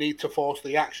 don't need to force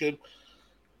the action.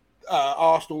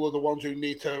 Arsenal are the ones who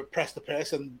need to press the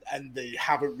pace, and they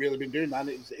haven't really been doing that.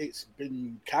 It's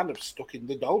been kind of stuck in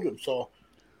the doldrums. So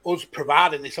us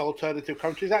providing this alternative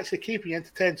country is actually keeping you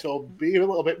entertained. So be a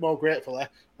little bit more grateful there.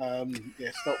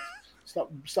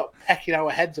 Stop pecking our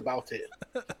heads about it.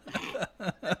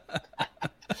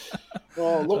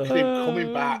 Oh, look at him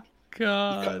coming back.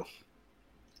 God.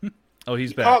 Oh,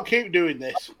 he's back. Can't keep doing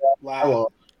this. Like,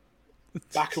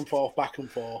 back and forth. I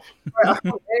couldn't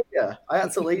hear you. I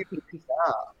had to leave at the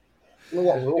start.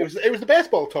 It was the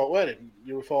baseball talk, wasn't it?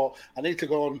 You thought, I need to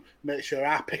go and make sure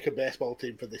I pick a baseball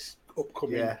team for this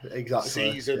upcoming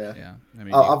season. Yeah. I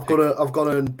mean, I've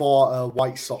gone and bought a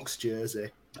White Sox jersey.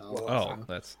 Oh,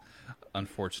 that's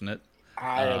unfortunate.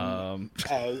 I am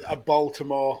a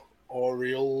Baltimore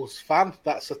Orioles fan.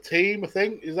 That's a team, I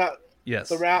think. Is that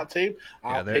the right team?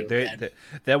 Yeah,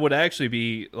 that would actually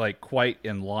be like quite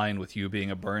in line with you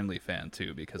being a Burnley fan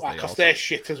too, because they're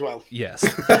shit as well. Yes.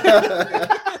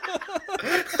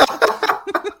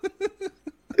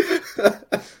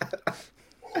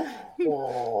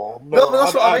 Oh, no,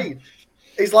 that's what I mean.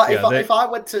 It's like if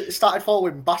I started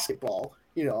following basketball,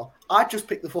 I'd just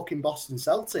pick the fucking Boston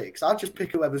Celtics. I'd just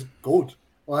pick whoever's good,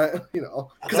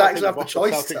 because I actually have the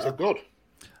choice. Celtics are good.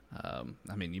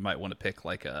 I mean, you might want to pick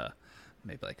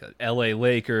maybe like a L.A.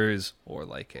 Lakers or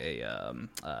like a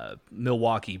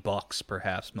Milwaukee Bucks,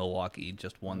 perhaps. Milwaukee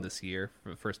just won this year for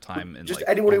the first time in just like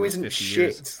anyone who isn't shit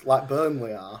years. Like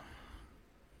Burnley are.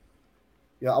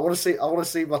 Yeah, I want to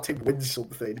see my team win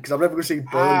something because I'm never going to see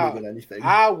Burnley win anything.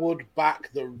 I would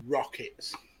back the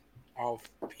Rockets of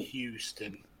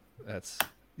Houston. There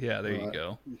you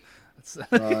go.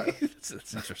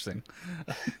 That's interesting.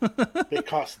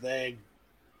 Because they're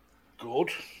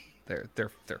good. They're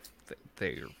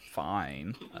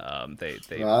fine.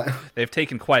 They've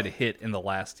taken quite a hit in the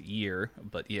last year,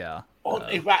 but yeah.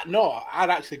 In fact, no, I'd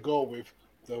actually go with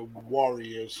the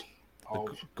Warriors.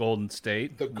 Golden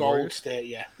State. The Gold State,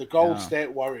 yeah. The Gold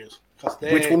State Warriors.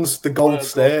 Which one's the Gold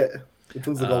State? Which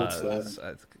one's the Gold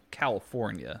State?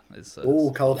 California is.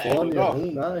 California. Oh,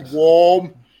 nice.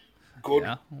 Warm. Good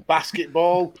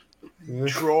basketball.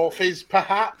 Trophies,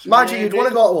 perhaps. Imagine you'd want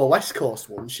to go to a West Coast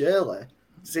one, surely.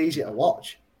 It's easier to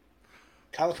watch.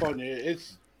 California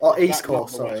is. Oh, East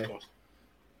Coast, sorry. Coast.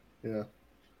 Yeah.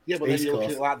 Yeah, but East then you're Coast.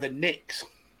 looking at like the Knicks.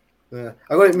 Yeah,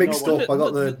 I got it mixed up. I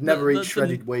got the never eat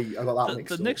shredded wheat. I got that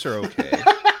mixed up. The Knicks are okay.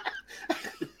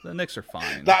 The Knicks are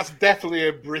fine. That's definitely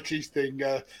a British thing.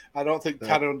 I don't think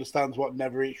Tanner understands what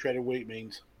never eat shredded wheat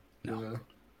means. No.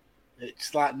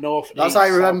 It's like north. That's east, how I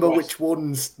remember southwest. which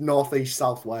one's north, east,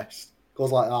 southwest.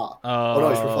 Goes like that. Oh no,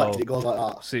 it's reflected. It goes like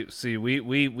that. See,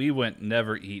 we went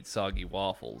never eat soggy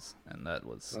waffles, and that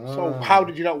was. So how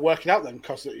did you not work it out then?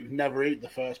 Because you never eat the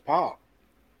first part.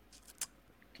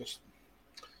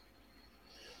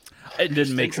 It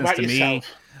didn't make sense to me, yourself.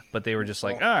 but they were just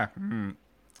like,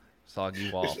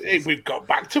 soggy waffles. We've got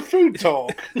back to food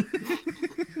talk.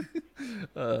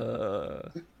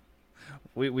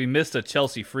 We missed a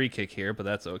Chelsea free kick here, but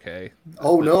that's okay.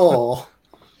 Oh no.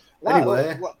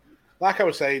 Anyway, like I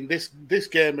was saying, this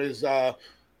game is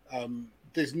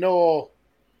there's no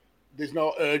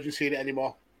urgency in it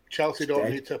anymore. Chelsea don't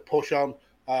need to push on.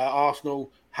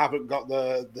 Arsenal haven't got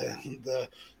the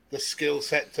skill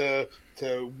set to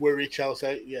worry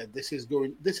Chelsea. Yeah, this is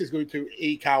going to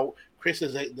eke out. Chris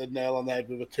has hit the nail on the head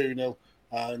with a 2-0,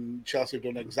 and Chelsea have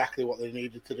done exactly what they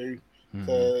needed to do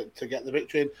to get the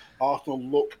victory. Arsenal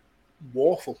look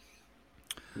woeful.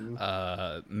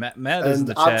 Matt is in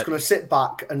the chat. I'm just going to sit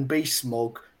back and be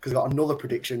smug because I got another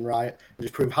prediction right and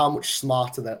just prove how much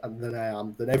smarter than I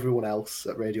am than everyone else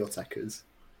at Radio Techers.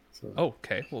 So,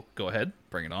 okay, well, go ahead,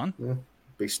 bring it on. Yeah,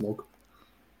 be smug.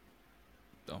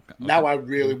 Okay. Now I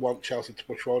really want Chelsea to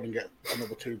push forward and get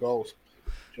another 2 goals,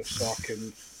 just so I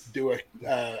can do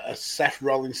a Seth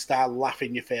Rollins style laugh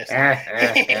in your face.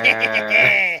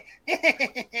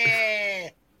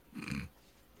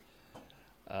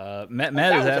 Matt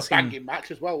that is was asking a banging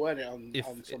match as well, weren't it? On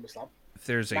SummerSlam. if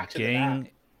there's a Match of the gang.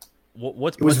 night.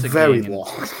 What's It was the very gang?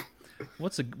 long.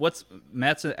 what's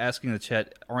Matt's asking in the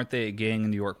chat? Aren't they a gang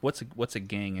in New York? What's a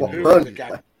gang in What, New Who York? is the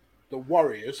guy? The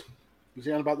Warriors. Was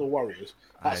he on about the Warriors?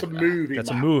 That's a movie. That's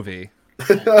a Matt. movie.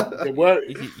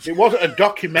 It wasn't a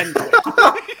documentary.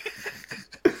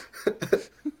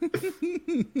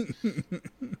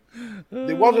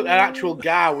 There wasn't an actual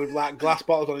guy with like glass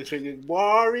bottles on his fingers.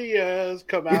 Warriors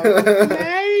come out.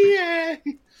 Yeah.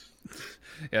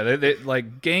 Yeah, they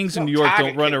like gangs in not New York Tiger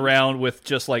don't run King. around with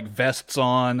just like vests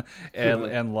on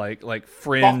and like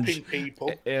fringe Bopping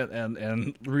people.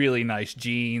 and really nice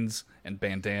jeans and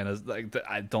bandanas. Like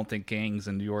I don't think gangs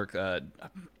in New York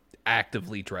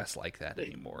actively dress like that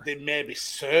anymore. There may be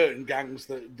certain gangs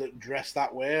that dress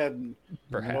that way, and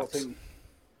I don't Perhaps. think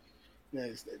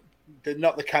they're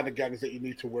not the kind of gangs that you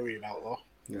need to worry about, though.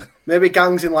 Yeah. Maybe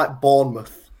gangs in like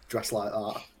Bournemouth dress like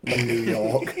that in New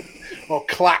York. Or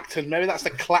Clacton, maybe that's the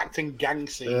Clacton gang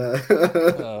scene.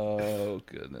 Oh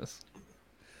goodness.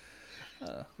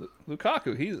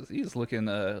 Lukaku, he's looking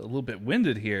a little bit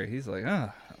winded here. He's like,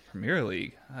 Premier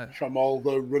League. From all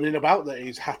the running about that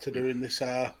he's had to do in this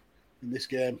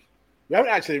game. We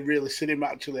haven't actually really seen him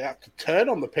actually have to turn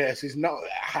on the pace. He's not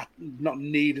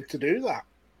needed to do that.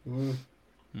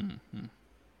 Mm-hmm.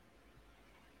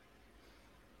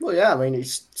 Well, yeah, I mean,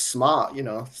 he's smart,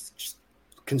 just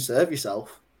conserve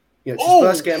yourself. It's his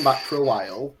first game back for a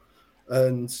while,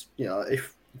 and,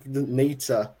 if he doesn't need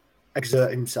to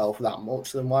exert himself that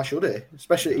much, then why should he?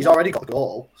 Especially, he's already got the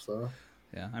goal, so...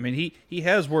 Yeah, I mean, he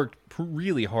has worked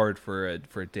really hard for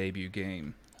a debut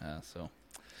game, so...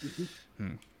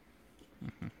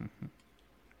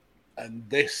 And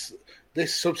this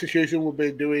substitution will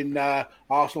be doing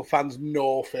Arsenal fans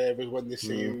no favours when they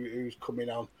see who's coming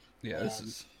on. Yeah,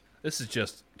 this is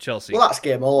just Chelsea. Well, that's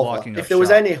game over. locking If up there was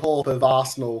shop. any hope of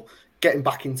Arsenal getting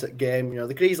back into the game,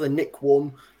 they could easily nick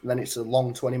one, and then it's a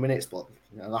long 20 minutes, but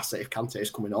that's it if Kante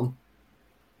is coming on.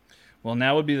 Well,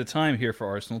 now would be the time here for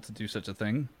Arsenal to do such a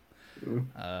thing.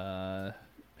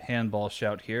 Handball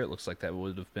shout here. It looks like that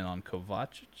would have been on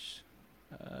Kovacic.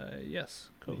 Yes,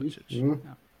 Kovacic. Yeah.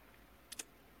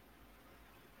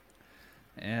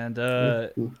 And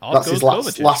That's his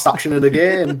last action of the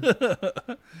game.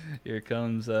 Here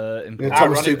comes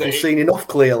Thomas Tuchel's seen enough,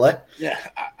 clearly. Yeah,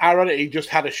 ironically, he just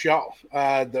had a shot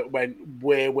that went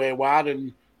way wide,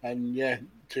 and yeah,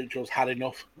 Tuchel's had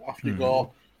enough. Off you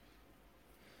go.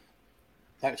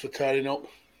 Thanks for turning up.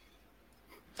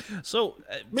 So,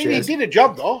 I mean, he did a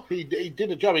job though. He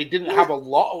did a job. He didn't have a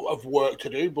lot of work to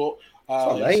do, but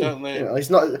certainly it's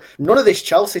not. None of this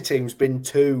Chelsea team's been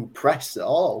too pressed at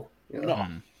all. no.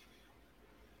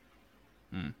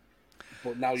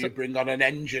 But now you bring on an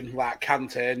engine like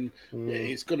Kante, and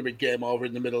it's going to be game over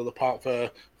in the middle of the park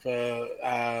for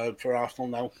Arsenal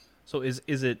now. So is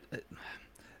it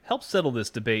help settle this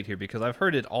debate here, because I've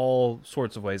heard it all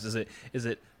sorts of ways. Is it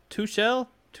Tuchel,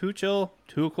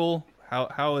 Tuchel?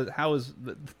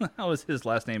 How is his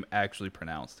last name actually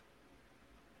pronounced?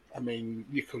 I mean,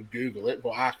 you could Google it,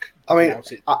 but I mean,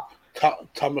 pronounce it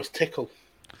Thomas Tickle.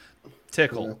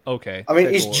 Tickle. Okay. I mean,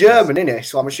 Tickle, he's German, isn't he?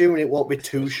 So I'm assuming it won't be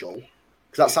Tuchel,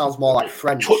 because that sounds more like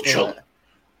French. Tuchel.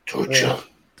 Tuchel.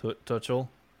 Tuchel.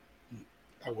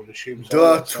 I would assume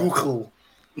Der so. Tuchel.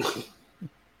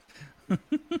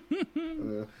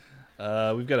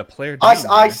 We've got a player.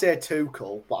 I say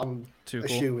Tuchel, but I'm Tuchel.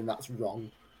 assuming that's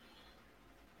wrong.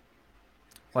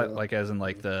 Like as in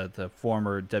like the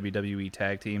former WWE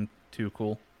tag team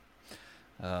Tuchel.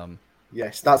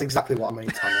 Yes, that's exactly what I mean,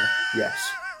 Tanner.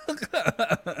 Yes.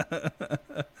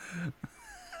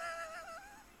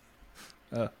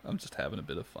 I'm just having a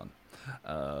bit of fun.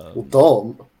 Well,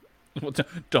 don't.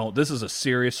 Don't. This is a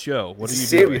serious show. What are you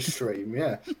Serious stream,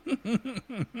 yeah.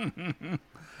 doing?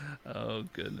 Oh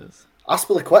goodness.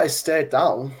 Aspilicueta stayed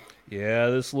down. Yeah,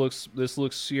 this looks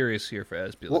serious here for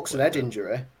Aspilicueta. Looks an head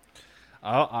injury.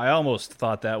 I almost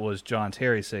thought that was John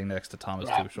Terry sitting next to Thomas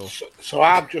Tuchel. So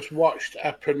I've just watched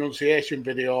a pronunciation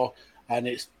video, and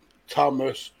it's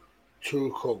Thomas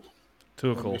Tuchel.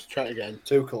 Tuchel. Let's try it again.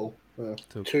 Tuchel. Yeah.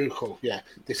 Tuchel, yeah.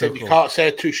 They said you Tuchel. can't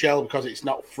say Tuchel because it's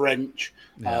not French.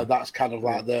 Yeah. That's kind of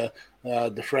like the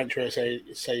French way of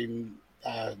saying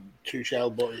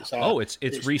Tuchel, but it's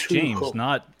it's Reece Tuchel. James,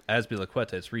 not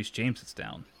Aspilicueta. It's Reece James that's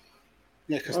down.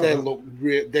 Yeah, because they look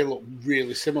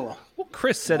really similar. Well,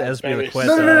 Chris said very-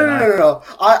 Aspilicueta. No.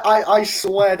 I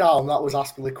swear down that was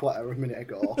Aspilicueta a minute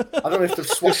ago. I don't know if they've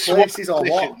swapped places or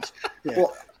what. Yeah.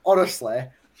 But honestly,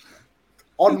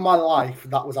 on my life,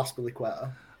 that was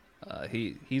Aspilicueta.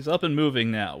 He's up and moving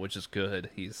now, which is good.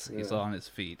 He's on his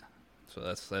feet, so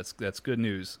that's good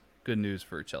news. Good news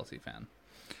for a Chelsea fan.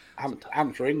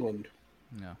 And for England.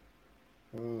 Yeah,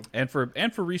 and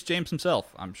for Reece James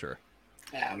himself, I'm sure.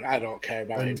 I don't care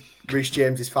about him. And Reece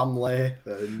James's family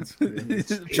and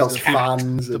Chelsea cat.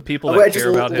 fans. The and people I that bet it care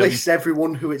just about him. lists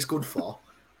everyone who it's good for.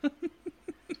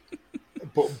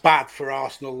 But bad for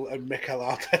Arsenal and Mikel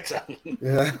Arteta.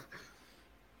 Yeah.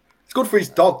 It's good for his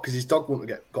dog because his dog wouldn't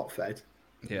have got fed.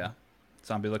 Yeah.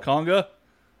 Zombie Lakonga.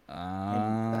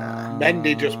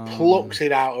 Mendy just plucks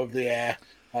it out of the air.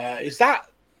 Is that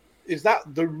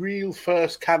the real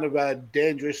first kind of a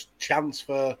dangerous chance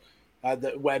for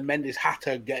where Mendy's had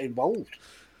to get involved?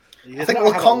 I think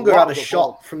Lakonga had a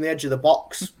shot from the edge of the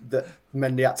box that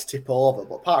Mendy had to tip over,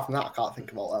 but apart from that, I can't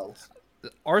think of what else.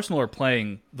 Arsenal are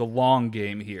playing the long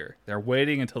game here. They're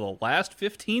waiting until the last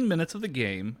 15 minutes of the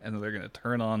game, and then they're going to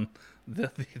turn on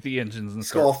the engines and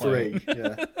Score start playing. 3,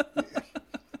 yeah.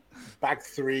 Bag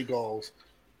 3 goals.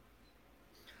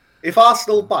 If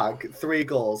Arsenal bag 3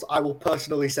 goals, I will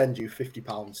personally send you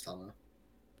 £50, Tanner.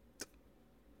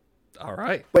 All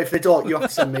right. But if they don't, you have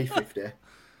to send me 50.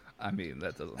 I mean,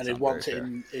 that doesn't And sound he wants very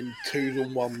it fair. in 2s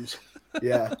and 1s.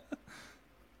 Yeah.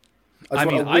 I I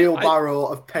just mean, want a wheelbarrow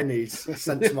of pennies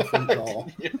sent to my front door.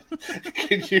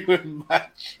 Can you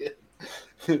imagine?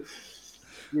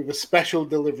 With a special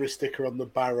delivery sticker on the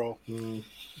barrow.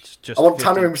 It's just I want 50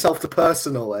 Tanner himself to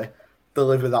personally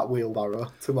deliver that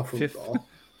wheelbarrow to my front door.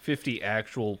 50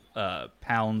 actual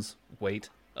pounds weight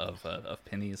of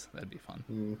pennies. That'd be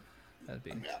fun. That'd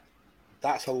be.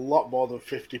 That's a lot more than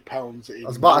 £50. I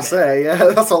was about to say, yeah,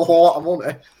 that's a lot of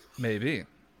money. Maybe.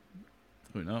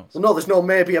 Who knows? Well, no, there's no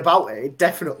maybe about it. It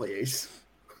definitely is.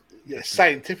 Yeah,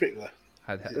 scientifically.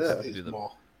 I'd have, Yeah. to do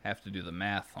More. have to do the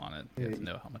math on it. You have to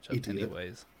know how much a penny Idiot.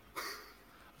 weighs.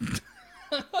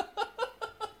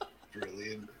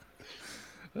 Brilliant.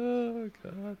 Oh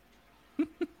god.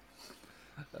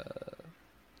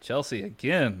 Chelsea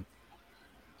again.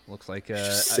 Looks like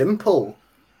Simple.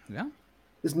 yeah.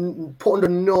 There's put under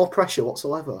no pressure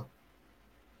whatsoever.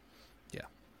 Yeah.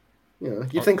 You know,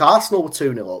 you'd think Arsenal were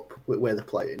 2-0 up with where they're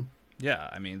playing. Yeah,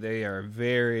 I mean they are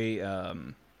very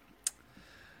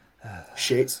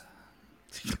Shit.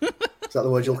 Is that the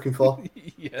word you're looking for?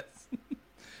 yes.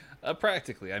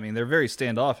 Practically. I mean they're very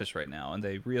standoffish right now and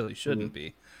they really shouldn't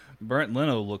be. Bernd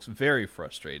Leno looks very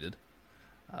frustrated.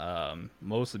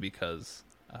 Mostly because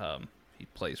he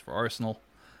plays for Arsenal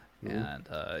and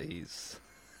he's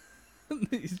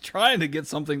he's trying to get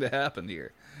something to happen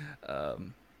here.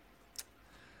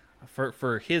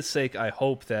 For his sake, I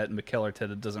hope that Mikel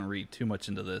Arteta doesn't read too much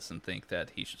into this and think that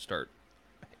he should start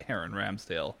Aaron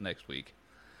Ramsdale next week.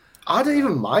 I don't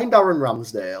even mind Aaron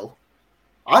Ramsdale.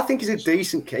 I think he's a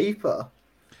decent keeper.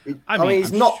 I mean,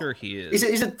 he's I'm not. sure he is.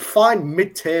 He's a fine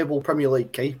mid-table Premier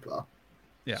League keeper.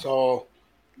 Yeah. So,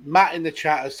 Matt in the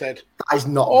chat has said, That is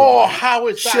not. "Oh, right. how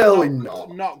is that Surely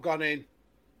not gone in?"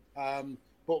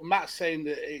 But Matt's saying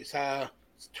that it's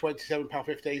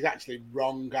 £27.50. He's actually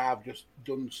wrong. I've just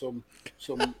done some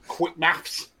quick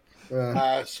maths.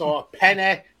 So a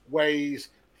penny weighs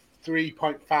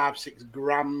 3.56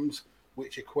 grams,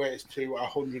 which equates to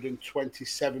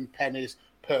 127 pennies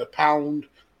per pound.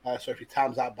 So if you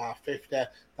times that by 50,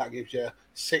 that gives you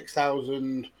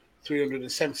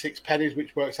 6,376 pennies,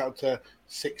 which works out to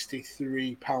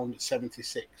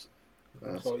 £63.76.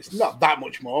 So it's not that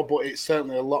much more, but it's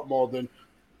certainly a lot more than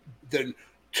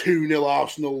 2-0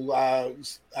 Arsenal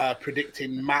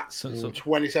predicting Matt's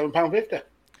 £27.50.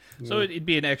 So it'd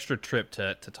be an extra trip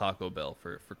to Taco Bell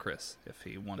for Chris if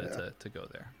he wanted to go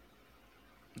there.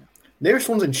 Nearest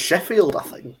one's in Sheffield, I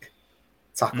think.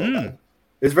 Taco Bell.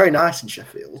 It was very nice in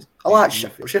Sheffield. I like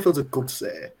Sheffield. Sheffield's a good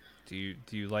city. Do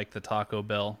you like the Taco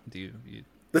Bell? Do you?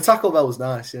 The Taco Bell was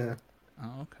nice, yeah.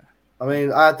 Oh, okay. I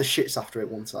mean, I had the shits after it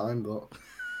one time, but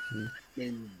I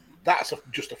mean, that's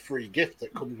just a free gift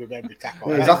that comes with every taco.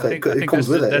 Yeah, exactly. I It think comes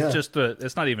with it, That's yeah. just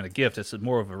it's not even a gift. It's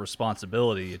more of a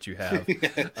responsibility that you have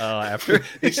after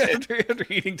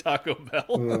eating Taco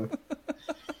Bell.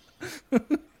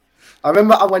 I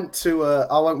remember I went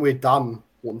with Dan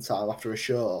one time after a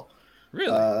show.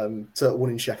 Really? To one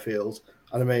in Sheffield.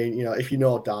 And I mean, you know, if you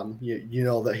know Dan, you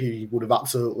know that he would have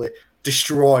absolutely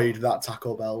destroyed that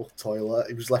Taco Bell toilet.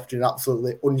 It was left in an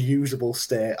absolutely unusable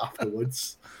state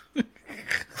afterwards. I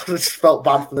just felt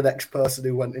bad for the next person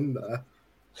who went in there.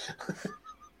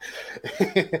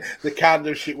 The kind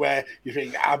of shit where you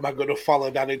think, am I going to follow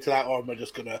Dan into that, or am I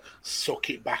just going to suck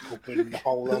it back up and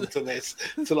hold on to this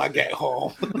till I get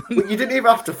home? But you didn't even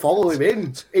have to follow him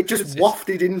in. It just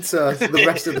wafted into the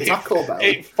rest of the Taco Bell.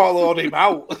 It followed him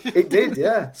out. It did,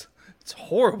 yeah. It's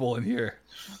horrible in here.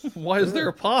 Why is there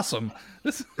a possum?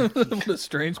 What a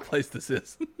strange place this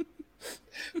is.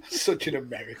 Such an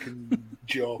American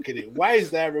joke, isn't it? Why is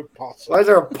there a possum? Why is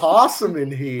there a possum in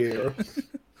here?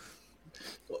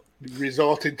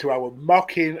 resorting to our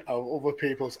mocking of other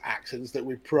people's accents that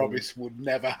we promised would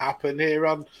never happen here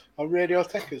on Radio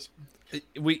Techers.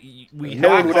 We No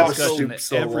have one would a ever discussion stoop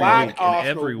so every low. week, and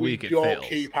every week we it don't fails.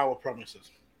 keep our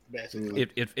promises, basically.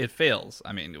 It fails.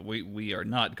 I mean, we are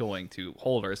not going to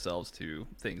hold ourselves to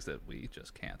things that we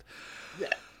just can't. Yeah.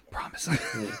 Promise.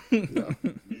 No.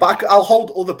 But I'll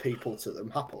hold other people to them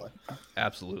happily.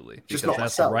 Absolutely, Just because not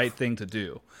that's myself. the right thing to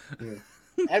do.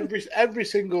 Every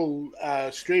single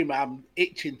stream, I'm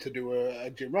itching to do a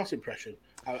Jim Ross impression.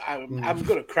 I'm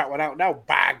going to crack one out now.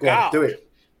 By Go on, God. do it.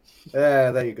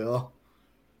 Yeah, there you go.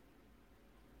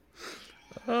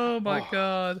 Oh my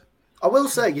God. I will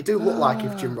say, you do look like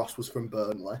if Jim Ross was from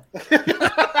Burnley.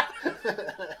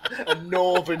 A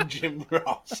northern Jim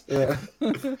Ross. Yeah.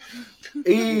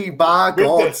 By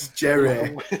God,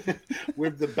 Jerry.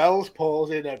 With the bells,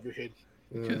 paws, and everything.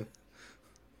 Yeah.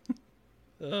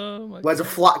 Oh my. Wears a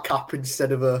flat cap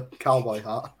instead of a cowboy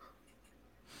hat.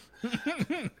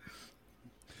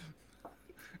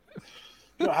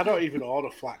 No, I don't even own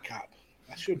a flat cap.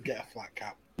 I should get a flat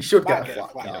cap. You should Might get a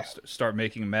flat cap. Start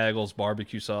making Maggle's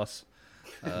barbecue sauce.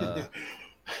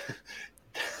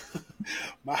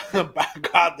 My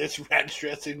God, this ranch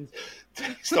dressing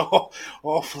tastes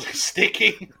awfully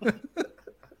sticky. I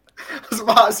was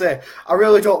about to say, I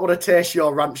really don't want to taste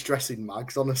your ranch dressing,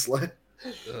 Mags, honestly.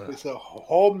 It's a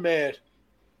homemade.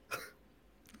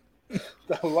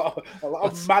 A lot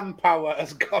of manpower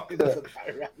has gone into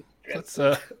that ranch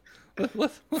dressing.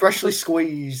 Let's Freshly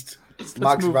squeezed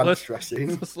Mags move- ranch let's-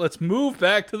 dressing. let's move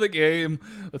back to the game.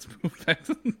 Let's move back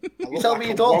to. You tell me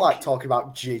you don't like talking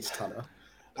about jizz, Tanner.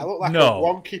 I look like No.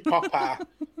 a wonky papa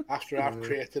after I've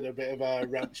created a bit of a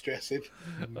ranch dressing.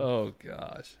 Oh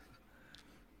gosh.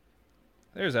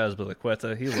 There's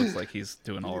Azpilicueta. He looks like he's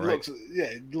doing all right.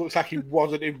 It looks like he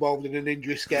wasn't involved in an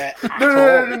injury scare at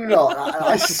No. all.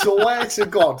 I swear to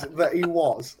God that he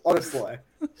was, honestly.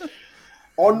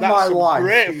 On That's my some life,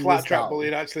 great he flat was track down.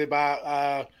 bullying actually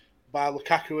by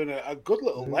Lukaku and a good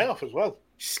little layoff as well.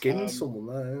 Skinned someone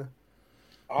there.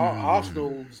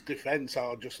 Arsenal's defence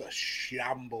are just a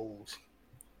shambles.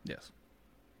 Yes.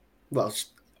 Well,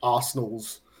 it's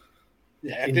Arsenal's.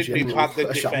 Yeah, I In didn't need to general, have the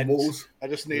a defence. shambles. I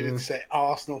just needed to say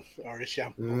Arsenal are a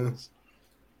shambles.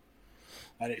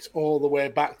 And it's all the way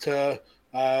back to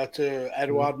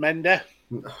Eduard Mendy.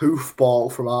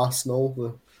 Hoofball from Arsenal.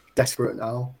 They're desperate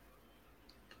now.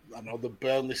 I know the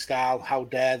Burnley style. How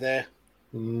dare they?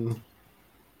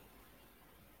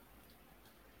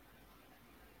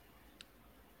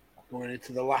 Going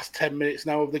into the last 10 minutes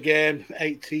now of the game,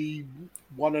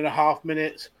 81 and a half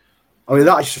minutes. I mean,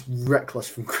 that is just reckless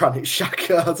from Granit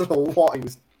Xhaka. I don't know what he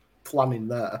was planning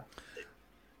there.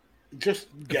 Just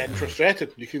getting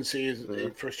frustrated. You can see his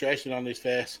frustration on his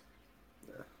face.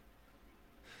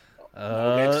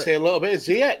 We're going to see a little bit of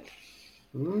Ziyech.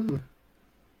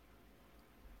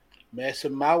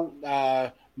 Mason Mount,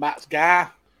 Matt's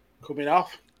Gar coming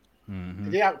off.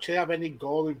 Did he actually have any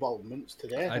goal involvements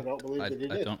today? I don't believe that he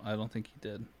did. I don't think he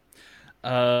did.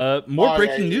 More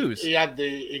breaking news. He got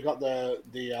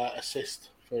the assist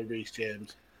for Reece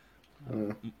James.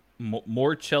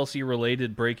 More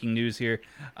Chelsea-related breaking news here.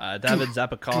 David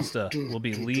Zappacosta will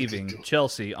be leaving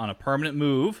Chelsea on a permanent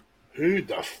move. Who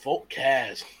the fuck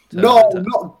cares? Not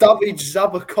David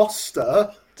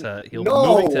Zappacosta. He'll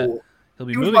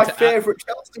be He was moving my to favourite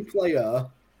Chelsea player.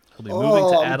 He'll be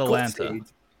moving to I'm Atalanta. gutted.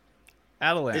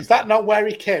 Atalanta. Is that not where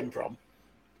he came from?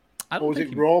 I Or don't was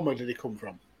think it Roma did he come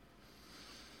from?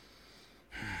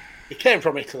 He came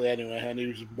from Italy anyway, and he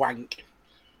was wank.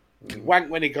 Wank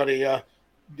when he got here.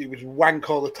 He was wank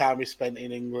all the time he spent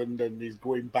in England, and he's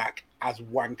going back as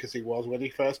wank as he was when he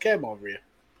first came over here.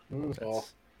 So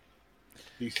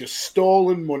he's just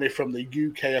stolen money from the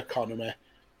UK economy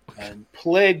and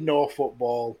played no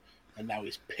football, and now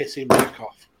he's pissing back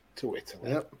off to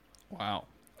Italy. Yep. Wow.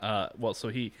 Well, so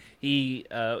he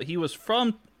was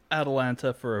from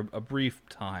Atalanta for a brief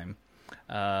time,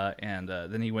 and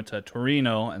then he went to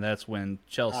Torino, and that's when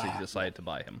Chelsea decided to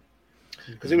buy him.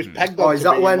 Because he was pegged Oh, on is to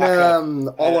that being when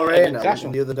like Olarena went international.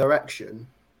 in the other direction?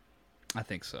 I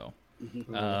think so.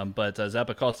 But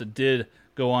Zappacosta did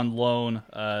go on loan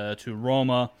to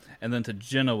Roma and then to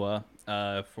Genoa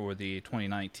for the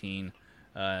 2019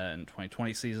 and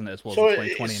 2020 season, as well as So the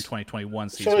 2020 and 2021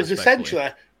 season. So he's respectively. essentially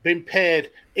been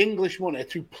paid English money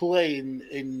to play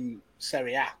in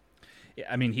Serie A. Yeah,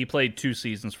 I mean, he played 2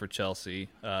 seasons for Chelsea.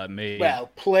 Well,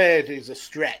 played is a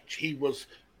stretch. He was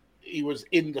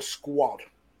in the squad.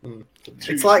 for 2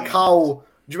 It's like seasons. how...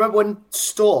 Do you remember when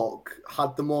Stoke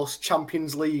had the most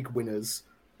Champions League winners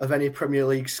of any Premier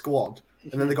League squad?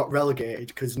 And then they got relegated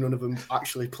because none of them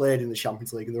actually played in the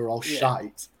Champions League and they were all Yeah.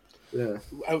 shite. Yeah.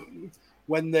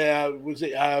 When there was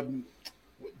it,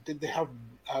 did they have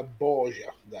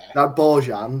Borgia there? That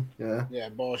Bojan, yeah. Yeah,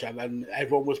 Borgia, and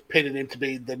everyone was pinning him to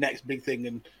be the next big thing,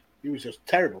 and he was just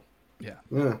terrible. Yeah.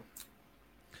 Yeah.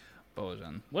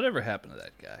 Bojan. Whatever happened to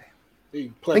that guy?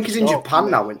 He I think he's in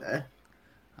Japan now, isn't he?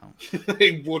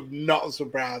 He would not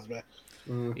surprise me.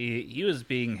 He was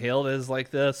being hailed as like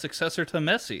the successor to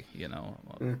Messi, you know.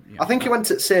 I think he went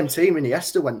to the same team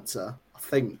Iniesta went to. I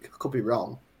think. I could be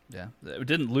wrong. Yeah.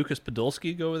 Didn't Lucas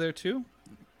Podolski go over there too?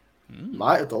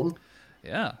 Might have done.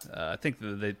 Yeah. I think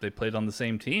they played on the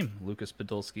same team, Lucas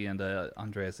Podolski and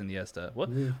Andreas Iniesta.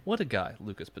 What a guy,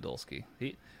 Lucas Podolski.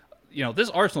 He, this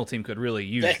Arsenal team could really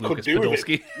use Lucas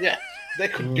Podolski. Yeah, they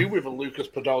could do with a Lucas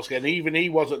Podolski, and even he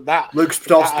wasn't that. Lucas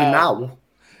Podolski now.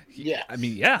 Yeah. I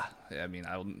mean,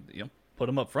 I'll put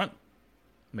him up front.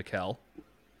 Mikel.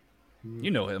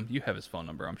 You know him. You have his phone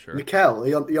number, I'm sure. Mikel,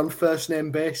 he on first name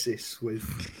basis with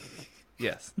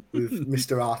Yes. with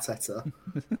Mr. Arteta.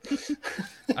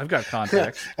 I've got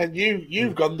contacts. And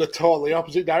you've gone the totally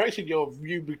opposite direction.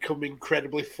 You become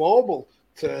incredibly formal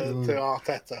to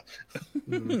Arteta.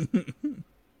 I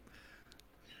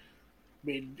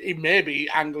mean, he may be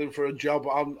angling for a job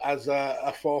as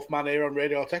a fourth man here on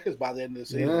Radio Techers by the end of the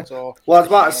season. Yeah. So, Well, I was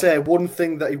about to say, one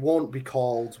thing that he won't be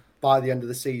called by the end of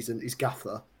the season is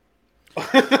Gaffer.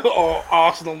 or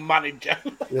Arsenal manager.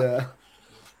 Yeah.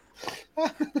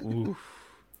 Oof.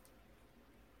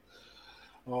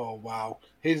 Oh wow!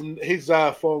 His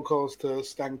phone calls to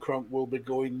Stan Kroenke will be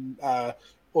going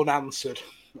unanswered,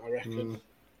 I reckon.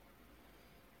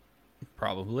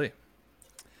 Probably.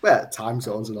 Well, time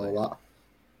zones and all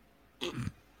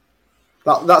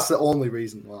that. That's the only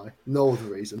reason why. No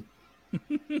other reason.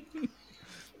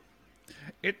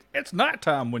 It's night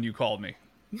time when you called me.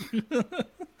 I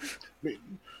mean,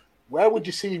 where would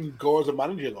you see him go as a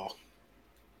manager, though?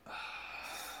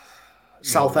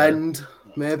 Southend,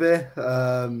 maybe.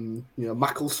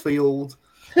 Macclesfield.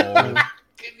 Can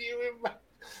you imagine?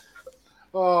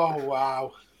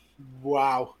 Oh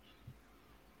wow!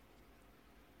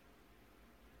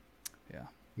 Yeah.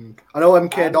 I know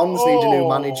MK Dons need a new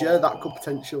manager. That could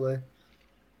potentially.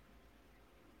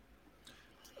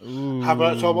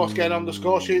 Havertz almost getting on the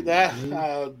score sheet there.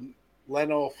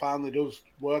 Leno finally does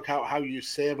work out how you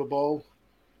save a ball.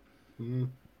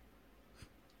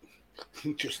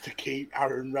 Just to keep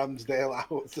Aaron Ramsdale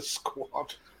out of the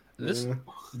squad.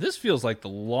 This feels like the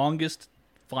longest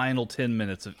final 10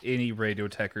 minutes of any Radio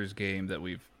Techers game that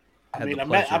we've had.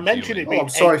 I mentioned it. I'm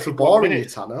sorry for boring you,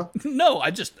 Tanner. No,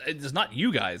 it's not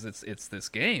you guys. It's this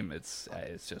game. It's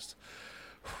just.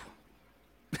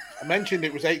 I mentioned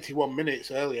it was 81 minutes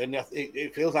earlier, and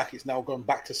it feels like it's now gone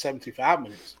back to 75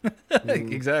 minutes.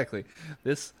 Exactly.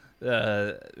 This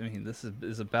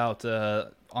is about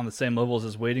on the same levels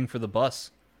as waiting for the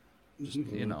bus. Just,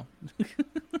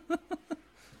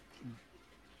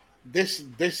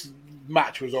 This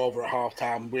match was over at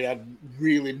halftime. We had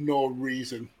really no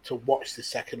reason to watch the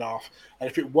second half, and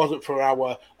if it wasn't for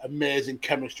our amazing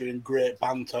chemistry and great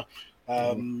banter,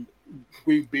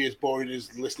 we'd be as boring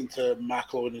as listening to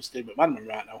Mark Owen and Steve McManaman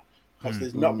right now. Because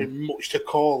there's not been much to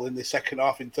call in the second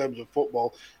half in terms of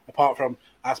football, apart from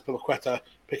Azpilicueta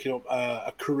picking up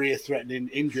a career-threatening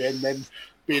injury and then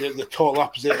being at the total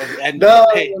opposite of the end of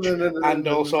the pitch, and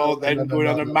also then going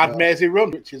on a mad mazy run,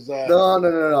 which is No.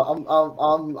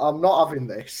 I'm not having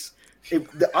this.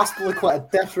 The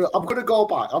Azpilicueta definitely. I'm going to go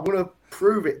back. I'm going to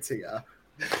prove it to you.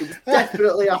 It was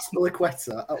definitely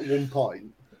Azpilicueta at one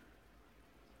point.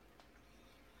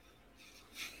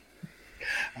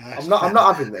 I'm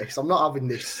not having this. I'm not having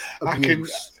this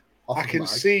abuse. I can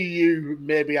see you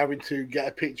maybe having to get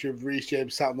a picture of Reece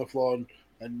James sat on the floor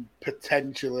and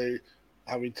potentially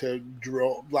having to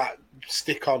draw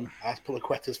stick on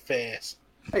Azpilicueta's face.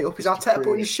 Hey, up, is Arteta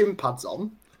putting his shin pads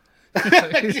on?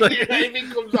 If he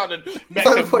comes on and makes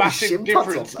a massive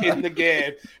difference in the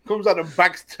game, comes on and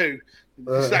bags two.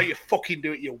 This is how you fucking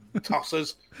do it, you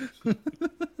tossers.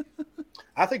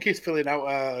 I think he's filling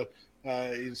out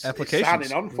his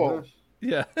signing on form.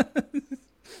 Yeah.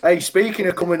 Hey, speaking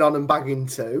of coming on and bagging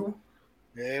two,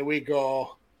 here we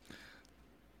go.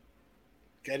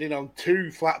 Getting on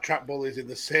two flat track bullies in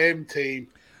the same team.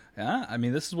 Yeah, I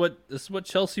mean this is what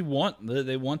Chelsea want.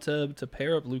 They want to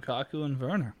pair up Lukaku and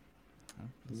Werner.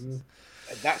 And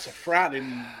that's a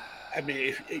frightening. I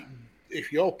mean,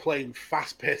 if you're playing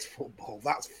fast paced football,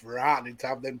 that's frightening to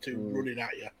have them two running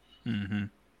at you. Mm-hmm. I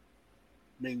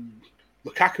mean,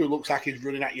 Lukaku looks like he's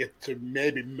running at you to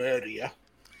maybe murder you,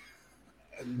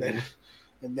 and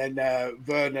then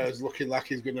Werner's looking like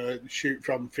he's going to shoot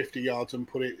from 50 yards and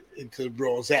put it into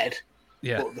row Z.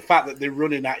 Yeah. But the fact that they're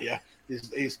running at you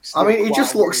He's I mean, he quite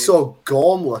just looks weird. so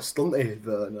gormless, doesn't he,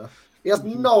 Werner? He has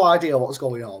no idea what's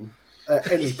going on at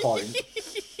any point.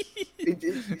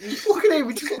 Look at him,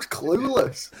 he just looks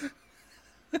clueless.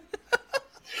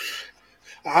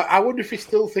 I wonder if he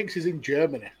still thinks he's in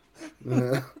Germany.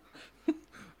 Yeah.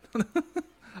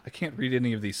 I can't read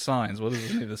any of these signs. What does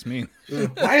any of this mean?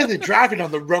 Why are they driving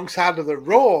on the wrong side of the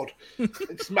road?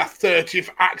 It's my 30th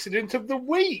accident of the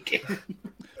week.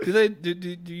 Do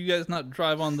you guys not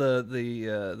drive on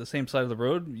the same side of the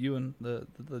road? You and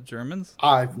the Germans?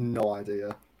 I have no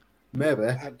idea. Maybe.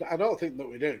 I don't think that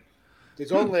we do.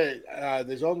 There's only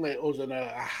us and a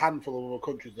handful of other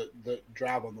countries that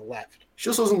drive on the left. It's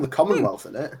just us in the Commonwealth,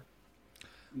 isn't it?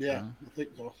 Yeah, I think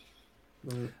so.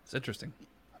 It's interesting.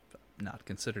 I've not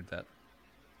considered that.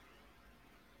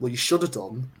 Well, you should have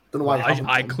done. Don't know why you haven't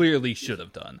I done. clearly should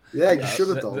have done. Yeah, you should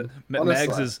have done.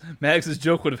 honestly. Mags's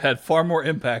joke would have had far more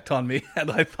impact on me had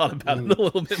I thought about it a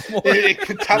little bit more. It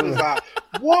can tell us that.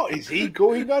 What is he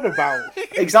going on about?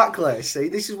 Exactly. See,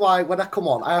 this is why when I come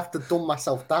on, I have to dumb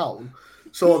myself down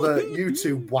so that you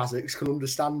two Wazzicks can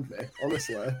understand me,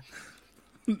 honestly.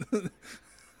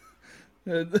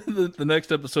 The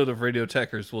next episode of Radio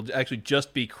Techers will actually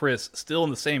just be Chris, still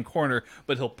in the same corner,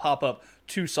 but he'll pop up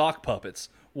two sock puppets,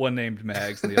 one named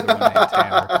Mags and the other one named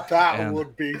Tanner. That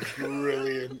would be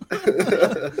brilliant.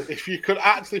 If you could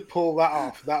actually pull that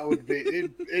off, that would be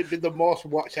it'd be the most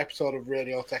watched episode of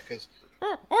Radio Techers.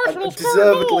 Arsenal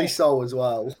Deservedly so as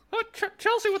well.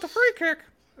 Chelsea with a free kick.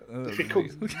 If you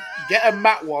could get a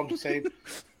Matt one saying,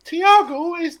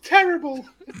 Thiago is terrible.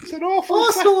 It's an awful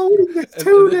Arsenal are winning this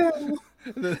 2-0.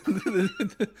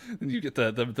 And you get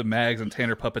the Mags and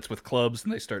Tanner puppets with clubs,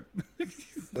 and they start.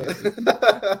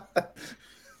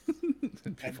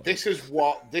 And this is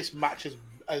what this match has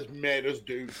made us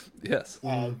do. Yes,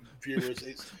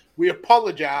 viewers. We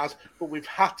apologise, but we've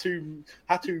had to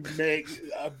make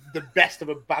the best of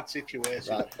a bad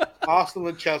situation. Right. Arsenal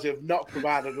and Chelsea have not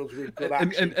provided us with good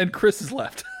action. and Chris has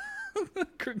left.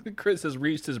 Chris has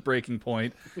reached his breaking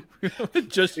point.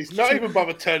 He's not even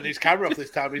bothered turning his camera off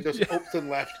this time. He just upped and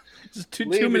left. Just two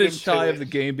Leaving minutes him to shy it. of the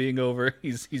game being over.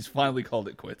 He's finally called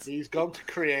it quits. He's gone to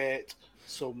create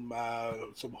some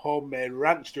homemade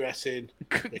ranch dressing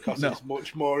because it's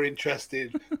much more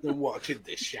interesting than watching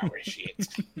this shower shit.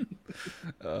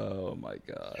 Oh my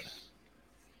god!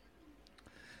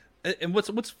 And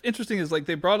what's interesting is like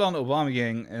they brought on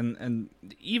Aubameyang, and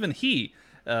even he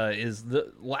is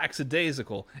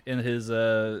lackadaisical in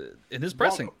his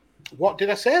pressing. What did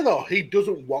I say though? He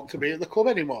doesn't want to be at the club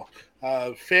anymore.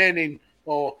 Feigning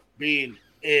or being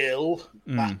ill.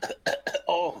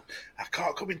 Oh, I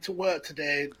can't come into work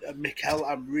today, Mikel.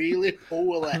 I'm really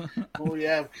poorly. Oh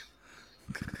yeah.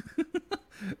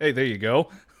 Hey, there you go.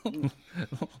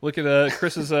 Look at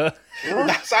Chris's.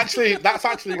 That's actually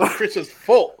Chris's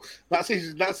foot. That's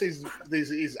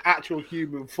his actual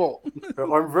human foot.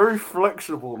 I'm very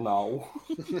flexible now.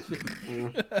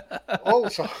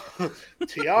 Also,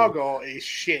 Thiago is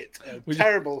shit. A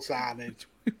terrible signing.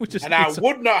 And I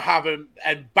would not have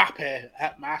Mbappe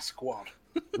at my squad.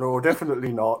 No,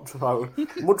 definitely not. I would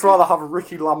much rather have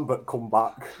Ricky Lambert come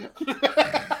back.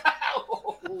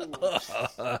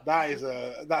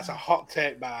 That's a hot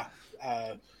take by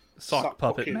sock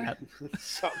puppet Matt.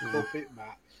 Sock puppet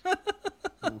Matt.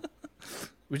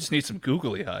 We just need some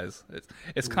googly eyes.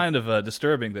 It's kind of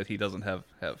disturbing that he doesn't have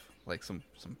like some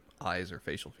eyes or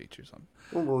facial features on.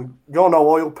 Well, you're no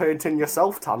oil painting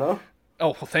yourself, Tanner.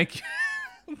 Oh, well, thank you.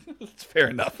 That's fair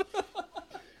enough.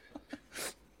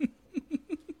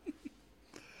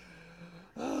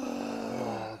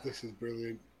 Oh, this is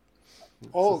brilliant.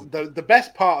 Oh, the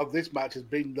best part of this match has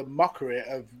been the mockery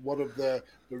of one of the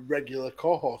regular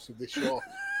co-hosts of this show,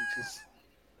 which is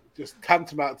just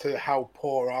tantamount to how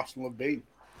poor Arsenal have been.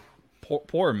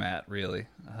 Poor Matt, really.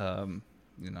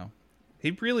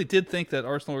 He really did think that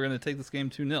Arsenal were going to take this game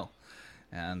 2-0.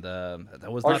 And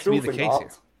that was not to be the case here.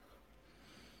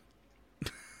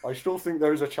 I still think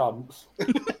there is a chance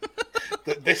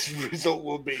that this result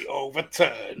will be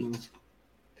overturned.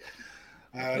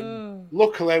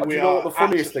 Luckily, we you know what the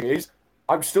funniest thing is?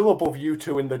 I'm still above you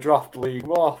two in the draft league.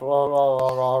 I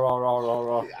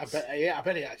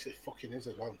bet he actually fucking is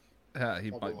as well. Yeah,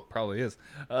 he probably is.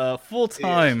 Full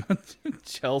time,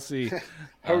 Chelsea.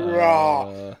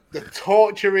 Hurrah! The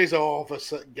torture is over,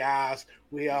 guys.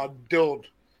 We are done.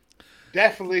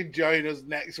 Definitely join us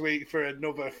next week for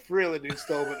another thrilling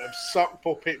installment of Sock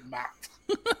Puppet Matt.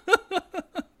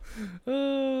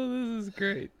 Oh, this is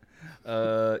great.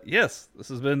 Yes, this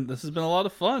has been a lot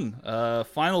of fun.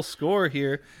 Final score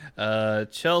here: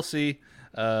 Chelsea,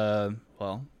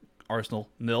 Arsenal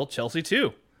 0, Chelsea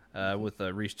 2. with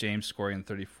Reece James scoring in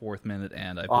the 34th minute,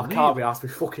 and I I believe can't be asked. My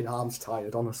fucking arm's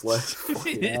tired, honestly.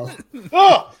 Fucking hell.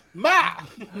 Oh, Matt!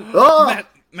 Oh,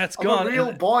 Matt's I'm gone. a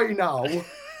real boy now.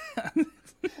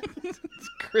 It's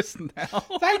Chris now.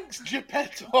 Thanks,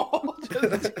 Geppetto.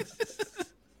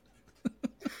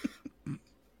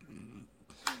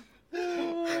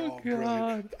 Oh,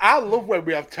 brilliant. I love when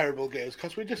we have terrible games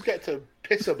because we just get to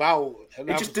piss about. And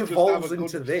It have- just have devolves a good-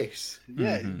 into this.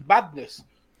 Yeah, it's madness.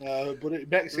 But it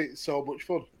makes it so much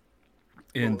fun.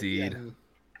 Indeed.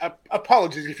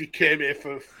 Apologies if you came here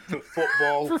for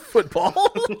football. For football?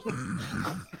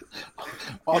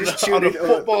 on Just a tuned in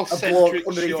football a bloke centric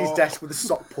underneath his show. desk with a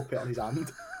sock puppet on his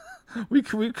hand. we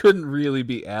couldn't really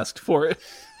be asked for it.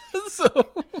 So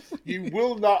You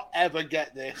will not ever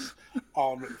get this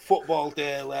on Football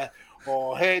Daily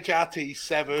or HRT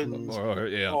 7.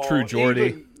 or True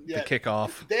Geordie, the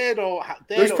kickoff. They don't.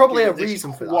 There's don't probably give a this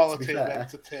reason for that, to quality be of fair.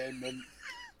 entertainment.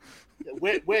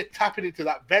 We're tapping into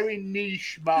that very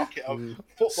niche market of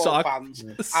football Sock- fans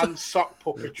sock- and sock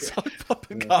puppetry. Sock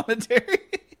puppet commentary.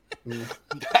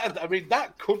 I mean,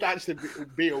 that could actually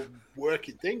be a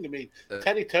working thing. I mean,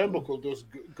 Teddy Turnbuckle does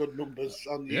good numbers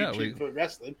on YouTube for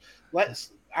wrestling.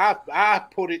 I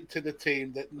put it to the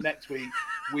team that next week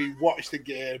we watch the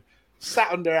game,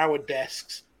 sat under our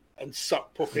desks, and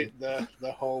sock puppet the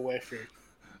whole way through.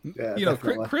 Yeah, You know,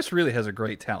 definitely. Chris really has a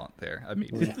great talent there. I mean,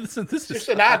 this is Just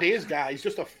an ideas guy. He's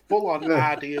just a full-on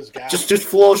ideas guy. Just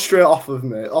flows straight off of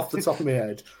me, off the top of my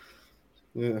head.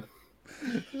 Yeah.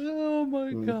 Oh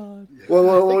my god. Well,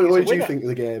 I think what he's do a you winner. think of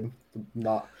the game?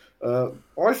 Matt?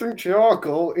 I think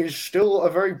Thiago is still a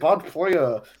very bad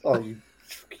player. Oh, you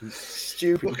fucking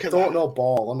stupid. Look at Don't that. know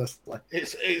ball, honestly.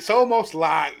 It's almost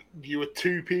like you were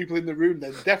two people in the room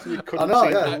that definitely couldn't know, see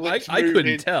yeah. the lips I moving.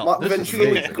 couldn't tell. Mark This is Ventura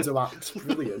amazing. because of that. It's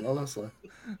brilliant, honestly.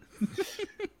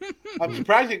 I'm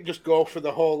surprised you didn't just go for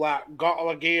the whole got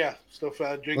all gear stuff,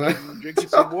 drinking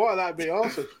some water. That'd be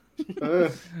awesome.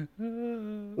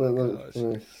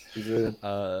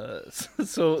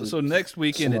 So next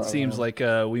weekend it seems like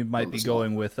we might be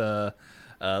going with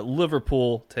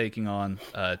Liverpool taking on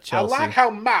Chelsea. I like how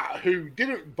Matt, who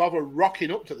didn't bother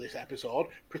rocking up to this episode,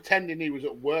 pretending he was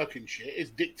at work and shit, is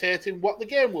dictating what the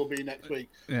game will be next week.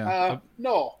 Yeah.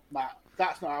 No, Matt,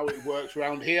 that's not how it works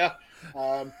around here.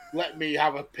 Let me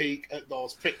have a peek at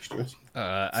those fixtures.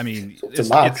 I mean, to it's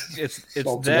Mark. it's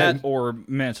Not to that me. or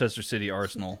Manchester City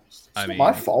Arsenal. I It's mean, not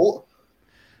my fault.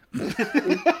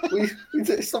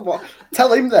 It's not my...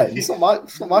 Tell him then. It's not my.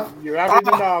 You're having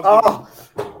an argument.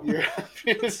 You're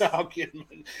having an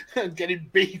argument and getting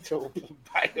beat up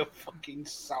by a fucking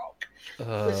sock.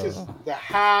 This is the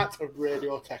heart of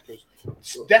Radio Techers.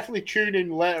 Definitely tune in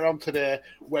later on today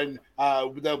when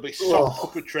there'll be sock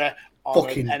puppetry on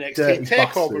Fucking an NXT dirty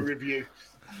TakeOver bastard. review.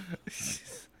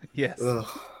 yes, Ugh.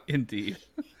 indeed.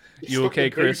 It's You okay,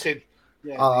 fucking Chris? booted.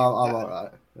 Yeah, I'm all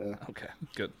right. Yeah. Okay,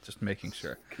 good. Just making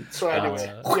sure. So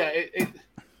anyway,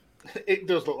 it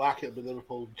does look like it'll be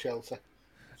Liverpool and Chelsea.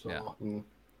 So Yeah.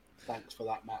 thanks for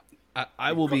that, Matt.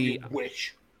 I will Got be. your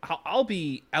wish. I'll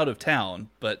be out of town,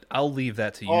 but I'll leave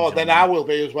that to you. Oh, then gentlemen. I will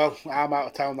be as well. I'm out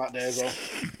of town that day as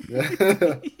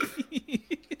well.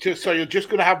 So you're just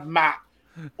going to have Matt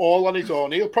all on his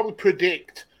own. He'll probably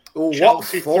predict Oh, what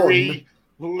Chelsea fun. 3,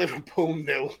 Liverpool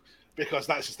 0, because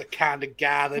that's just the kind of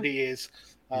guy that he is.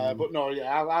 But no,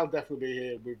 yeah, I'll definitely be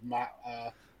here with Matt.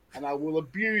 And I will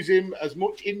abuse him as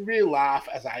much in real life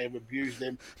as I have abused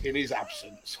him in his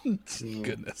absence.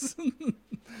 Goodness.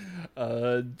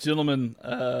 Gentlemen,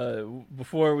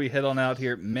 before we head on out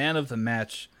here, man of the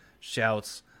match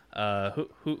shouts.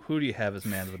 Who do you have as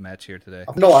man of the match here today?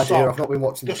 I've no idea. Sock. I've not been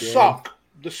watching The the game. sock.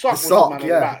 The sock The was the sock, man of the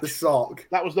yeah, match. the sock.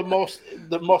 That was the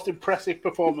most impressive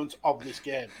performance of this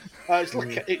game.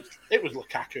 It was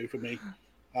Lukaku for me.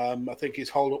 I think his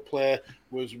hold-up play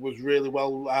was really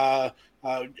well.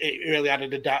 It really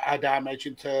added a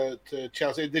dimension to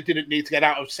Chelsea. They didn't need to get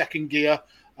out of second gear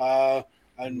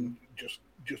and just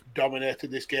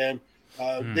dominated this game.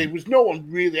 There was no one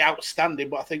really outstanding,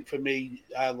 but I think for me,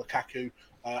 Lukaku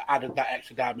added that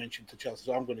extra dimension to Chelsea.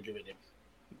 So I'm going to give it him.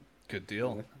 Good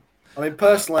deal. I mean,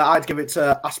 personally, I'd give it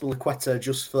to Azpilicueta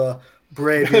just for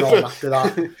braving on after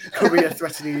that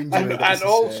career-threatening injury. And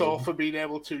also for being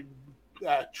able to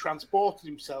transport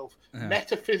himself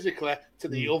metaphysically to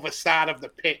the other side of the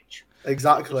pitch.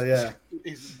 Exactly, yeah.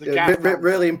 Is the Yeah, guy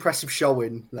really impressive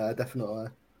showing there, definitely.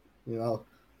 You know,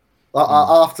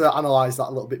 I'll have to analyse that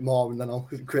a little bit more, and then I'll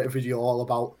create a video all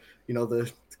about the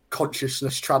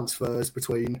consciousness transfers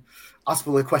between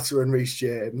Azpilicueta and Reece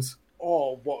James.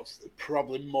 or what's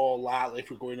probably more likely,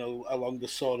 if we're going along the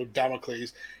sword of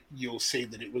Damocles, you'll see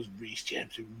that it was Reece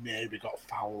James who maybe got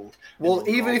fouled. Well,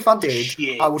 even if I did,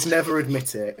 I would never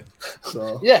admit it.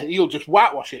 So yeah, you'll just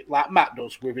whitewash it like Matt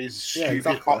does with his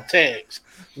stupid hot takes.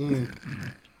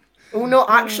 Oh no,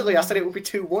 actually, I said it would be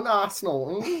 2-1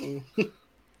 Arsenal.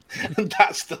 And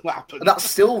that still happened. That's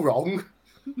still wrong.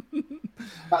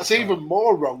 That's even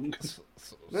more wrong.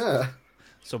 Yeah.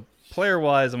 So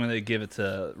player-wise, I'm going to give it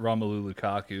to Romelu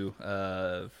Lukaku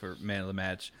for man of the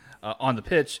match on the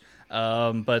pitch.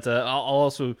 But I'll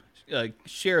also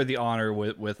share the honor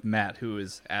with Matt, who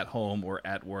is at home or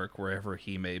at work, wherever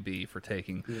he may be, for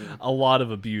taking a lot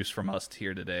of abuse from us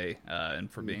here today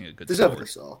and for being a good Deservedly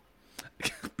so.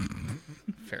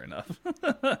 Fair enough.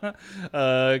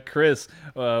 Chris,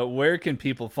 where can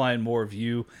people find more of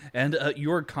you and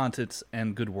your content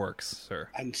and good works, sir?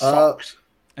 And socks.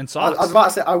 And socks. I was about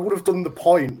to say I would have done the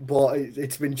point, but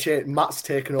it's been changed. Matt's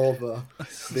taken over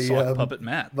Sock puppet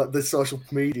Matt. But the social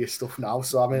media stuff now.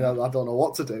 So I mean, I don't know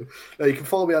what to do. Now, you can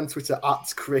follow me on Twitter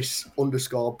at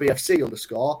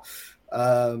Chris_BFC_.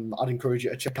 I'd encourage you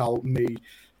to check out me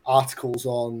articles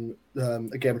on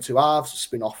A Game of Two Halves, a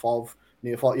spin-off of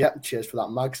Nearfall. Yeah, cheers for that,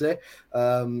 Magsy.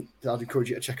 I'd encourage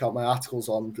you to check out my articles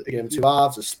on A Game of Two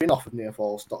Halves, a spin-off of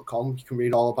Nearfalls.com. You can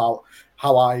read all about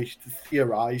how I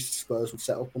theorised Spurs would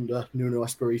set up under Nuno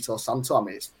Espirito Santo. I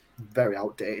mean, it's very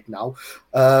outdated now.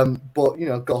 But,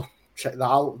 go check that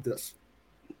out. That's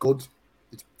good.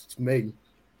 It's me.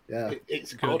 Yeah.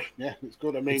 It's good. Yeah, it's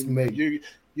good. I mean,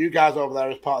 you guys over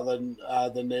there as part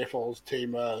of the Nearfalls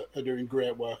team are doing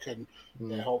great work, and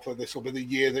hopefully this will be the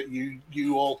year that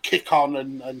you all kick on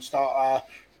and start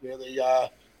really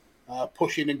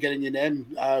pushing and getting your name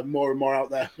more and more out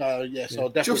there. So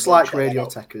definitely just like Radio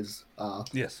Techers are.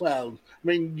 Yes. Well, I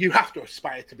mean, you have to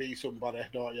aspire to be somebody,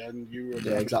 don't you? And you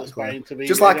exactly. aspiring to be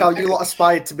just like how you lot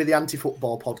aspired to be the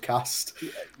anti-football podcast.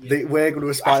 Yeah. We're going to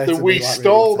aspire after to we be like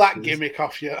stole that gimmick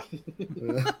off you.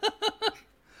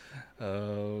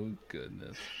 Oh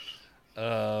goodness.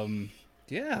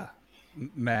 Yeah.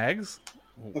 Mags.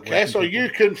 Okay, so you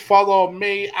can follow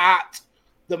me at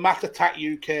the Matt Attack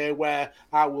UK, where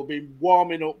I will be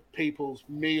warming up people's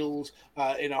meals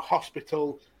in a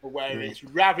hospital where it's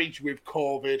ravaged with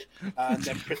COVID, and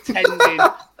then pretending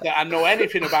that I know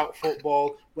anything about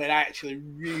football when I actually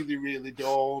really, really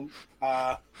don't.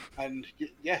 So come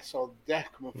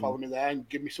and follow me there and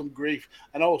give me some grief.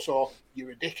 And also,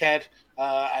 you're a dickhead,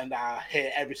 and I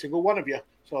hate every single one of you.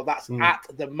 So that's at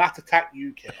the Matt Attack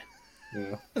UK.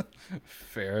 Yeah.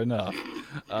 Fair enough.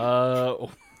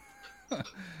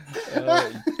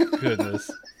 Goodness.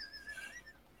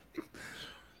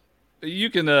 You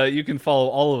can follow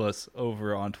all of us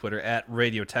over on Twitter at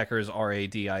Radio Techers,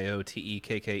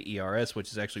 RADIOTEKKERS,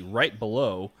 which is actually right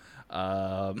below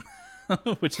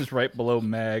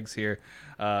Mags here.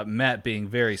 Matt being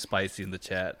very spicy in the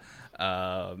chat.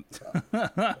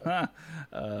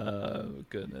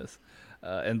 Goodness.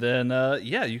 And then,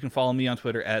 you can follow me on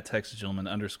Twitter at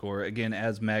TexasGentleman_. Again,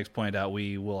 as Mags pointed out,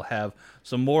 we will have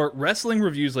some more wrestling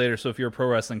reviews later. So if you're a pro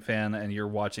wrestling fan and you're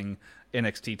watching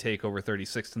NXT TakeOver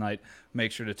 36 tonight,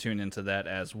 make sure to tune into that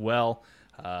as well.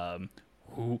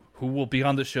 Who will be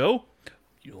on the show?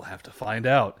 You'll have to find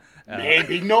out.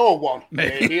 Maybe no one.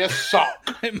 Maybe a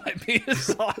sock. It might be a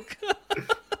sock.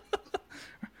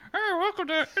 Hey, welcome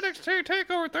to NXT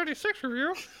TakeOver 36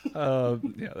 review.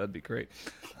 That'd be great.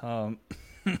 But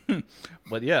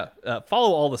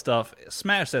follow all the stuff.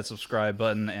 Smash that subscribe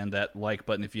button and that like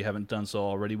button if you haven't done so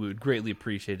already. We would greatly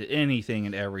appreciate it. Anything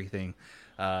and everything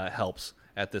helps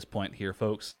at this point here,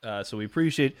 folks. So we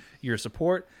appreciate your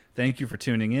support. Thank you for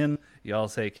tuning in. Y'all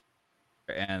take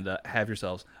care and have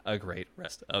yourselves a great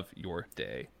rest of your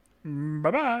day.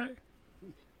 Bye-bye.